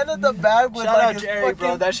 holding the end of the bag with Shout like out his Jerry, fucking...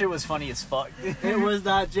 bro. That shit was funny as fuck. It was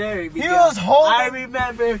not Jerry. He was holding... I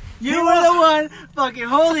remember you were the one fucking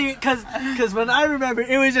holding it, cause when I remember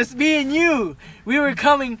it was just me and you. We were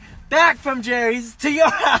coming back from Jerry's to your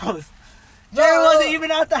house. Jerry wasn't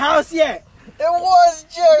even out the house yet. It was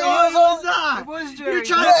Jerry. No, he was it was holding... not. It was Jerry.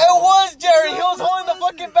 Yeah, it was Jerry. He was holding the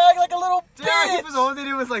fucking bag like a little Yeah, he bitch. was holding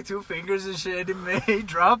it with like 2 fingers and shit. And he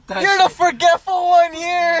dropped that. You're the forgetful one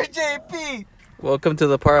here, JP. Welcome to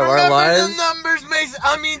the part of our Remember lives. the numbers, Mason.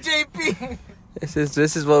 I mean, JP. This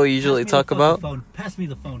is what we usually talk about. Pass me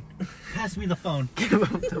the phone. Pass me the phone.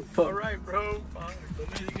 All right, bro. Fine.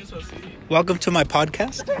 Don't you guys see? Welcome to my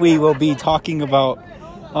podcast. We will be talking about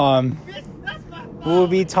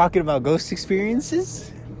ghost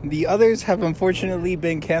experiences. The others have unfortunately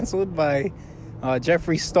been canceled by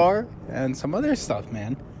Jeffree Star and some other stuff,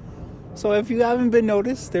 man. So if you haven't been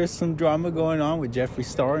noticed, there's some drama going on with Jeffree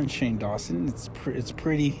Star and Shane Dawson. It's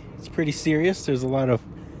pretty serious. There's a lot of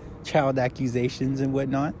child accusations and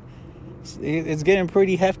whatnot. It's getting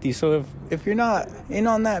pretty hefty. So if you're not in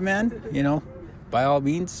on that, man, by all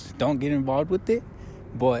means, don't get involved with it.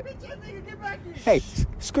 But hey,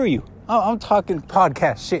 screw you. I'm talking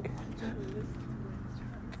podcast shit.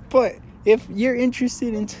 But if you're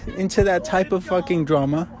interested into that type of fucking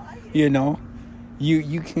drama, you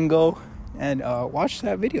can go and watch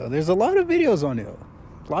that video. There's a lot of videos on it.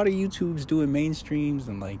 A lot of YouTubes doing mainstreams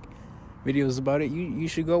and like videos about it. You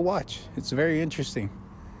should go watch. It's very interesting.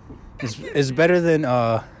 It's better than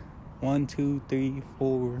 1, 2, 3,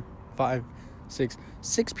 4, 5, 6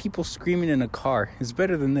 people screaming in a car. It's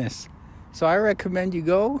better than this. So I recommend you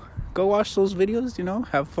go watch those videos,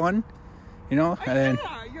 have fun, and then...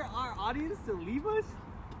 Our audience to leave us?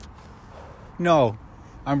 No,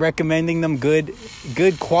 I'm recommending them good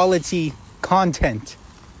quality content.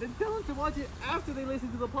 Then tell them to watch it after they listen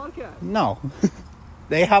to the podcast. No,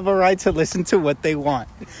 they have a right to listen to what they want.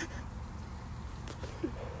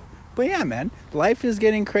 But yeah, man, life is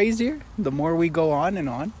getting crazier the more we go on,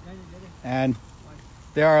 and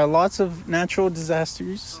there are lots of natural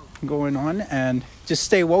disasters going on, and just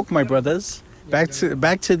stay woke, my brothers. Back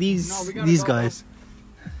to these guys.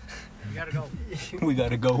 We gotta go. We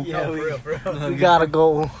gotta go. Yeah, For real. we gotta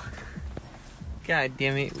go. God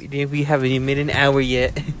damn it, we haven't even made an hour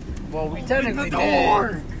yet. Well, we technically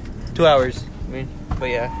did. 2 hours. But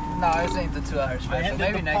yeah. No, this ain't the 2 hour special.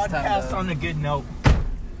 Maybe next time. on a good note.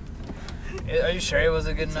 Are you sure it was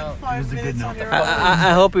a good note? It was a good note.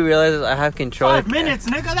 I hope he realizes I have control. 5 minutes,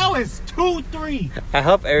 nigga. That was 2, 3. I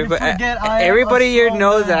hope everybody here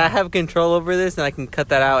knows that I have control over this, and I can cut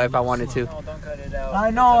that out if I wanted to. No, don't cut it out. I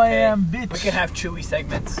know It's okay. I am, bitch. We can have chewy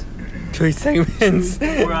segments. 3 segments.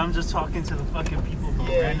 Where I'm just talking to the fucking people about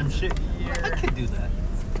random shit. I could do that.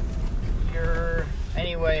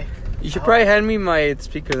 Anyway, You should probably hand me my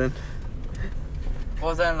speaker then.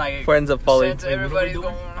 well then, like, Friends of Folly. since everybody's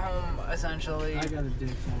going home, essentially, I got a dick.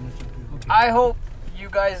 I hope you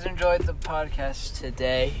guys enjoyed the podcast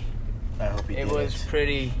today. I hope he It did. was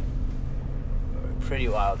pretty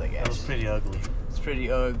wild, I It was guess. pretty ugly. It's pretty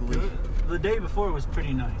ugly. The day before was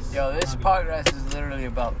pretty nice. Yo, this podcast is literally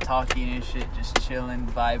about talking and shit, just chilling,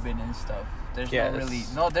 vibing and stuff. There's Yes.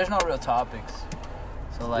 there's no real topics.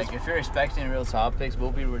 So like, if you're expecting real topics,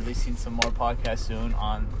 we'll be releasing some more podcasts soon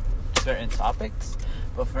on certain topics.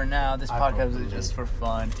 But for now, this podcast is just for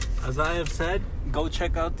fun. As I have said, go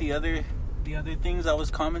check out the other things I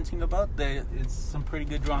was commenting about. It's some pretty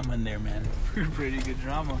good drama in there, man. Pretty good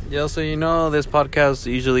drama. Yeah, so you know this podcast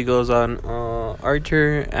usually goes on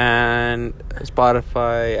Archer and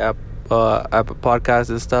Spotify, Apple Podcasts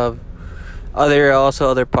and stuff. Other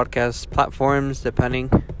podcast platforms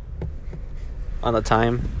depending on the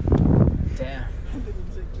time. Damn.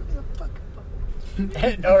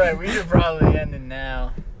 All right, we should probably end it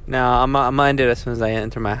now. Now I'm gonna end it as soon as I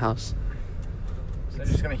enter my house. So they're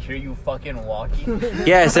just gonna hear you fucking walking.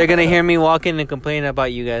 Yes, they're gonna hear me walking and complaining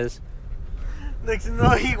about you guys. Next thing you know,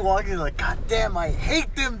 he walks in like, God damn, I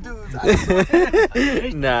hate them dudes.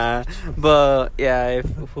 Nah, but yeah,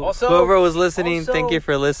 if Also- whoever was listening, thank also- you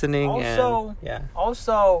for listening. also- and yeah.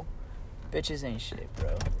 Also, bitches ain't shit, bro.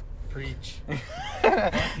 Preach.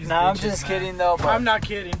 Nah, I'm just kidding though. But I'm not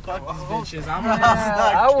kidding. Fuck these bitches. I'm not.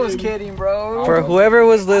 I was kidding, bro. For whoever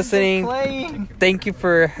was I'm listening, just playing. thank you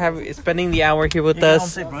for spending the hour here with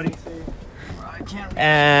us.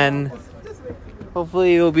 And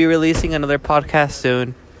hopefully we'll be releasing another podcast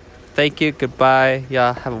soon. Thank you. Goodbye.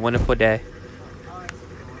 Y'all have a wonderful day.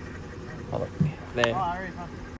 There.